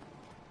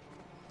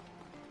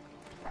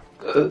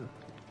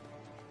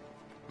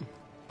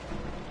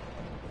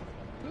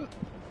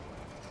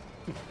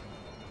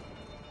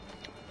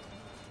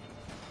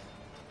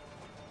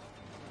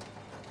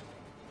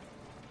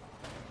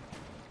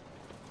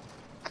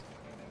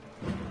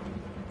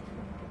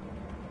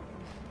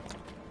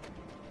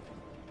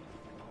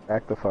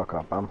 Back the fuck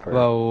up. I'm first.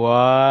 Bro,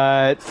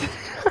 what?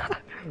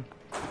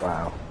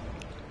 Wow.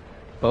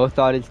 Both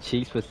thought his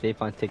cheeks were safe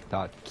on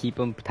TikTok. Keep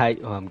them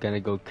tight or I'm gonna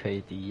go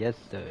crazy. Yes,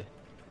 sir.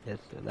 Yes,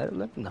 sir. Let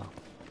him know.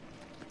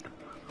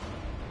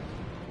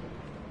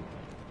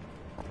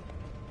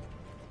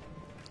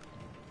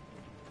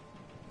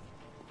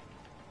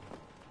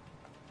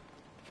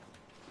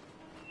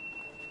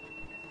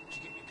 Did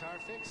you get your car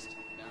fixed?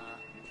 Nah,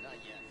 not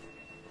yet.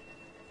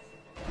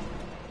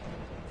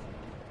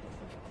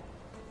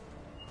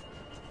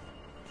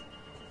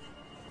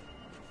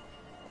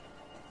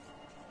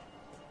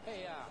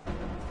 Hey,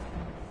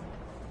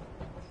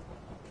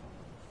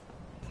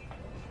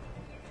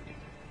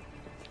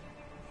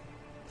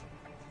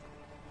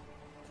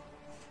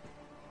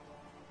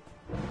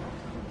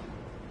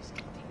 He's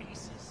got the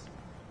aces.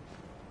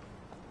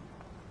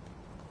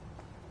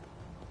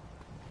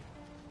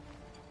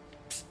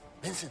 Psst,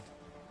 Vincent,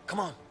 come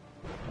on.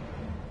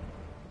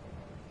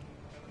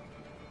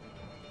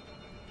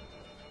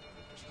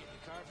 Did you get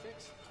your car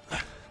fixed?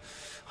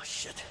 Oh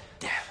shit.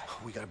 Damn.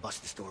 We gotta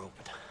bust this door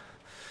open.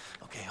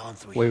 Okay, on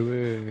three.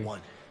 Wait.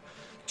 1,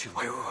 2.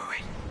 Wait.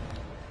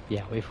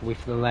 Yeah, wait for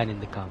the lightning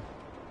to come.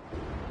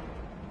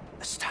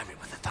 Let's time it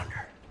with the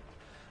thunder.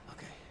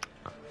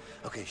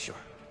 Okay, sure.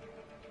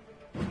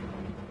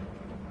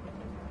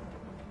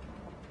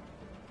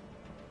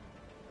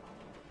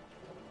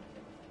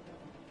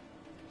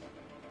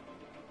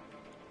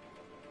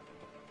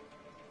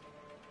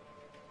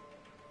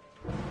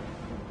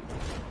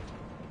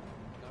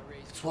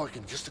 It's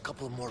working. Just a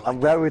couple more. I'm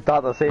glad we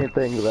thought the same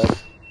thing, man.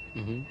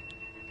 Mm-hmm.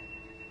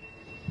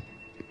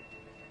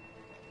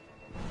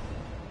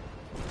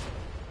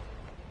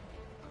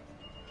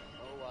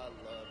 Oh, I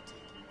love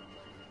taking your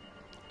money.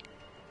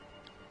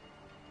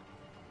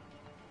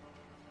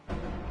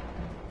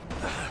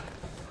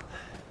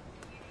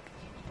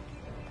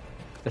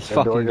 Let's The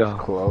door fucking just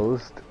go.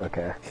 closed.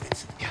 Okay.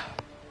 Yeah.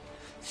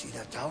 See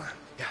that tower?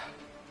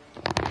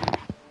 Yeah.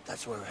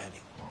 That's where we're heading.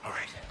 All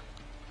right.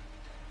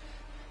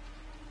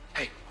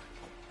 Hey,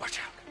 watch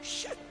out.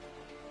 Shit.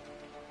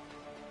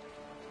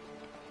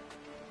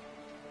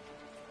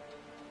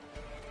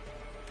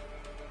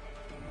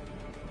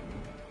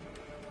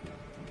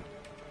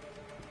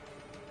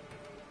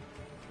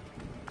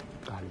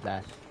 God,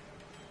 that's.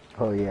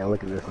 Oh yeah,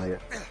 look at this nigga.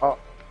 Oh,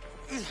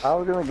 I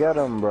was gonna get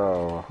him,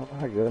 bro. Oh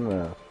my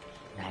goodness.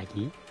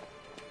 Maggie?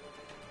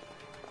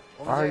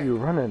 Over Why are there, you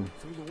running?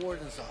 through the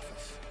warden's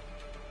office.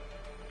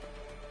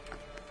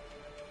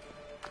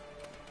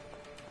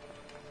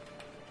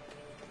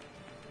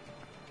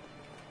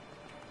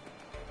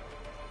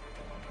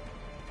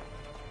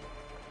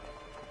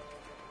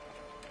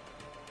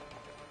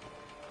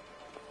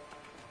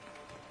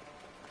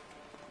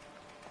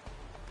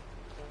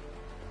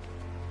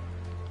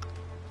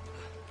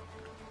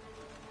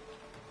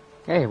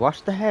 Hey,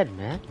 watch the head,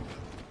 man.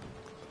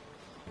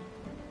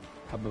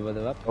 How about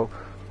it up?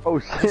 Oh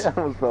shit! I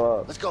almost fell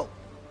off. Let's go.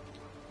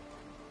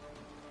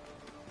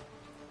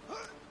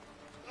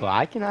 Well,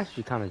 I can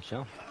actually kind of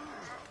jump.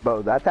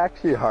 Bro, that's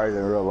actually hard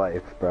in real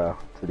life, bro.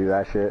 To do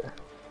that shit.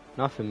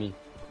 Not for me.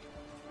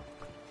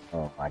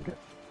 Oh my god.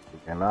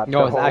 You're not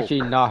No, the it's Hulk.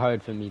 actually not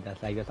hard for me. That's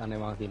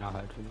unironically not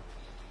hard for me.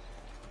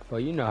 But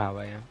you know how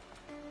I am.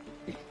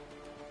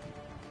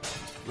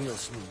 Real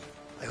smooth.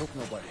 I hope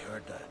nobody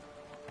heard that.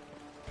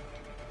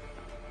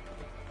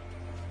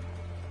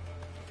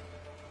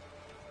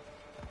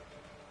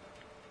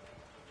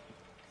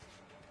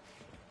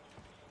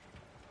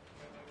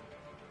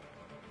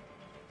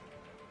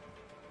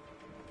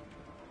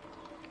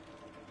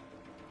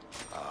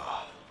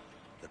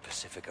 The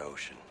Pacific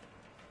Ocean.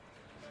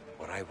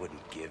 What I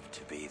wouldn't give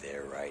to be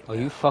there right Are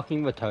now. you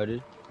fucking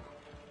retarded?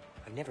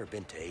 I've never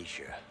been to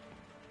Asia.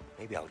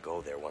 Maybe I'll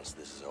go there once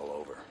this is all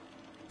over.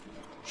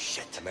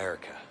 Shit.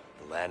 America,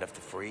 the land of the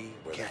free,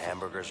 where the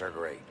hamburgers are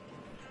great.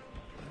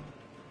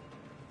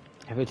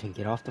 Everything,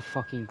 get off the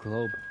fucking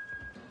globe.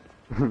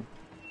 I don't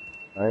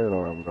know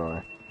where I'm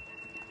going.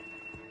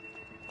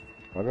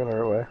 I'm going the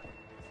right way.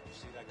 You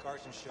see that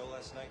Carson show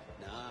last night?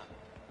 Nah.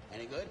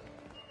 Any good?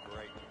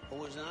 Great. Who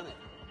was on it?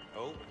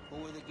 Oh, Who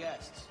were the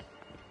guests?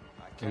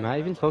 Am I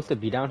even supposed to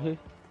be down here?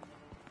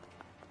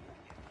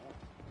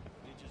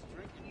 You just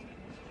drinking.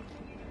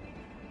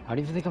 How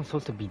do you think I'm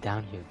supposed to be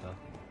down here, though?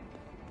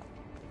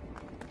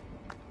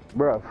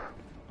 Bruh.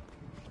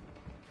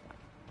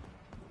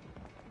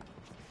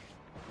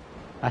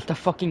 That's the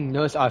fucking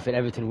nurse outfit,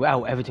 Everton.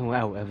 Wow, Everton,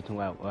 wow, Everton,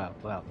 wow, wow,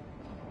 wow.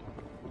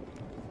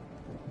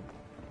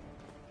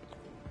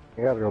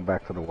 You gotta go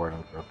back to the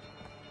warden, bro.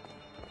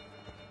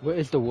 Where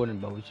is the warden,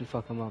 bro? We should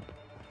fuck him up.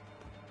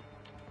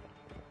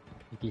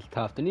 He's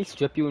tough. Didn't he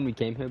strip you when we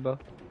came here, bro?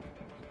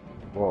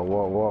 Whoa,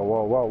 whoa, whoa,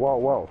 whoa, whoa, whoa,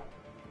 whoa.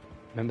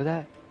 Remember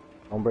that?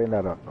 Don't bring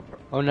that up.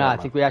 Oh, no, I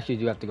think we actually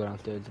do have to go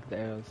downstairs with the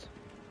arrows.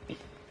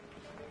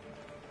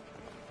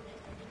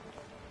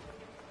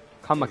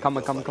 Come on, come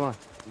on, come on, come on.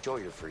 Enjoy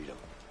your freedom.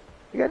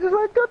 You guys just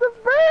let go the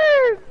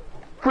bird!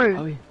 Free!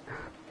 Oh, yeah.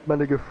 My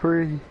nigga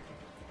free.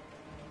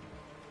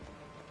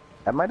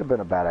 That might have been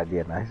a bad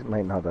idea. Now he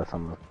might know that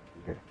something.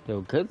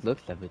 Yo, good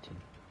looks, Everton.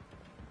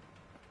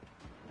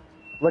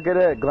 Look at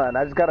it, Glenn.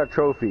 I just got a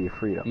trophy.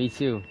 Freedom. Me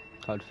too.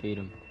 Called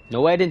freedom.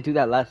 No way I didn't do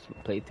that last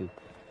playthrough.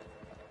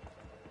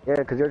 Yeah,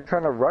 because you're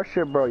trying to rush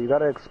it, bro. You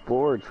gotta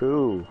explore,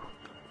 too.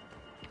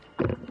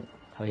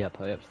 Hurry up,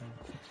 hurry up.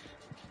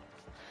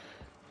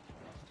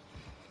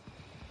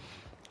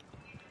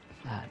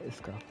 Alright, let's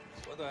go.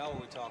 So what the hell are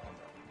we talking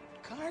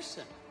about?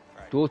 Carson.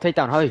 Dual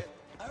takedown, hurry.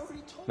 I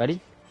already told Ready? you.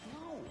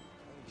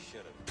 You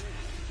should have.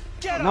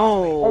 Get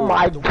No. Oh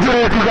my god,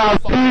 you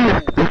got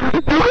beat!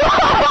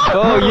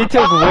 Bro, you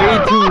took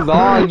way too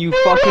long, you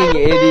fucking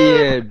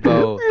idiot,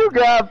 bro. You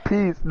got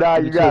peace. Nah,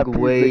 you got took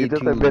peace. way nigga.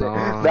 Just too admit it.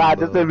 long, Nah,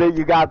 bro. just admit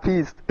you got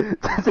peace.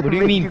 What do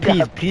you mean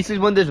piece? Piece is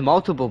when there's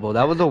multiple, bro.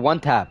 That was a one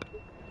tap.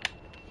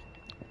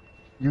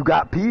 You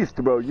got pieced,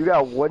 bro. You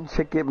got one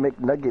chicken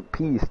McNugget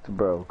pieced,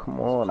 bro. Come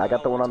on. I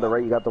got the one on the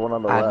right. You got the one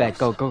on the left. I bet.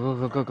 Go, go, go,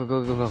 go, go, go,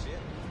 go, go, go.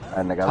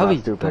 And nigga, I'm Hurry,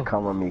 not stupid. go.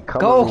 Come with me. Come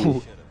Go. with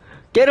me.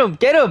 Get him,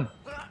 get him.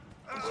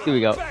 Here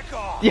we go.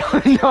 Yo,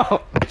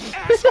 no.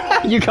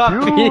 You got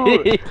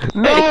pissed.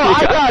 No,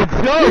 I got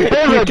jumped.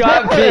 There's You a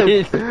got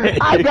difference.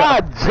 pissed. I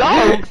got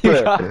jumped.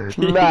 You got pissed.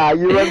 Nah,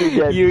 you let me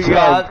get You jumped.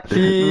 got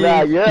pissed.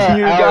 Nah, yeah,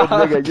 You Alex,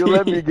 got nigga. You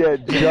let me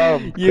get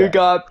jumped. You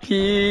got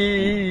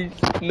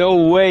pissed.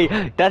 No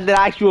way. That's an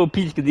actual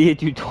piece because he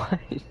hit you twice.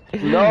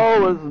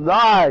 No, it's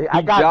not.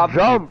 I got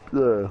jumped.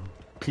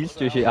 Piece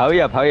of shit. Hurry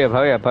up, hurry up,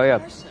 hurry up, hurry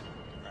up.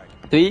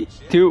 3,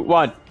 2,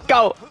 1,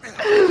 go.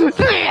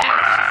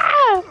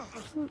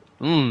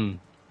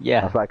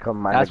 Yeah. That's why I come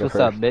my That's nigga what's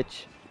first. up,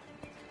 bitch.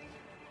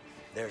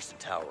 There's the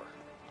tower.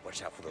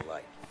 Watch out for the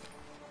light.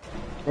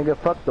 Nigga,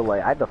 fuck the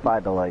light. I defy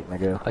the light,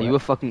 nigga. Are you a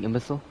fucking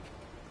imbecile?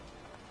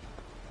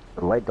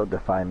 The light don't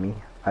defy me.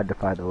 I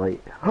defy the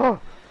light.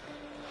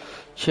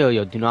 Chill,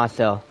 yo. Do not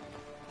sell.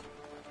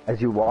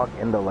 As you walk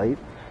in the light.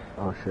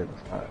 Oh shit,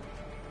 it's not.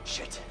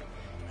 Shit.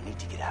 I need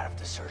to get out of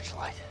the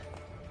searchlight.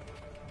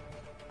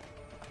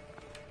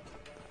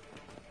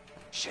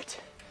 Shit.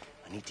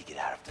 I need to get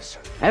out of the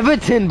searchlight.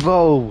 Ewerton,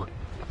 bro.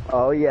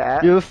 Oh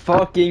yeah. You're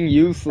fucking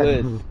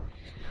useless.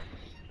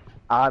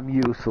 I'm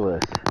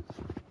useless.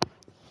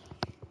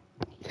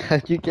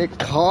 How'd you get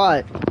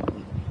caught?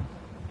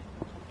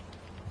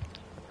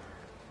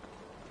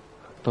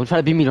 Don't try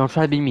to beat me. Don't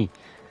try to beat me.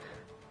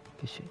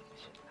 Good shit.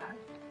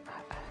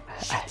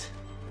 Shit.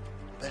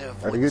 Better Are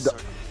avoid you the circle.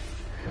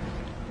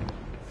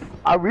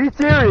 Are we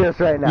serious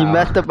right now? You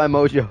messed up my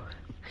mojo.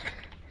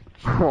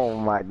 Oh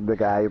my, the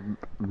guy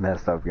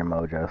messed up your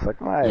mojo. It's like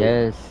my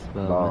Yes,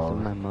 bro. balls.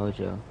 Messed up my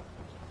mojo.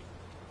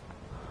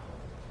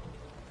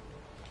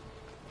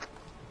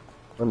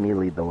 Let me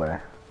lead the way.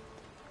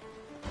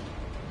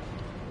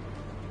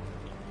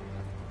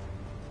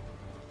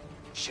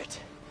 Shit.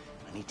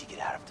 I need to get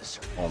out of the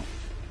circle.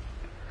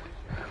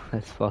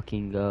 Let's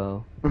fucking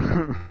go.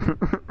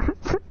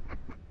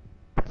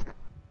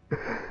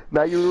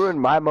 Now you ruined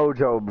my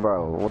mojo,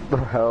 bro. What the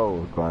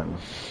hell, Glenn?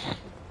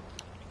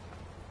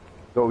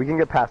 Yo, we can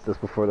get past this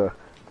before the...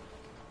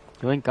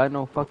 You ain't got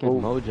no fucking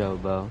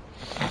mojo, bro.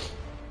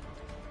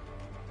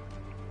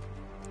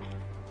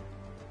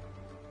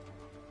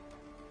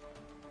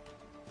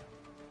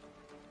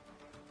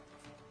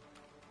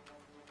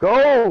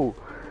 Go!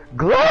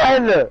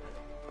 Glenn!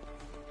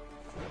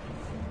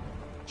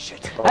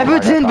 Shit. Oh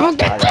Ewerton, book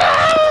it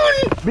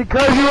down!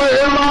 Because you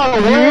were in my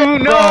way,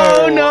 You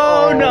bro.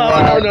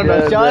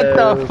 no. Shut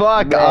the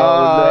fuck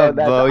up,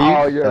 that's bro. You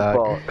all your suck.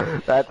 fault.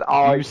 That's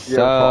all You your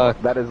suck.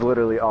 fault. That is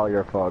literally all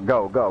your fault.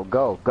 Go, go,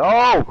 go,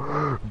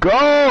 go!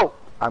 Go!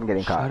 I'm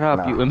getting caught. Shut up,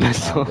 No, you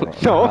imbecile. I'm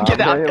getting- No, I'm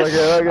get out.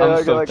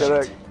 getting- Look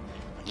at.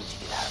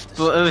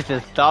 Bro,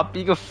 Ewerton, stop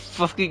being a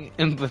fucking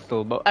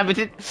imbecile, bro.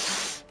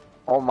 Ewerton.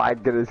 Oh my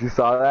goodness, you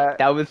saw that?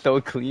 That was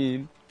so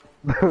clean.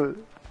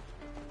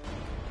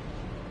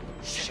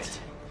 Shit.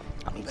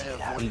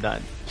 I'm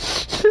done.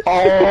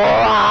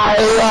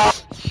 Oh,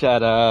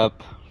 Shut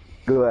up.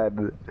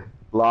 good.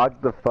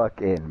 Log the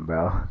fuck in,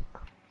 bro.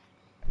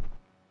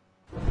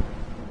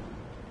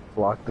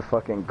 Lock the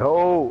fucking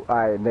go.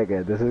 Alright,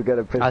 nigga, this is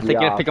gonna piss me off. I was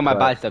taking a pic of my but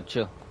bicep,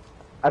 chill.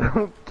 I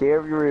don't care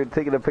if you were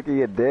taking a pic of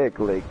your dick.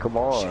 Like, come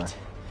on. Shit.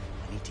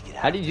 I need to get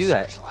out How of did the you do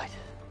that? searchlight.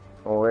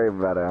 Don't worry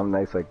about it. I'm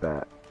nice like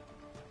that.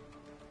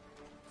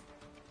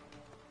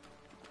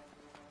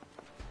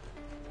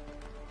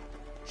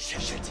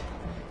 Shit.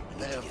 I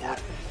need to get out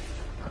of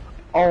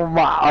Oh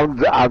my, I'm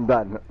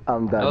done.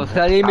 I'm done. Oh,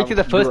 so I didn't make it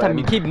the first time. Glenn.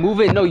 You keep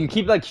moving. No, you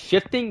keep like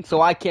shifting,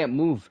 so I can't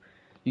move.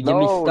 You get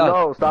me stuck.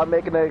 No, stop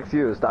making an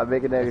excuse. Stop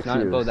making an It's not,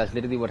 excuse. bro, that's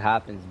literally what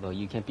happens, bro.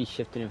 You can't be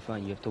shifting in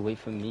front. You have to wait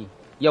for me.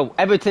 Yo,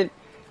 Ewerton.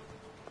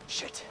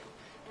 Shit.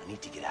 I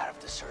need to get out of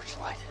the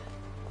searchlight.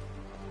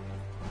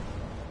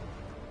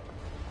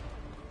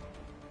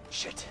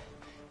 Shit.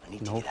 I need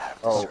to No get out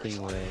of the fucking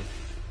searchlight. way.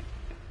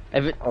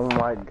 Ever. Oh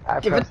my, I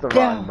Give pressed it the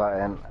down. wrong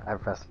button. I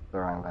pressed the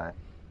wrong button.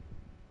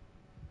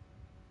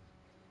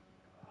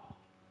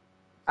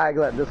 Alright,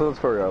 Glenn, this one's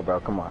for real, bro.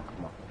 Come on,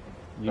 come on.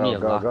 You need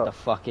to lock the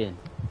fuck in.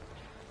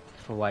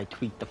 Before I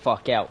tweak the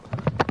fuck out.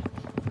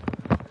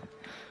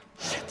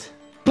 Shit.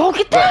 Broke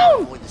it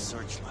down! Avoid the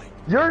searchlight.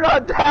 You're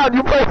not down.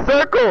 You play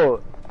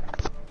circle.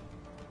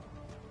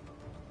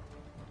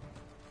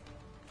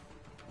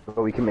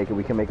 Oh, we can make it.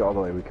 We can make it all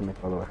the way. We can make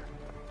it all the way.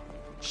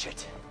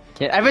 Shit.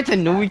 Can't Ewerton?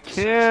 No, we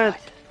can't.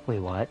 Wait,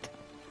 what?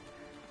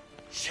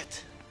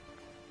 Shit.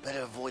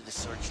 Better avoid the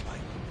searchlight.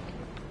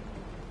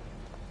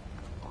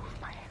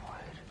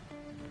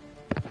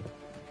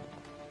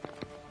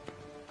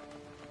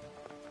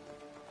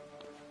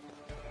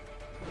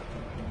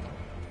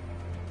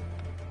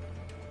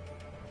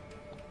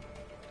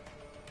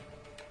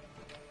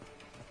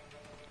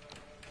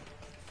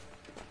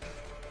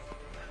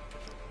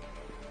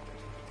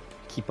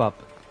 Keep up.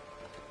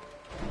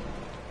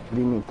 What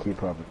do you mean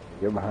keep up?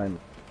 You're behind me.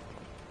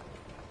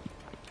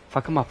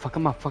 Fuck him up, fuck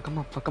him up, fuck him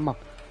up, fuck him up.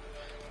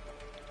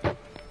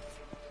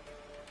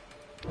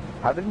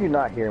 How did you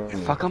not hear me?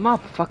 Fuck him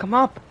up, fuck him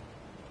up.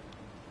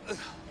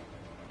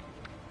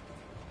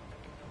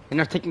 And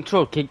now take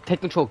control, take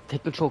control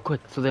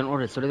quick, so they don't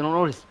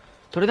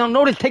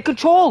notice, take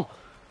control!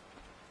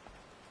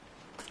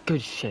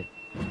 Good shit.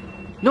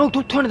 No,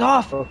 don't turn it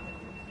off! Oh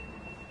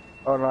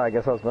no, I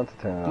guess I was meant to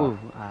turn it Move,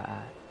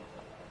 off.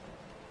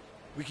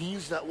 We can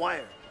use that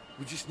wire.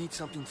 We just need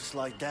something to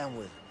slide down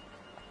with.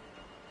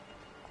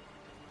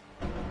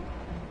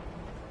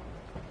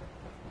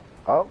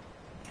 Oh,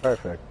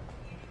 perfect.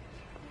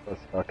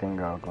 Let's fucking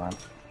go, Glenn.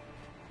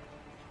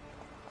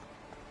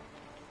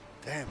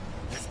 Damn,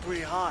 that's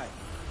pretty high.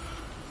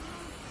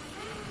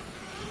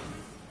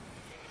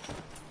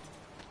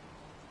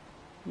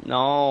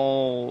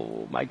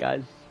 No, my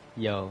guys.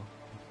 Yo.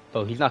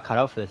 Bro, he's not cut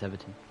out for this,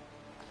 Ewerton.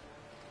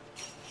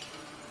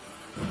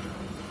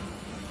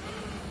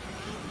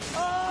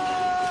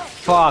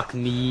 Fuck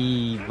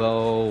me,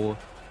 bro.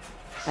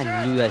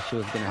 I knew that shit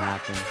was gonna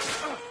happen.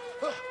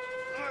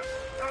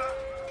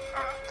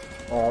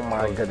 Oh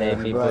my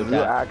goodness, me, bro, bro,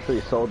 you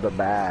actually sold the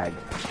bag.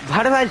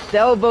 How did I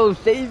sell, bro?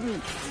 Save me.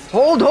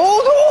 Hold,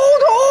 hold,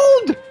 hold,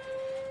 hold!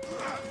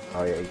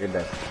 Oh yeah, you're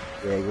dead.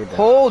 Yeah, you're dead.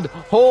 Hold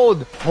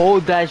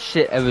that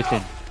shit,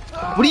 Ewerton.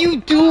 What are you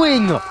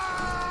doing? No!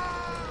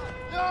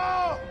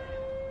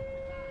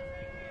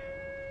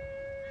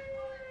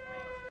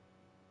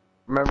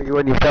 Remember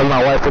when you said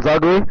my wife was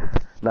ugly?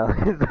 No.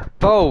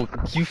 Bro,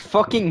 you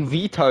fucking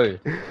retard.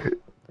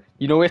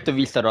 You know we have to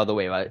restart all the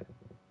way, right?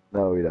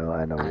 No, we don't.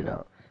 I know we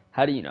don't.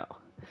 How do you know?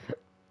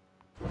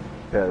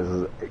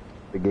 Because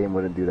the game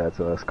wouldn't do that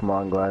to us. Come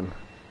on, Glenn.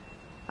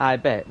 I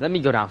bet. Let me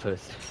go down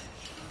first.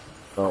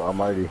 Oh, I'm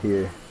already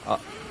here. Oh,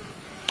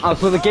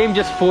 so the game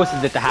just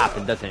forces it to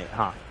happen, doesn't it?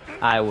 Huh?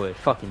 I would.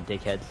 Fucking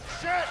dickheads.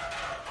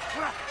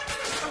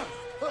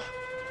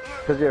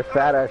 Because you're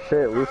fat as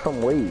shit. Lose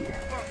some weight.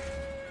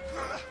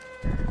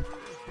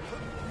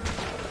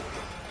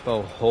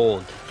 Bro,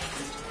 hold.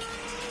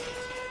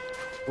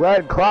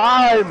 Red,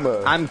 climb!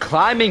 I'm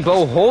climbing,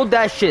 bro. Hold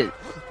that shit.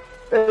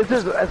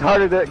 It's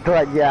harder to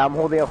like, yeah, I'm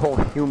holding a whole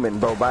human,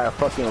 bro, by a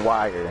fucking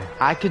wire.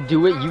 I could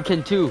do it. You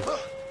can too.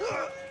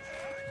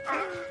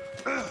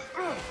 At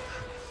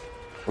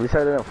least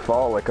I didn't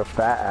fall like a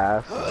fat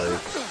ass.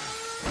 Like...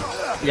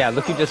 Yeah,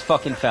 look, you just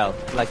fucking fell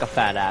like a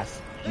fat ass.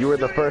 You were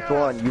the first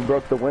one. You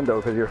broke the window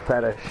because you're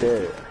fat as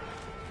shit.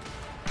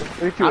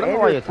 Look at you, I don't know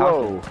why you're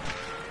talking.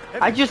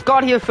 I just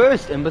got here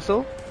first,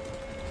 imbecile.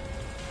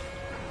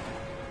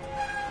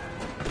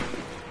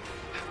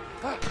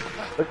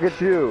 Look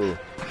at you.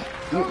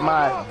 Eat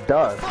my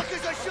dust.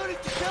 Fuckers are shooting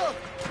to kill!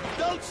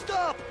 Don't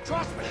stop!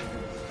 Trust me,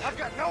 I've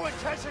got no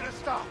intention to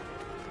stop.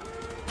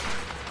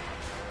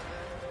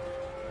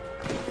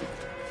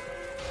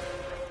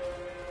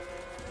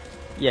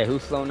 Yeah,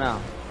 who's slow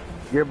now?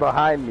 You're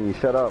behind me.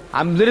 Shut up.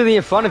 I'm literally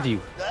in front of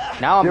you.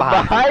 Now I'm You're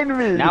behind you.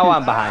 me. Now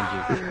I'm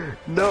behind you.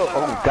 No.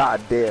 Oh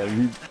god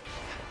damn. You...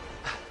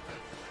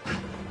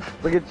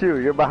 Look at you.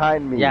 You're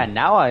behind me. Yeah,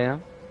 now I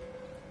am.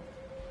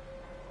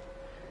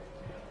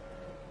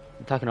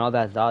 I'm talking all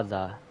that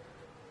Zaza.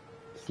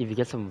 See if you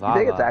get some Vava.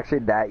 You think it's actually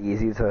that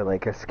easy to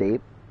like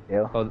escape?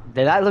 Yeah. Oh,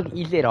 did that look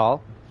easy at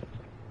all?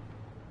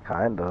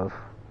 Kind of.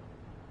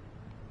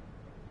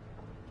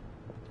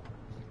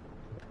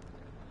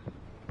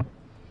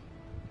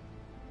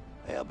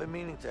 Hey, I've been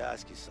meaning to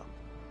ask you something.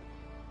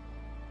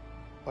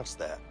 What's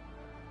that?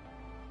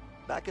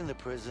 Back in the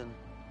prison,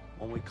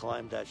 when we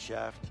climbed that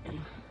shaft,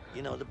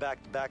 you know, the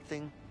back-to-back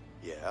thing?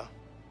 Yeah?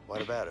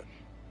 What about it?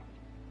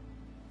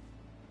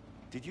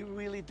 Did you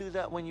really do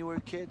that when you were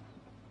a kid?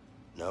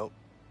 No.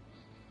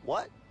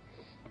 What?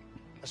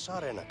 I saw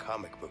it in a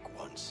comic book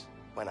once,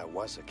 when I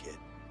was a kid.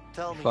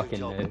 Tell me Fucking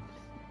you're joking.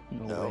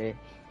 no way.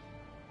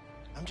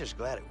 I'm just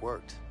glad it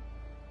worked.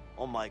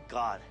 Oh my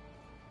god.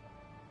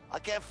 I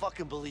can't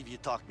fucking believe you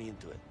talked me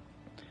into it.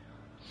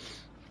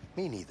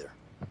 Me neither.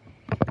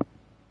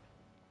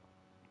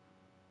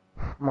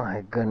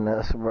 My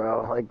goodness,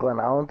 bro. Like, Glenn,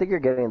 I don't think you're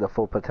getting the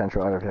full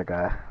potential out of your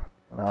guy.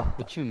 No.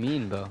 What you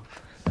mean, bro?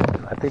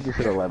 I think you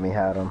should have let me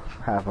have him.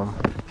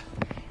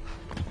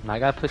 My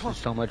guy puts in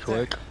so much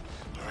work.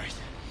 Alright.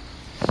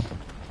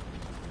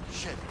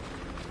 Shit.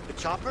 The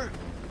chopper?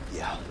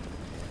 Yeah.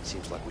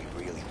 Seems like we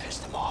really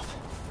pissed him off.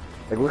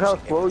 Like, look how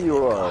slow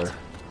you are.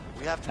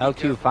 We have to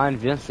L2, find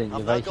Vincent.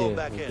 You're right here.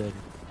 You're good.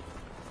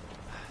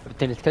 But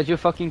then it's because you're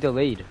fucking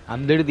delayed.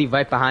 I'm literally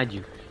right behind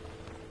you.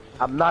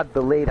 I'm not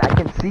delayed. I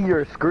can see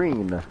your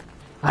screen.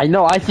 I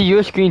know. I see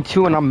your screen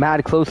too, and I'm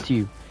mad close to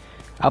you.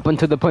 Up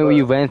until the point where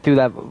you ran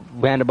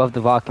above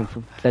the rock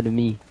instead of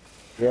me.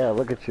 Yeah,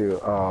 look at you.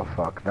 Oh,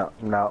 fuck.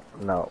 No.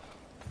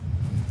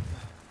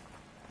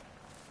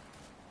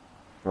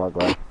 Well,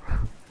 Glenn.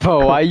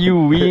 Bro, why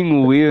you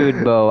being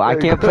weird, bro? I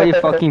can't play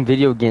fucking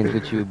video games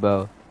with you,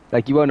 bro.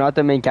 Like, you are not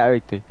the main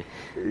character.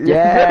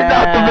 Yeah!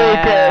 Not the main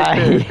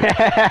character!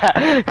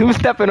 Yeah! Who's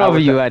stepping over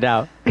you right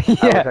now? I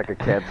wish I could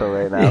cancel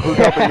right now. Who's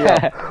helping me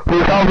up?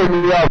 Who's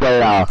helping me up right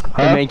now?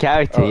 Huh? The main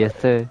character, yes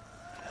sir.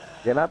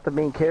 You're not the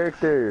main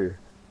character.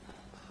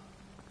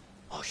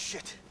 Oh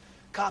shit.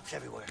 Cops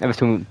everywhere.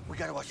 Ewerton, We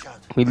gotta watch out.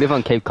 we live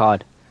on Cape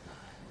Cod.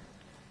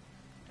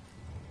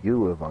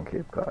 You live on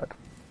Cape Cod.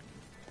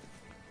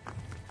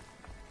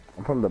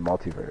 I'm from the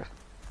multiverse.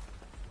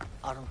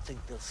 I don't think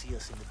they'll see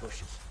us in the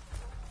bushes.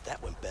 That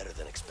went better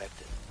than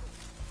expected.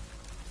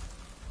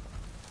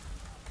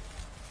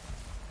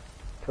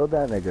 Kill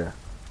that nigga.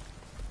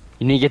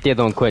 You need to get the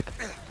other one quick.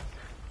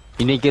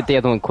 You need to get the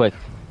other one quick.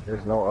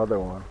 There's no other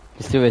one.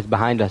 The sewer is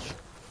behind us.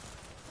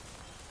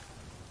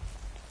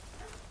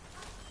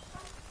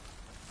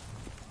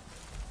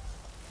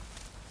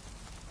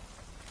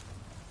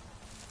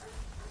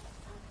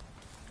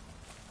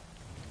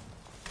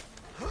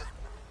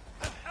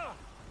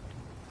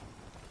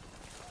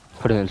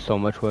 Putting in so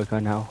much work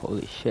right now.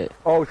 Holy shit.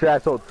 Oh shit, I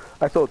sold.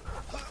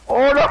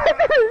 Oh no!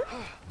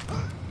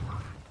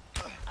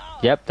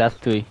 Yep, that's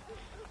 3.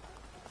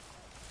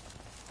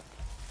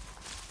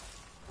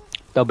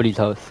 Nobody's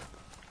house.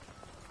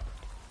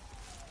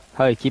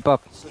 Hey, keep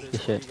up.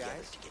 Good shit.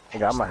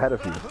 Nigga, I'm ahead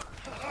of you.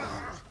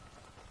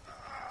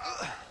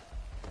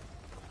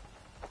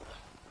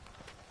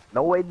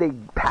 No way they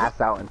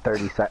pass out in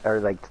 30 seconds, or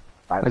like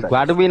 5 seconds.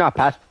 Why do we not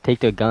take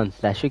their guns?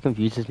 That shit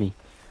confuses me.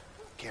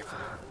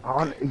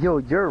 Yo,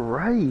 you're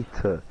right.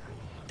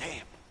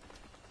 Damn.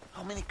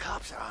 How many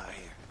cops are out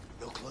here?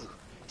 No clue.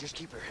 Just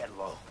keep your head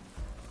low.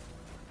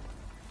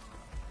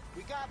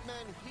 We got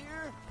men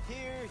here,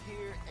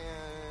 here,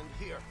 and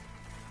here.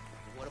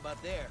 What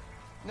about there?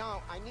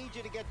 No, I need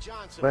you to get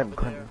Johnson over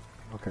there.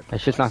 Okay.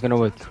 That shit's not gonna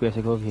work. We have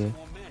to go over here.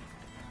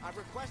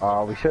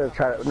 Oh, we should have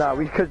tried. No,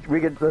 we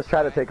could. Let's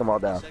try to take them all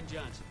down.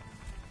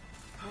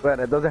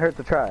 But it doesn't hurt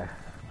to try.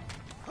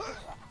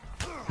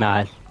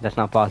 Nah, that's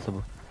not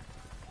possible.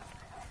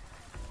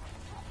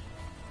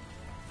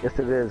 Yes,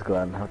 it is,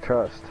 Glenn. I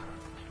trust.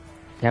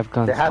 They have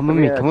guns. Come with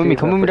me. Come with me.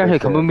 Come with me down here.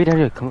 Come with me down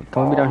here. Come with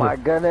me down here. Oh my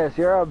goodness,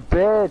 you're a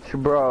bitch,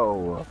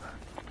 bro.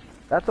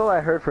 That's all I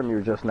heard from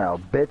you just now.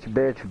 Bitch,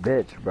 bitch,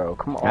 bitch, bro.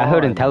 Come on. I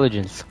heard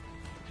intelligence.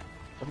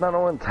 It's not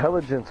no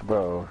intelligence,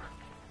 bro.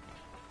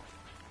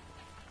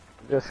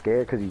 You're just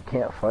scared because you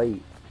can't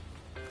fight.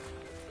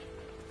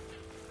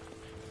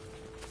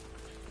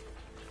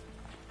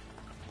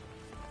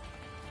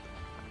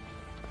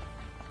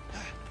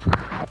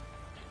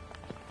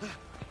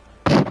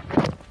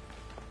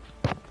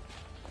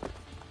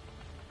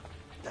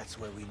 That's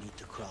where we need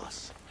to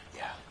cross.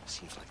 Yeah,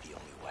 seems like the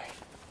only way.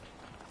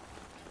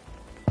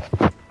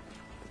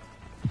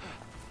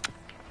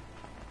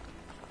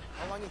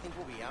 How long do you think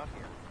we'll be out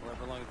here?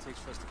 However long it takes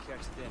for us to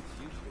catch the damn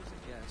fugitives,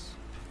 I guess.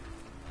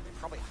 They're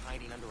probably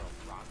hiding under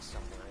a rock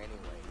somewhere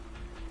anyway.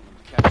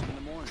 We'll catch them in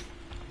the morning.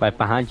 Right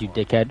behind you,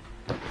 dickhead.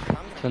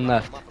 Turn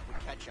left.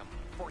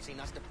 Forcing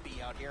us to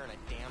be out here in a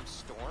damn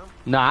storm?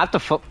 No, I have to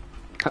fuck.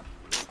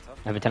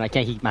 Ewerton, I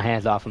can't keep my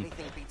hands off him.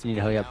 You need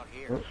to hurry up.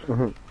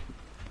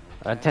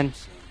 10.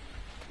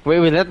 Wait,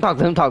 let him talk,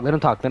 let him talk, let him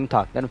talk, let him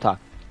talk, let him talk.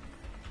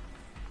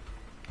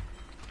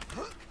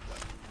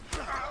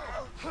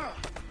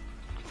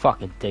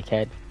 Fucking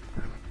dickhead.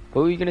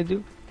 What were you gonna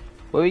do?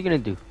 What were you gonna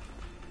do?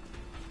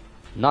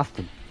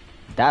 Nothing.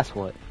 That's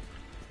what.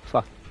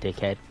 Fuck,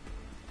 dickhead.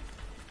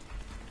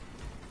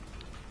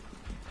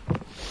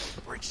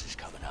 Bridge is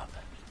coming up.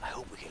 I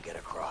hope we can get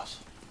across.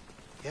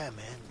 Yeah,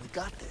 man, we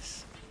got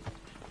this.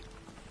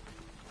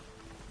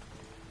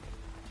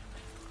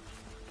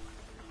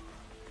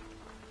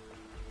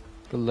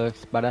 Good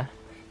looks, brother.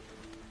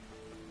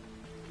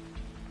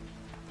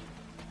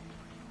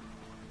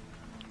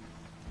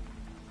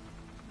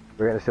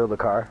 We're gonna steal the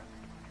car.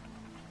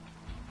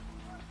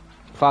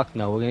 Fuck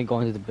no, we're gonna go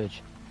into the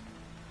bridge.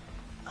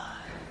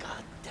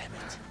 God damn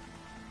it.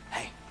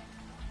 Hey,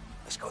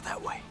 let's go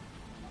that way.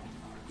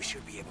 We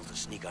should be able to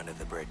sneak under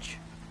the bridge.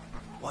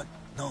 What?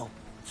 No,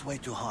 it's way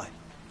too high.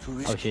 Too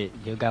risky. Oh shit,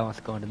 your guy wants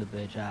to go into the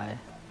bridge, alright.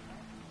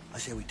 I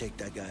say we take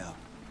that guy out.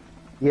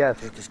 Yes.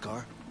 Take this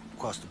car,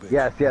 cross the bridge.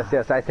 Yes, yes,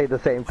 yes. I say the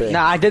same thing.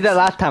 Nah, I did that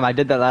last time. I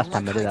did that last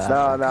time. No,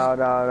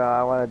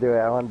 I want to do it.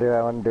 I want to do it.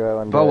 I want to do it. I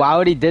want to do it. Bro, I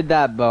already did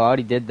that, bro. I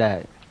already did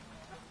that.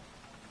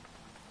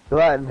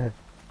 Glenn.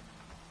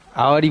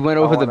 I already went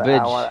over the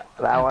bridge. Bro,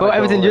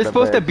 Ewerton, you're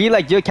supposed to be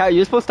like your cat.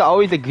 You're supposed to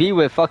always agree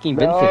with fucking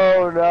Vincent.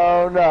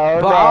 No.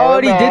 Bro, I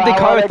already did the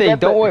car thing.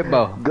 Don't worry,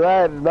 bro.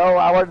 Glenn, no,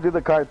 I want to do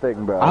the car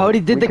thing, bro. I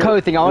already did the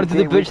car thing. I want to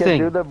do the bridge thing. We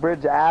can do the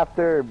bridge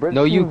after. Bridge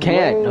no, you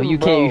can't. Lame, no, you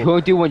bro. can't. You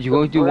won't do one. You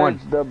won't do one.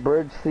 The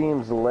bridge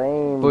seems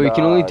lame. Bro, you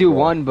can only do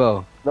one,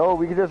 bro. No,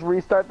 we can just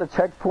restart the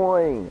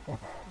checkpoint.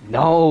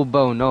 No,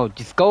 bro, no.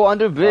 Just go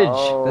under bridge.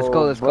 Let's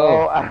go, let's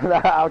bro, go.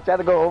 I'm trying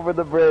to go over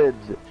the bridge.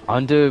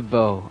 Under,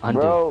 bro.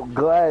 Under. Bro,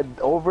 Glenn,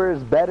 over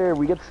is better.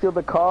 We get to steal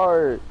the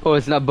car. Oh,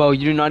 it's not, bro.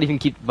 You do not even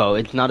keep, bro.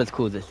 It's not as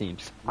cool as it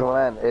seems.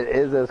 Glenn, it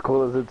is as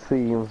cool as it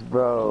seems,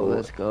 bro. Oh,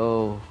 let's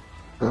go.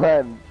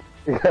 Glenn.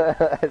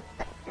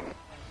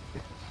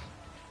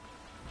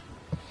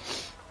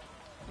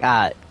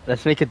 Alright,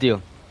 let's make a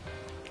deal.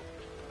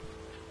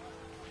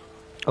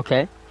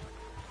 Okay?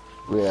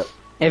 Yep.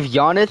 If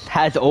Giannis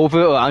has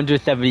over or under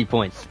 70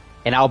 points,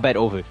 and I'll bet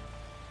over.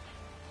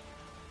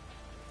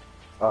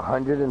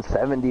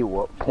 170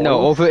 what points?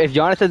 No, over. If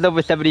Giannis has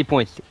over 70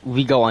 points,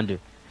 we go under.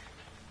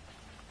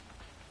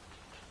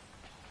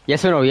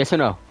 Yes or no? Yes or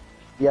no?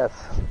 Yes.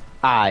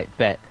 Alright,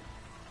 bet.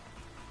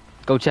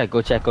 Go check.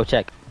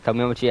 Tell me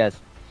how much he has.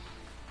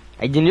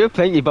 And you're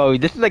playing, bro.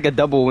 This is like a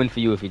double win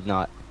for you if he's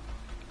not.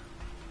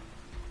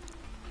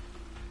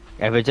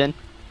 Ewerton?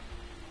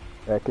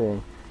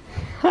 Checking.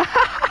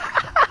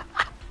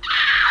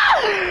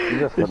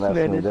 This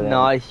man is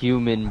not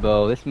human,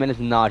 bro. This man is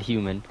not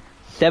human.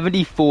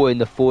 74 in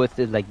the fourth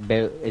is like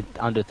it's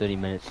under 30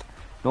 minutes.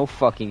 No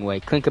fucking way.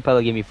 Clint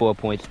Capella gave me 4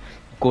 points.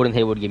 Gordon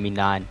Hayward gave me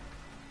 9.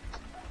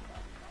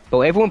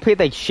 Bro, everyone played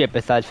like shit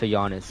besides for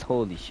Giannis.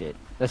 Holy shit.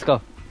 Let's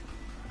go.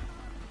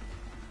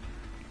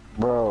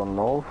 Bro,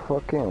 no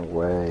fucking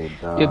way,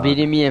 dog. You're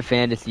beating me in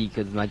fantasy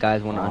because my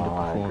guys want to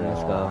underperform.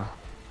 Let's go.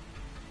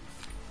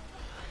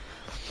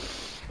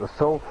 You're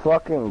so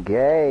fucking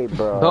gay,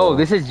 bro. Bro,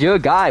 this is your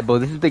guy, bro.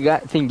 This is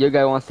the thing your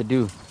guy wants to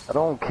do. I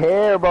don't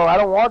care, bro. I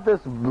don't want this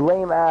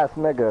lame ass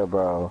nigga,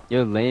 bro.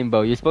 You're lame,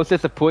 bro. You're supposed to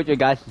support your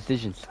guys'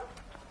 decisions.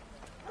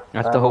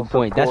 That's the whole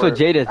point. That's what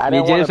support- Jada. I Me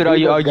and didn't Jada would wanna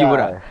be argue this with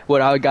guy.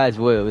 what our guys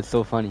would. It was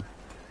so funny.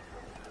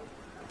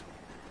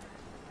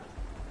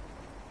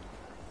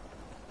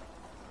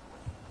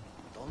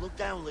 Don't look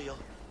down, Leo.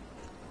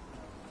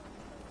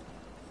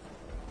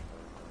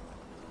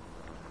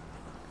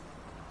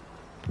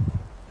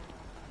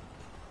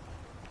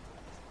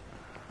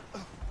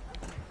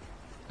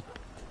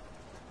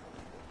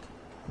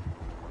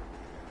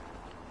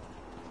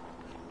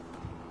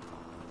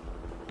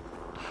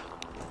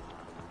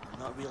 I'm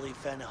not really a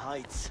fan of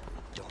heights.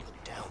 Don't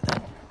look down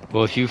then.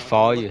 Well, if you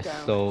fall, you're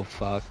so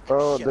fucked.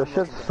 Bro, this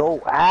shit's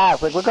so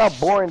ass. Like, look how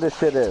boring this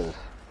shit is.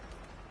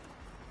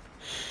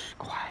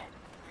 Quiet.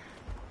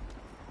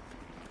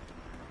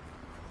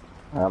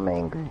 I'm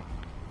angry.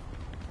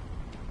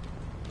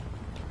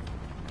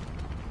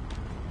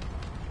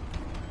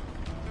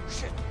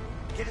 Shit!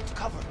 Get into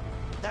cover.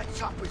 That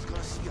chopper's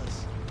gonna see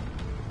us.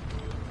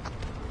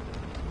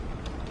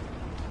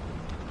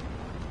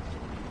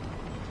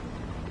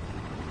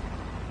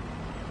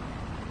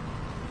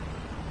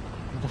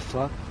 What the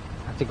fuck?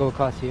 I have to go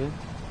across here?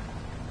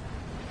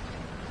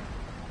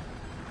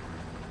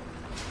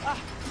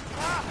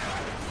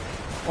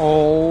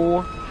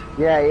 Oh.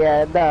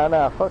 Yeah,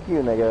 nah, fuck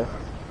you, nigga.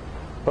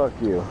 Fuck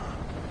you.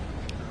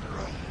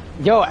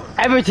 Yo,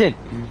 Ewerton!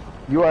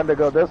 You want to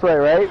go this way,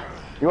 right?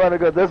 You want to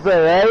go this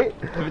way,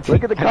 right?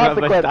 Look at the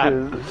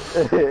consequences.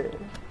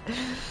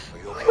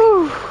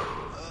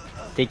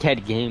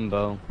 Dickhead game,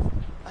 bro.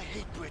 I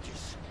hate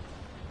bridges.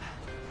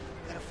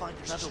 Gotta find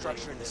another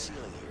structure in the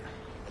ceiling here.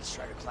 Let's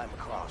try to climb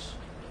across.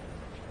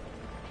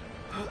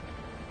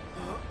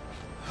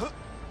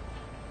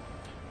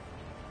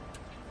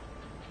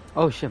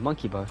 Oh shit,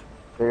 monkey bar.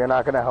 So you're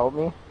not gonna help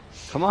me?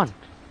 Come on.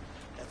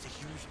 That's a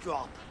huge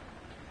drop.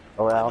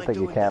 Oh, I don't think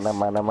you can. Never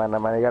mind.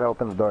 You gotta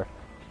open the door.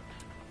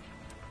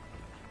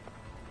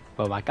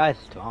 Bro, my guy's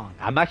strong.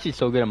 I'm actually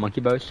so good at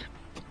monkey bars.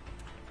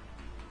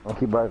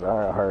 Monkey bars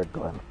aren't hard,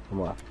 Glenn.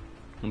 Come on.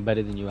 I'm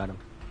better than you, Adam.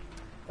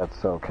 That's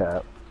so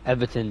cap.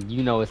 Everton,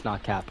 you know it's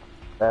not cap.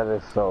 That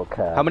is so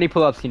cap. How many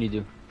pull-ups can you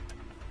do?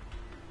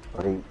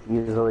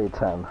 Easily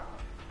 10.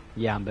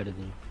 Yeah, I'm better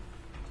than you.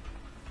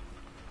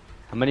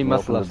 How many You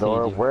muscle open ups the can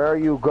door. you do? Where are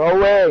you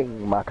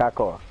going,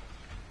 macaco?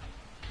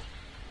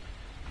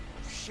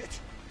 Shit.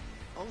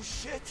 Oh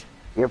shit.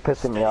 You're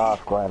pissing me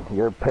off, Glenn.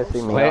 You're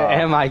pissing me Where off.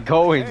 am I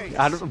going?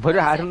 I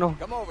don't know.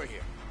 Come over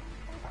here.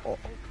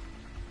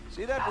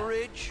 See that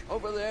bridge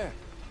over there?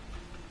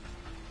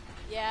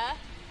 Yeah?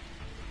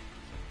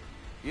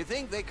 You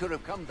think they could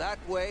have come that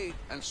way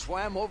and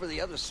swam over the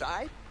other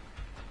side?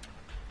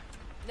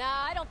 Nah,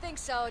 I don't think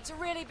so. It's a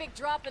really big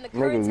drop in the Nigga,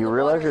 currents you in the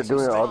realize water. you're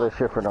doing all this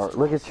shit for no...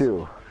 Look at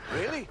you.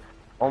 Really?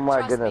 Oh my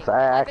Trust goodness, me,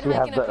 I I've been actually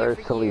have hiking the up here urge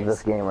for to leave years.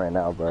 this game right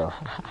now, bro.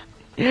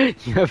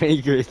 You have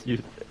anger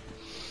issues.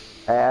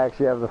 I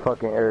actually have the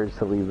fucking urge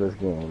to leave this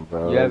game,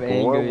 bro. You have Like,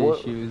 anger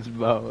issues,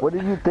 bro. What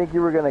did you think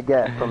you were gonna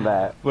get from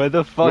that? Where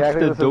the fuck's Yeah, the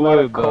this is not door,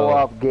 a bro?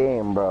 co-op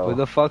game, bro. Where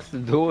the fuck's the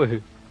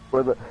door?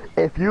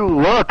 If you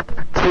look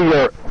to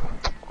your...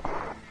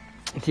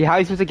 See, how are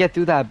you supposed to get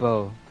through that,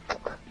 bro?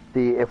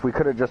 See, if we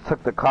could have just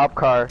took the cop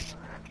car,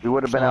 we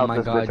would have been Oh out my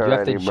this God, bitch you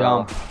have to already,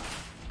 bro. jump.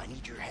 I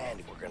need your hand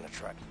if we're gonna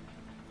try.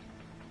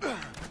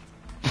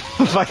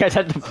 Fuck, I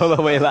had to pull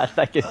away last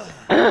second.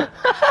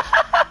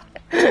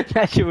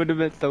 That shit would have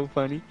been so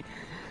funny.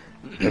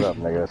 Speed up,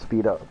 nigga.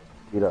 Speed up.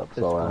 Speed up,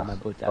 so pull my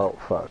boots out. Oh,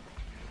 fuck.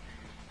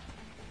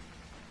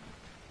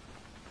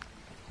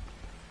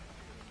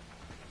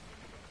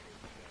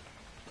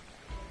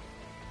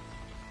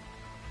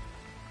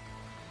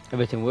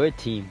 Everything, we're a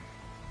team.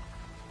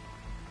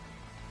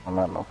 I'm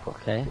not no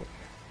fuck. Okay?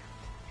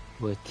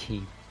 We're a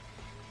team.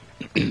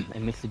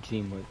 It makes the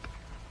dream work.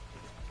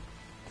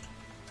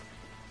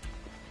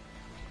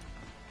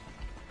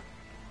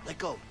 Let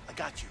go. I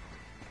got you.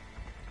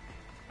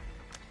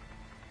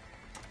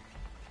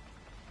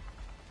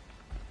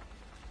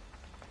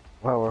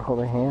 Wow, we're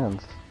holding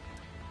hands.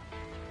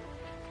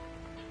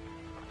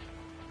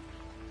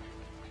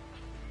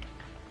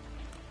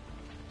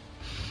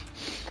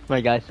 My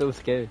guy's so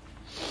scared.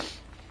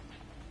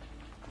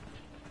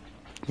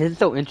 This is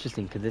so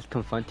interesting because it's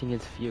confronting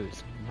his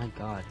fears. Oh my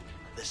god.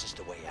 This is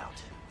the way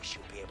out. We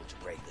should be able to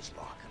break this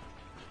lock.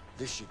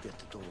 This should get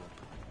the door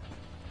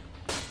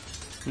open.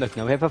 Look,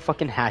 now we have a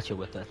fucking hatchet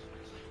with us.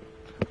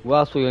 Where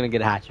else were we gonna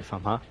get a hatchet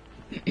from, huh?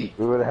 We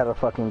would have had a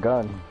fucking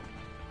gun.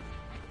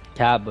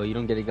 Cab, bro, you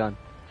don't get a gun.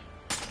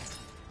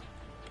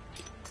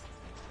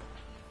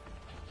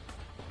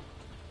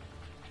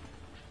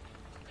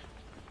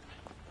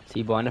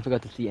 See, bro, I never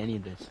got to see any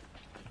of this.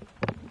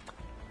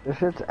 This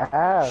shit's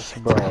ass,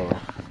 bro.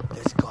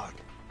 There's a guard.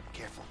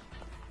 Careful.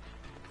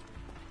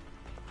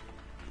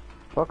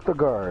 Fuck the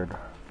guard.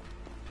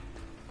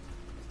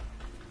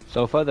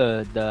 So far,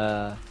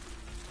 the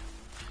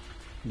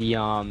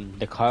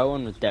car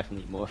one was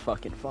definitely more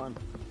fucking fun.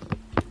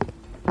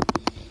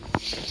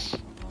 Oh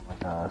my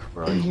gosh,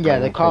 bro. Yeah,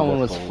 the car one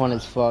was fun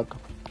as fuck.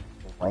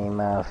 Lame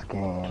ass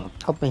game.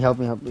 Help me.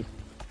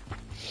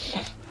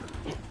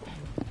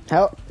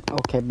 Hell,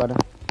 okay, butter.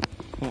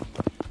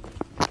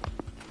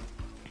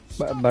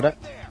 Butter.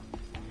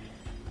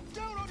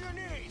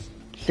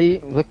 See,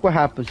 look what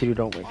happens if you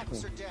don't wait.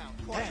 Officer down.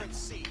 Quadrant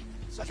C.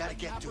 I gotta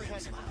get to him.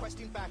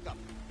 Requesting backup.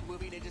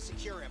 Moving in to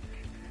secure him.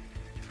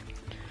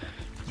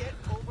 Get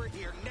over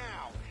here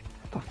now.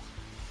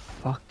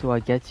 Fuck do I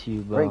get to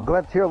you, bro? Right,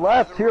 Glenn, to your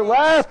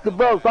left,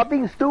 bro. Stop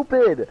being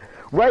stupid.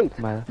 Right.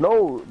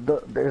 No,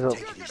 there's a.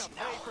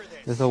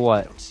 There's a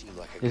what?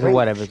 There's a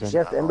what, Ewerton?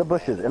 Yes, in the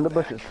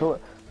bushes, So,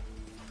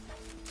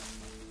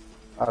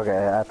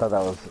 okay, I thought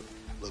that was.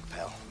 Look,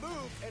 pal.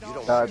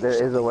 No,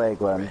 there is a way,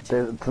 Glenn.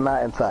 It's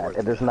not inside.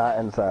 It is not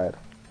inside.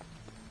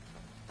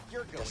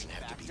 It doesn't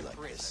have to be like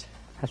this.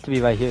 Has to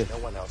be right here. No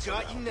one else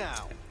got you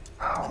now.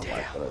 Oh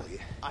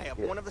I have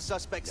one of the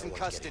suspects in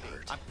custody.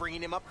 I'm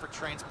bringing him up for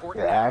transport.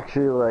 You're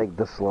actually like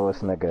the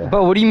slowest nigga.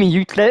 Bro, what do you mean?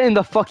 You got in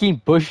the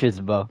fucking bushes,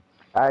 bro.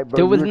 Alright, bro,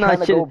 there was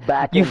not shit.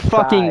 You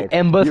fucking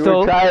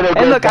imbecile.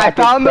 And look, I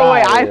found the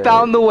way. I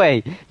found the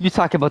way. You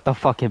talking about the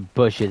fucking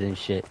bushes and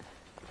shit.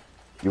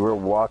 You were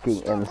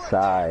walking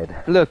inside.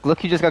 Look,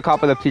 you just got caught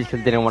by the police because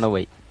they didn't want to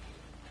wait.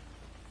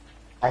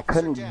 I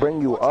couldn't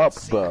bring you up,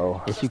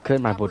 bro. Yes, you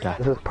could, my boy.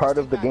 This is part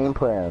of the game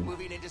plan.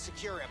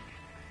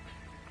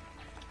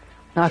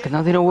 Nah, because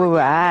now they know where we're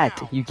at.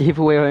 You gave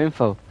away our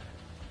info.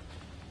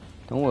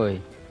 Don't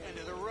worry. End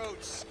of the road,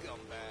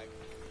 scumbag.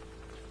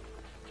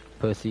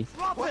 Pussy.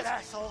 Drop it,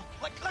 asshole.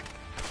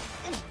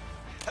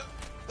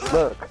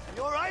 Look.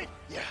 You alright?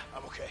 Yeah,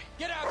 I'm okay.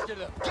 Get after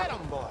them. Get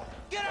them, boy.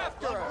 Get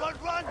after them.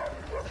 Run.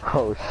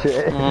 Oh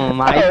shit. Oh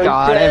my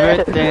god,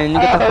 Ewerton. You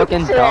get the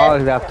fucking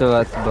dogs after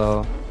us,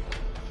 bro.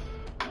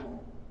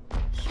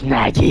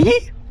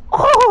 Snaggy?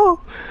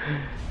 Oh!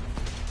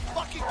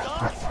 Fucking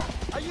dogs?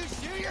 Are you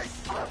serious?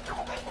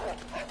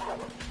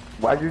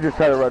 Why'd you just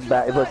try to run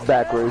back? Look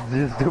backwards,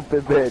 you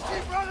stupid bitch.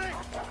 Keep running.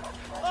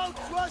 Oh,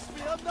 trust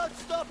me, I'm not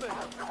stopping.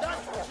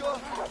 That's for sure.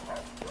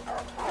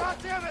 God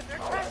damn it, they're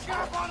catching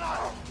up on us.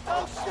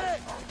 Oh shit.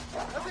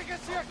 I think I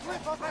see a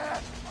cliff up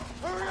ahead.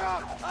 Hurry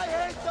up. I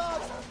hate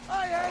dogs.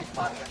 I hate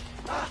fucking.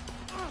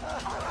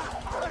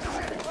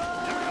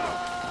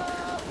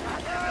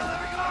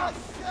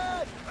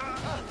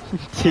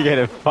 You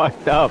getting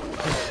fucked up.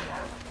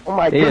 Oh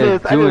my They're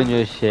goodness. doing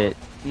your shit.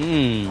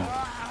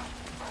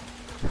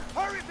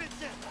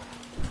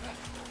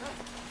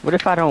 What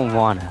if I don't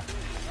wanna?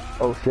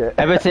 Oh shit.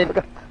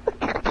 Ewerton.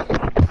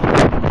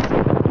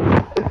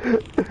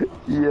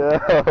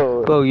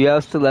 Yo. Bro, you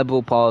have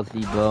cerebral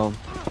palsy, bro.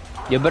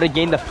 You better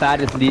gain the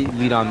fattest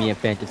lead on me in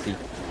fantasy.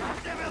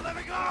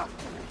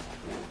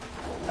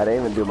 I didn't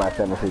even do my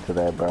fantasy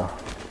today, bro.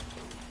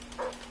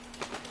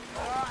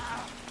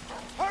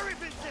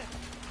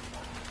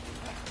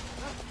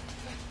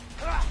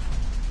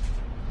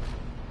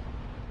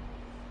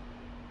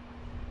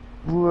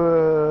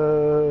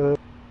 What?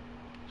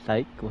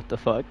 Psych, what the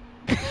fuck?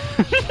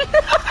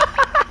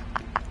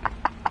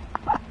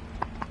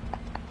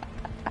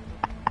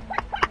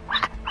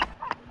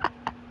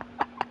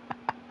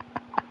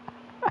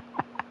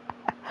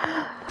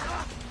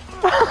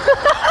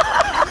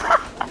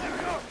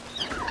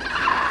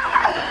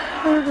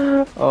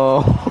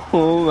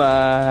 Oh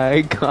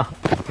my god.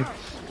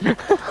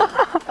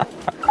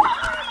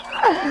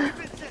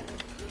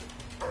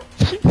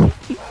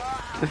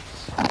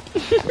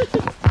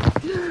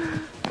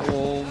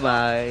 Oh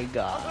my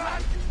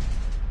god.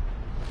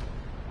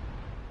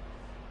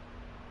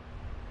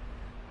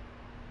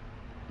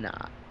 Nah.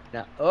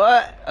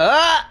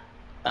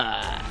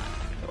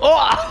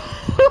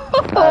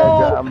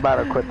 I'm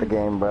about to quit the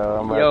game,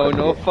 bro. Yo,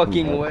 no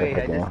fucking way.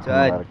 I just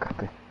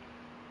tried.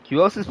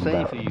 Who else is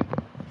playing for you?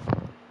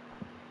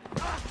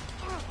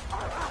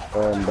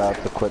 I'm about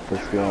to quit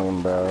this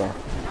game, bro.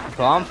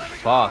 Bro, I'm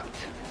fucked.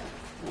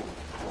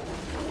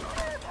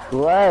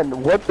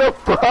 Glenn, what the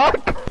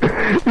fuck?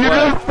 You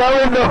just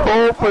fell in the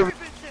hole for me.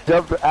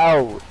 Jumped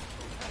out.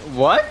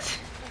 What?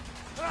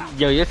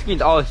 Yo, your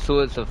screen's all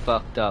sorts of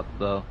fucked up,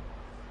 bro.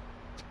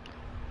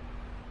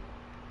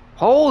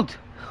 Hold!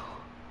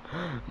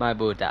 My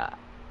Buddha.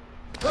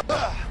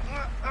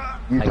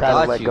 You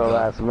tried to let go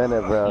last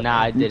minute, bro.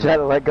 Nah, I didn't. You tried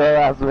to let go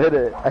last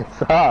minute. I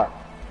saw.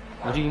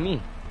 What do you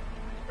mean?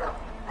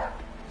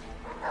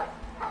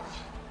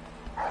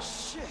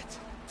 Shit!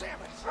 Damn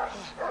it!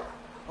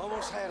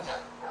 Almost had him.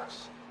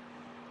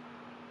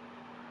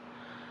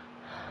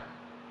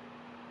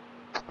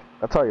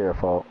 That's all your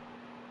fault.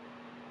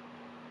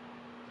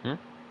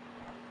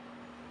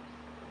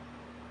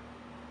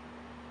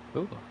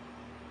 Ooh.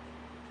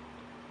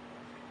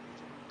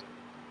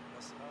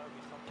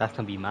 That's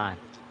gonna be mine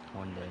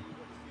one day.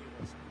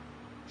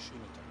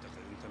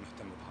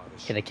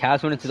 Okay, the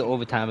Cavs went into the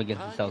overtime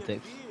against the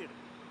Celtics.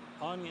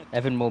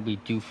 Evan Mobley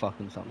do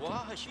fucking something.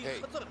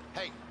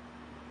 Hey,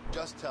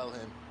 just tell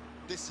him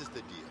this is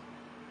the deal.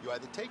 You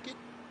either take it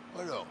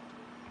or no.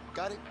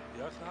 Got it?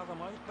 يا اخي هذا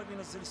ما يقدر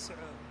ينزل السعر.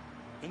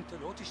 انت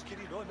لو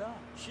تشتري لو لا.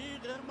 شيء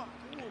غير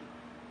معقول.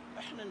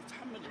 احنا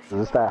نتحمل. Is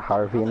this that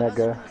Harvey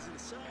nigga?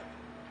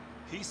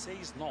 He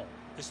says no.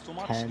 It's too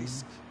much 10,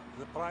 risk.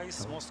 the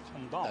price must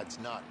come down. That's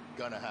not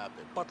gonna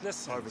happen. But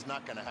listen, Harvey, it's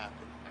not gonna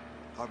happen.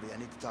 Harvey, I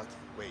need to talk to you.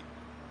 Wait. You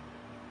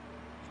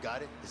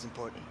got it? It's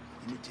important.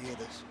 You need to hear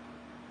this.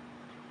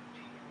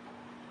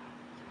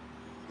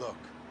 Look,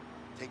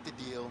 take the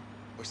deal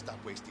or stop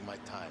wasting my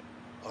time.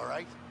 All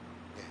right?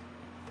 Yeah.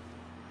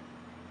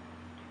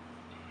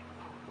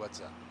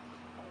 What's up?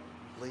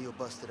 Leo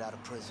busted out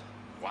of prison.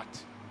 What?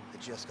 I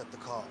just got the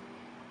call.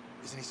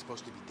 Isn't he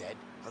supposed to be dead?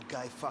 A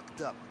guy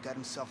fucked up, got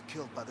himself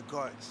killed by the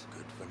guards.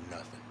 Good for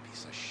nothing,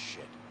 piece of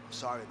shit. I'm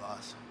sorry,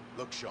 boss.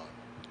 Look, Sean.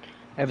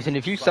 Everton,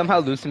 if you somehow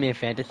lose to me in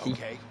fantasy,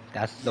 Okay.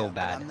 that's so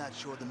bad. I'm not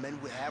sure the men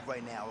we have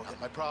right now are Not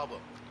my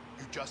problem.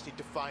 You just need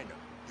to find him.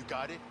 You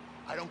got it?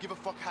 I don't give a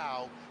fuck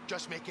how.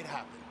 Just make it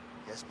happen.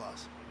 Yes,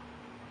 boss.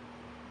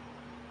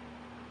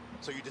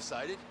 So you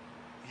decided?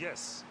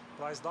 yes,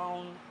 price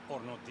down or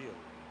no deal.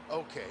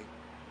 Okay.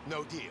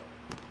 No deal.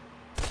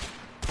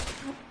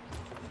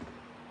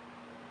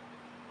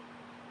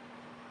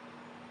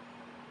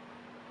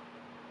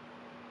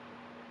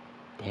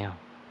 Damn.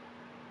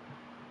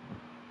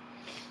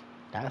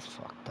 That's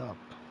fucked up.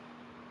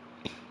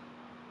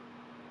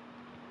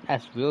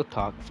 That's real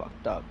talk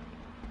fucked up.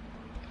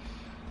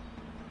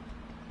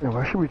 Now,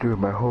 why should we do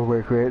my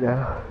homework right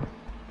now?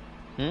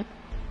 Hmm?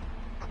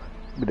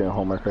 We're doing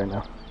homework right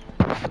now.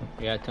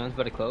 Yeah, time's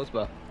about to close,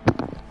 but...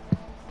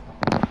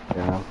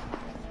 Yeah.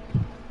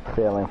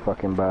 Failing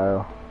fucking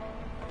bio.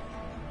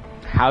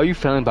 How are you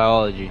failing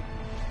biology?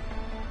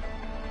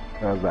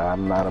 Because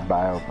I'm not a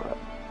bio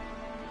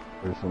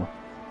person.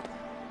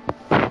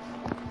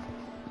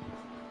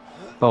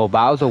 Bro,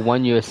 bio's a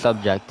 1-year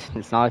subject.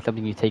 It's not like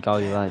something you take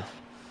all your life.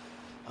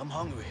 I'm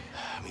hungry.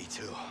 Me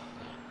too.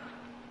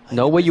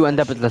 No way you end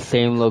up at the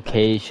same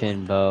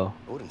location, bro.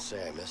 I wouldn't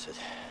say I miss it,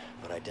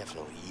 but I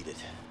definitely eat it.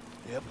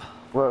 Yep.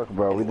 Look,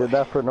 bro, we did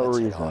that for no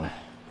reason.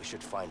 We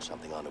should find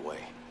something on the way.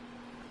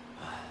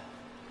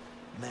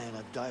 Man,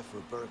 I'd die for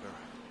a burger.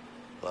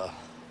 Well,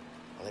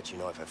 I'll let you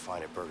know if I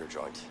find a burger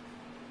joint.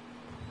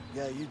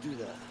 Yeah, you do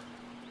that.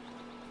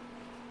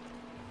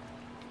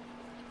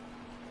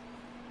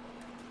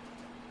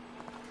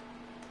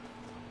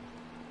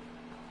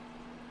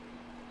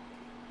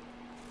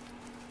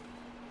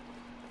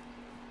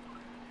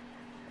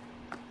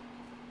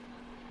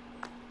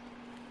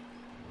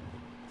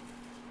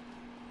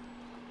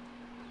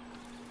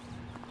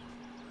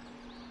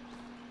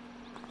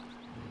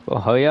 Well,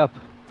 hurry up.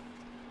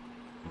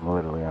 I'm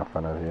literally in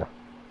front of you.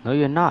 No,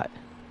 you're not.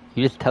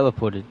 You just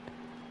teleported. You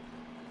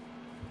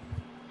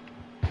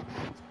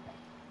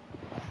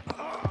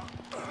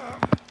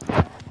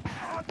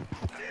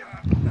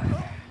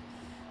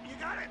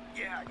got it?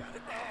 Yeah, I got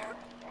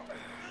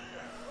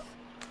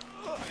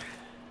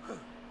it.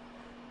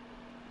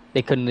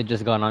 They couldn't have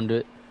just gone under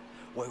it.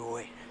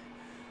 Wait.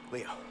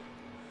 Leo,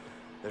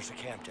 there's a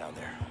camp down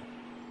there.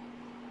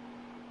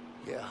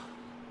 Yeah,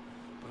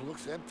 but it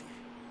looks empty.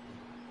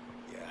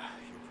 Yeah,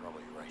 you're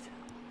probably right.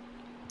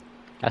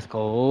 Let's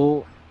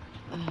go.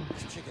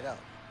 Let's check it out.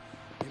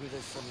 Maybe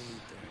there's something to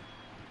eat there.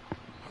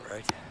 All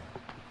right.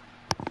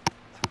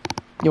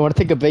 You want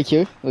to take a break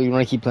here, or you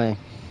want to keep playing?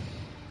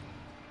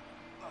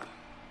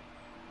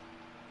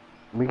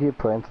 We keep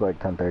playing till like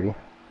 10:30.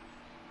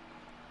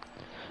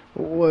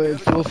 We'll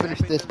finish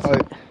this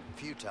part. A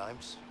few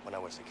times when I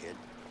was a kid.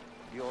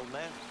 The old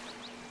man?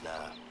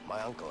 Nah,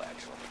 my uncle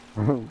actually.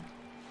 And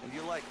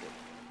you liked it?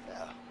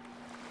 Yeah.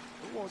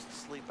 Who wants to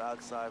sleep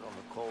outside on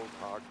the cold,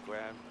 hard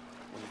ground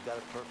when you've got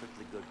a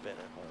perfectly good bed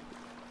at home?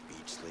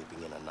 Beach sleeping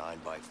in a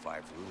 9x5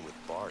 room with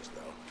bars,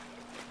 though.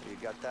 You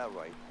got that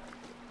right.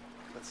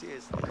 But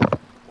seriously,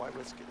 why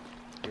risk it?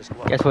 Risk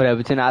what? Guess what,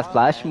 Everton? I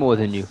splash more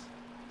than you.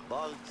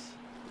 Bugs,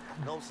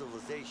 no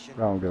civilization,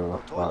 I don't give a no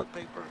fuck. toilet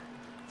paper.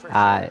 fresh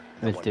Alright, air.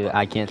 mister,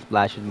 I can't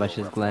splash as much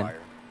as Rough Glenn.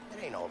 fire.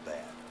 It ain't all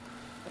bad.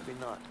 Maybe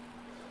not.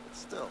 But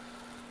still,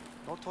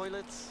 no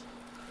toilets?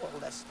 Well,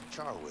 that's the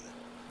charm with it.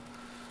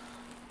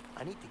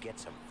 I need to get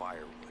some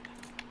firewood.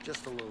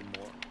 Just a little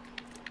more.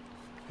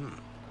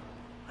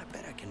 I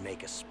bet I can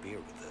make a spear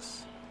with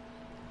this.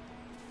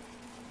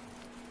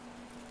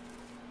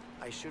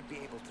 I should be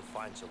able to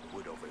find some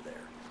wood over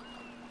there.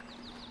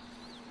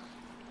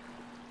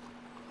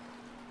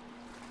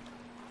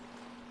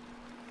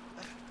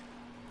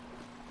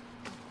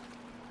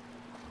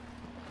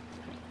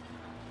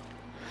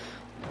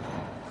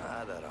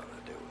 That ought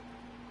to do it.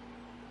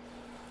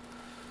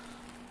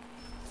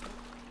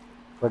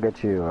 Look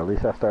at you. At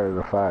least I started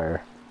a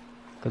fire.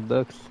 Good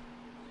looks.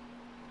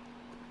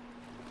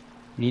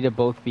 You need to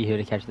both be here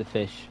to catch the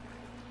fish.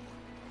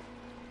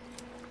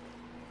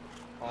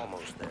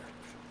 Almost there.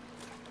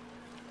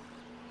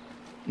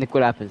 Look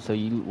what happens. So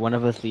one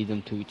of us leads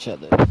them to each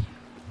other.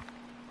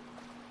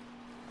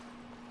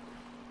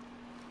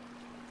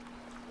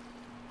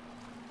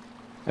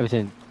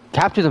 Everything.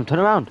 Capture them. Turn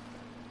around.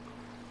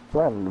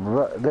 Glenn,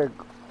 they're...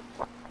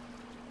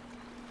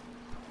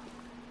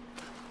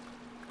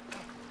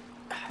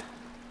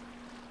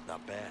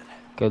 Not bad.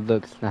 Good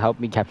looks. Now help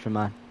me capture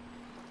mine.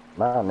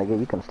 Nah, nigga,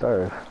 you can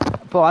starve.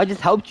 Bro, I just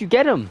helped you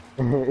get him.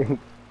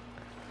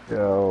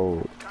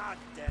 Yo. God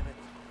damn it.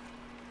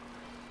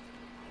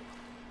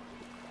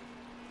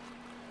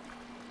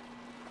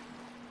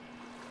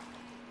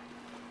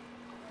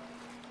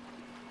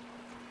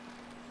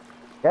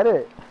 Get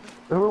it.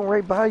 It went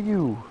right by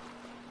you.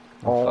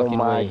 No Oh fucking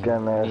my way.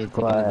 goodness, Need to take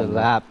another Glenn.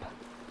 lap.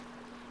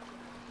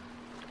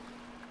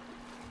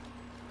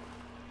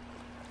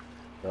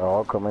 They're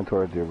all coming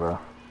towards you, bro.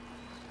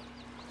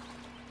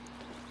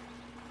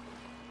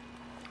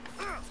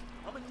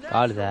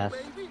 Got his ass.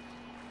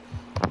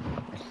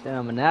 I said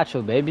I'm a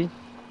natural, baby.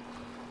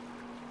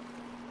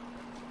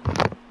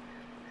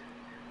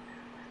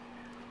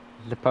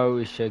 The part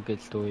we share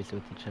good stories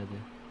with each other.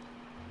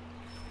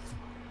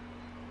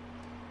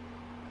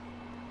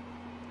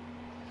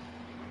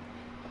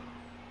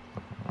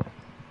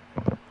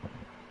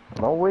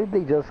 No way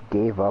they just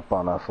gave up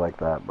on us like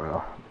that,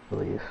 bro.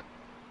 Please.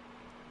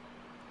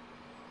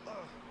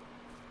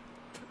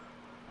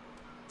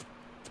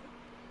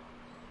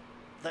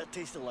 That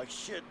tasted like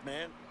shit,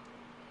 man.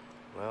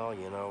 Well,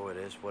 you know, it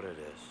is what it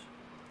is.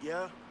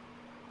 Yeah?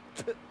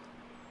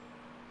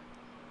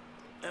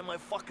 And my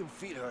fucking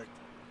feet hurt.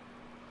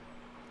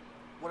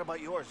 What about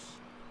yours?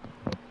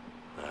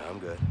 I'm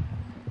good.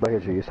 Look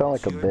at you. You sound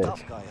like a You're a bitch.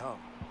 tough guy, huh?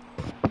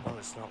 Well,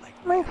 it's not like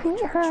My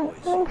feet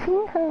hurt. My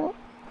feet hurt.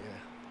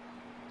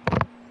 Yeah.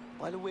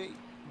 By the way,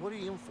 what are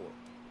you in for?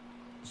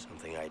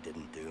 Something I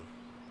didn't do.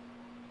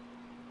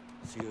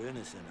 So you're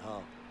innocent, huh?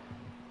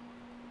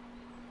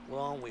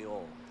 Well, aren't we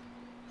all?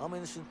 I'm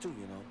innocent too,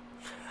 you know.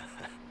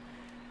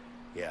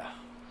 Yeah,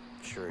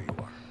 sure you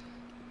are.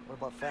 What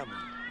about family?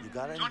 You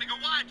got any? Johnny, go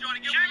wide, Johnny,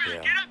 get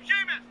Seamus, get up,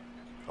 Seamus!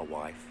 A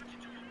wife.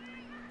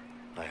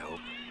 I hope.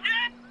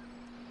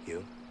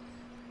 You?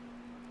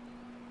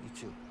 Me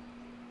too.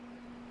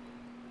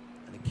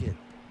 And a kid.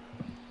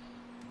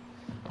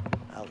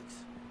 Alex.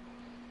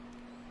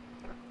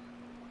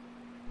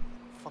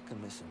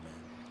 Fucking miss him,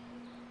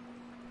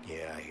 man.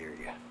 Yeah, I hear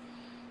you.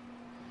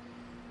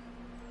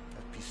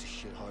 That piece of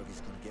shit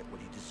Harvey's gonna get what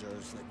he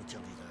deserves, let me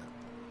tell you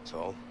that.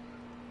 So,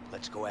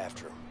 let's go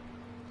after him.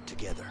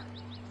 Together.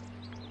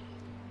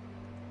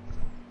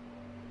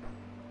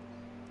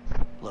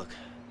 Look,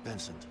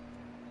 Vincent,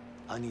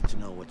 I need to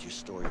know what your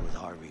story with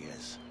Harvey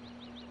is.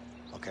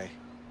 Okay?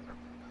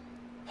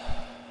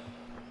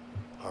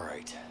 All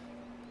right.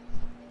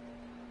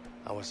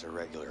 I was a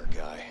regular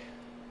guy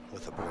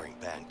with a boring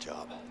bank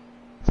job.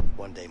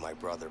 One day my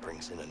brother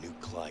brings in a new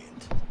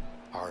client,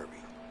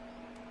 Harvey.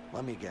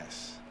 Let me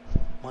guess.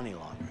 Money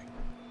laundering.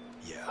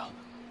 Yeah.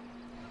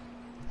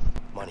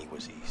 Money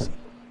was easy,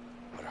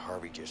 but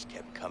Harvey just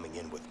kept coming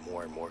in with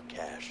more and more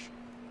cash,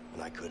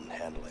 and I couldn't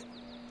handle it.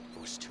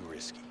 It was too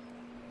risky,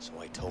 so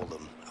I told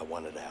him I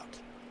wanted out.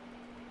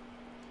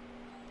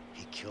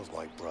 He killed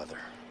my brother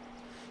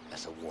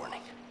as a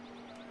warning.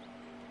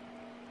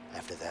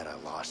 After that, I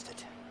lost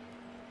it.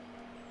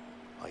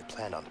 I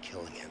planned on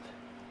killing him,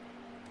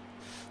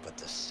 but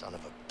the son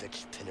of a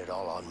bitch pinned it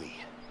all on me.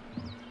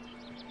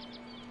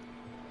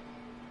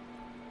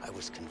 I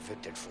was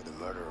convicted for the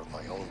murder of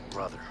my own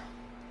brother.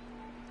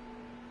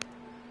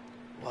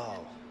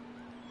 Wow.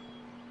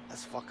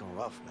 That's fucking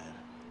rough, man.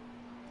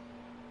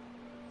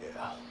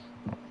 Yeah.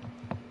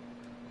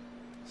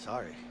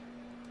 Sorry.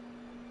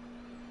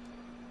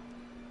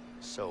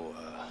 So,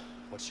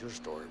 what's your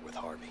story with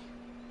Harvey?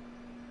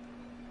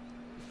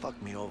 You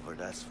fucked me over,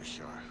 that's for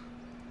sure.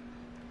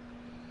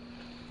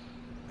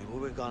 Maybe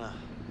we're gonna...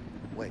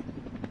 Wait,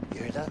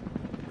 you hear that?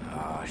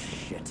 Oh,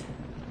 shit.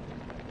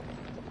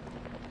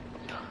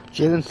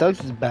 Jalen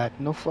Suggs is back.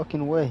 No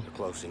fucking way. They're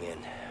closing in.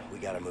 We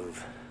gotta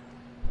move.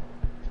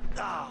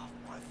 Ah,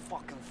 my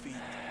fucking feet.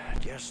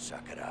 Just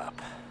suck it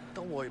up.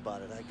 Don't worry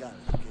about it, I got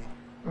it, okay?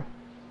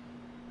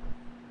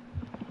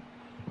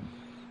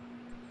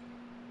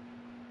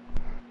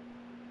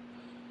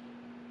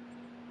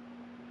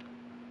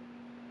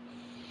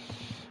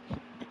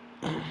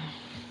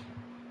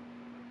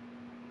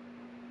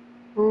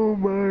 Oh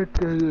my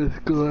goodness,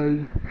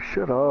 Glenn.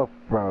 Shut up,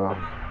 bro.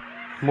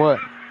 What?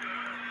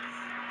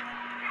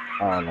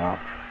 I don't know.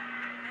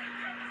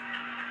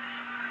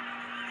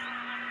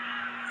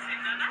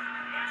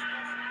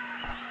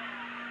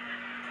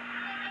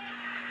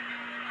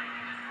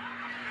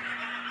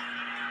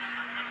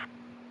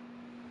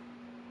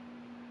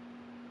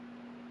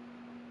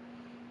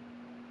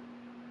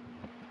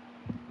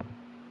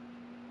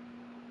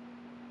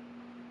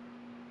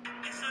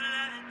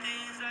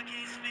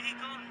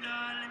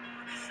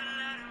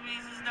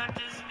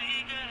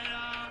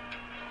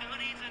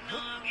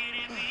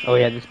 Oh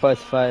yeah, this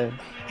part's fire.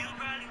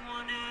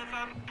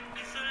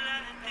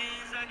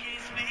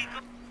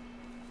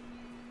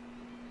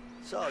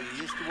 So,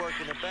 you used to work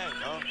in a bank,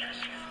 huh?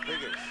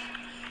 Figures.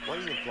 What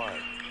are you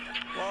implying?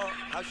 Well,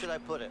 how should I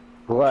put it?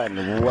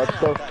 Glenn, what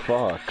the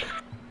fuck?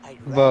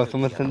 Bro,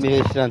 someone sent me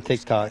his shit on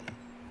TikTok.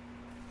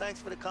 Thanks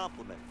for the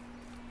compliment.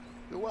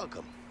 You're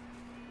welcome.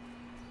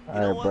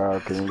 Alright, bro,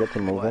 can you get to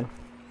moving?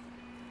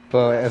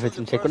 Bro, if it's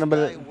in First TikTok,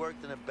 guy who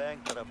worked in a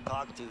bank that I've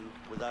talked to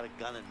without a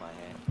gun in my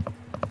hand.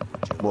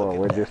 Whoa,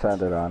 where'd you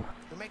send it on?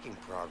 You're making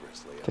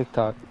progress, Leo.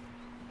 TikTok.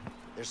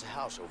 There's a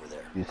house over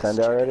there. You send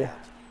it already?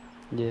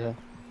 Yeah.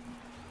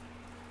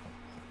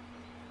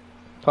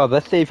 Oh,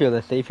 let's save here.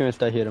 Let's save here and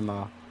start here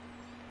tomorrow.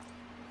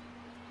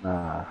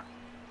 Nah.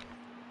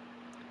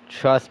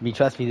 Trust me.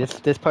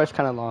 This part's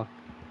kind of long.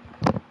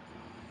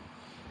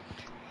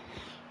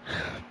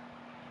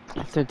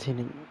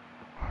 13.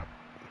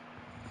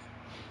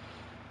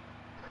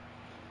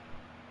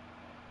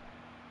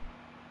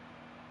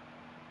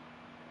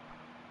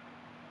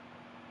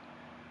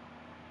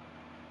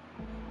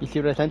 You see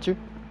what I sent you?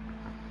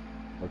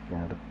 Looking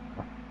at it.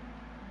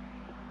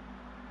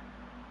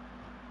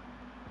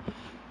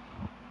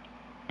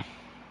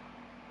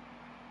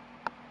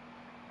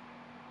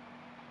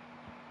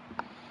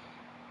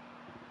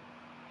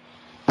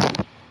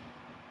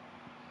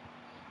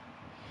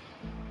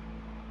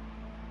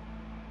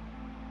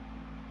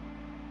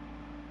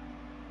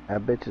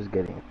 That bitch is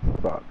getting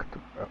fucked,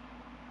 bro.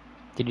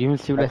 Did you even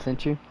see what I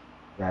sent you?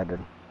 Yeah, I did.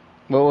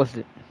 What was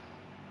it?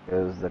 It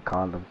was the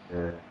condom.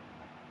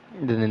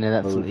 Then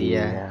that's the movie,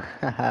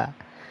 yeah.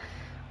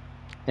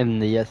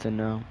 And the yes or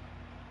no.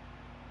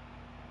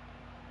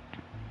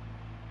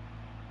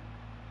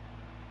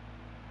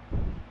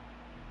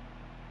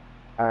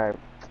 Alright,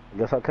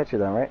 guess I'll catch you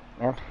then, right?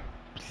 Yeah.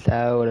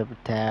 So whatever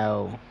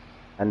towel.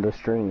 End the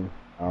stream.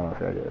 I don't know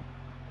if I did.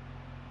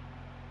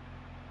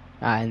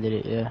 I ended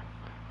it, yeah.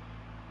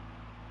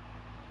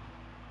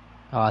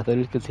 Oh, I thought he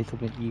was gonna say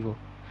something evil.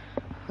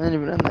 I didn't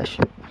even end that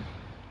shit.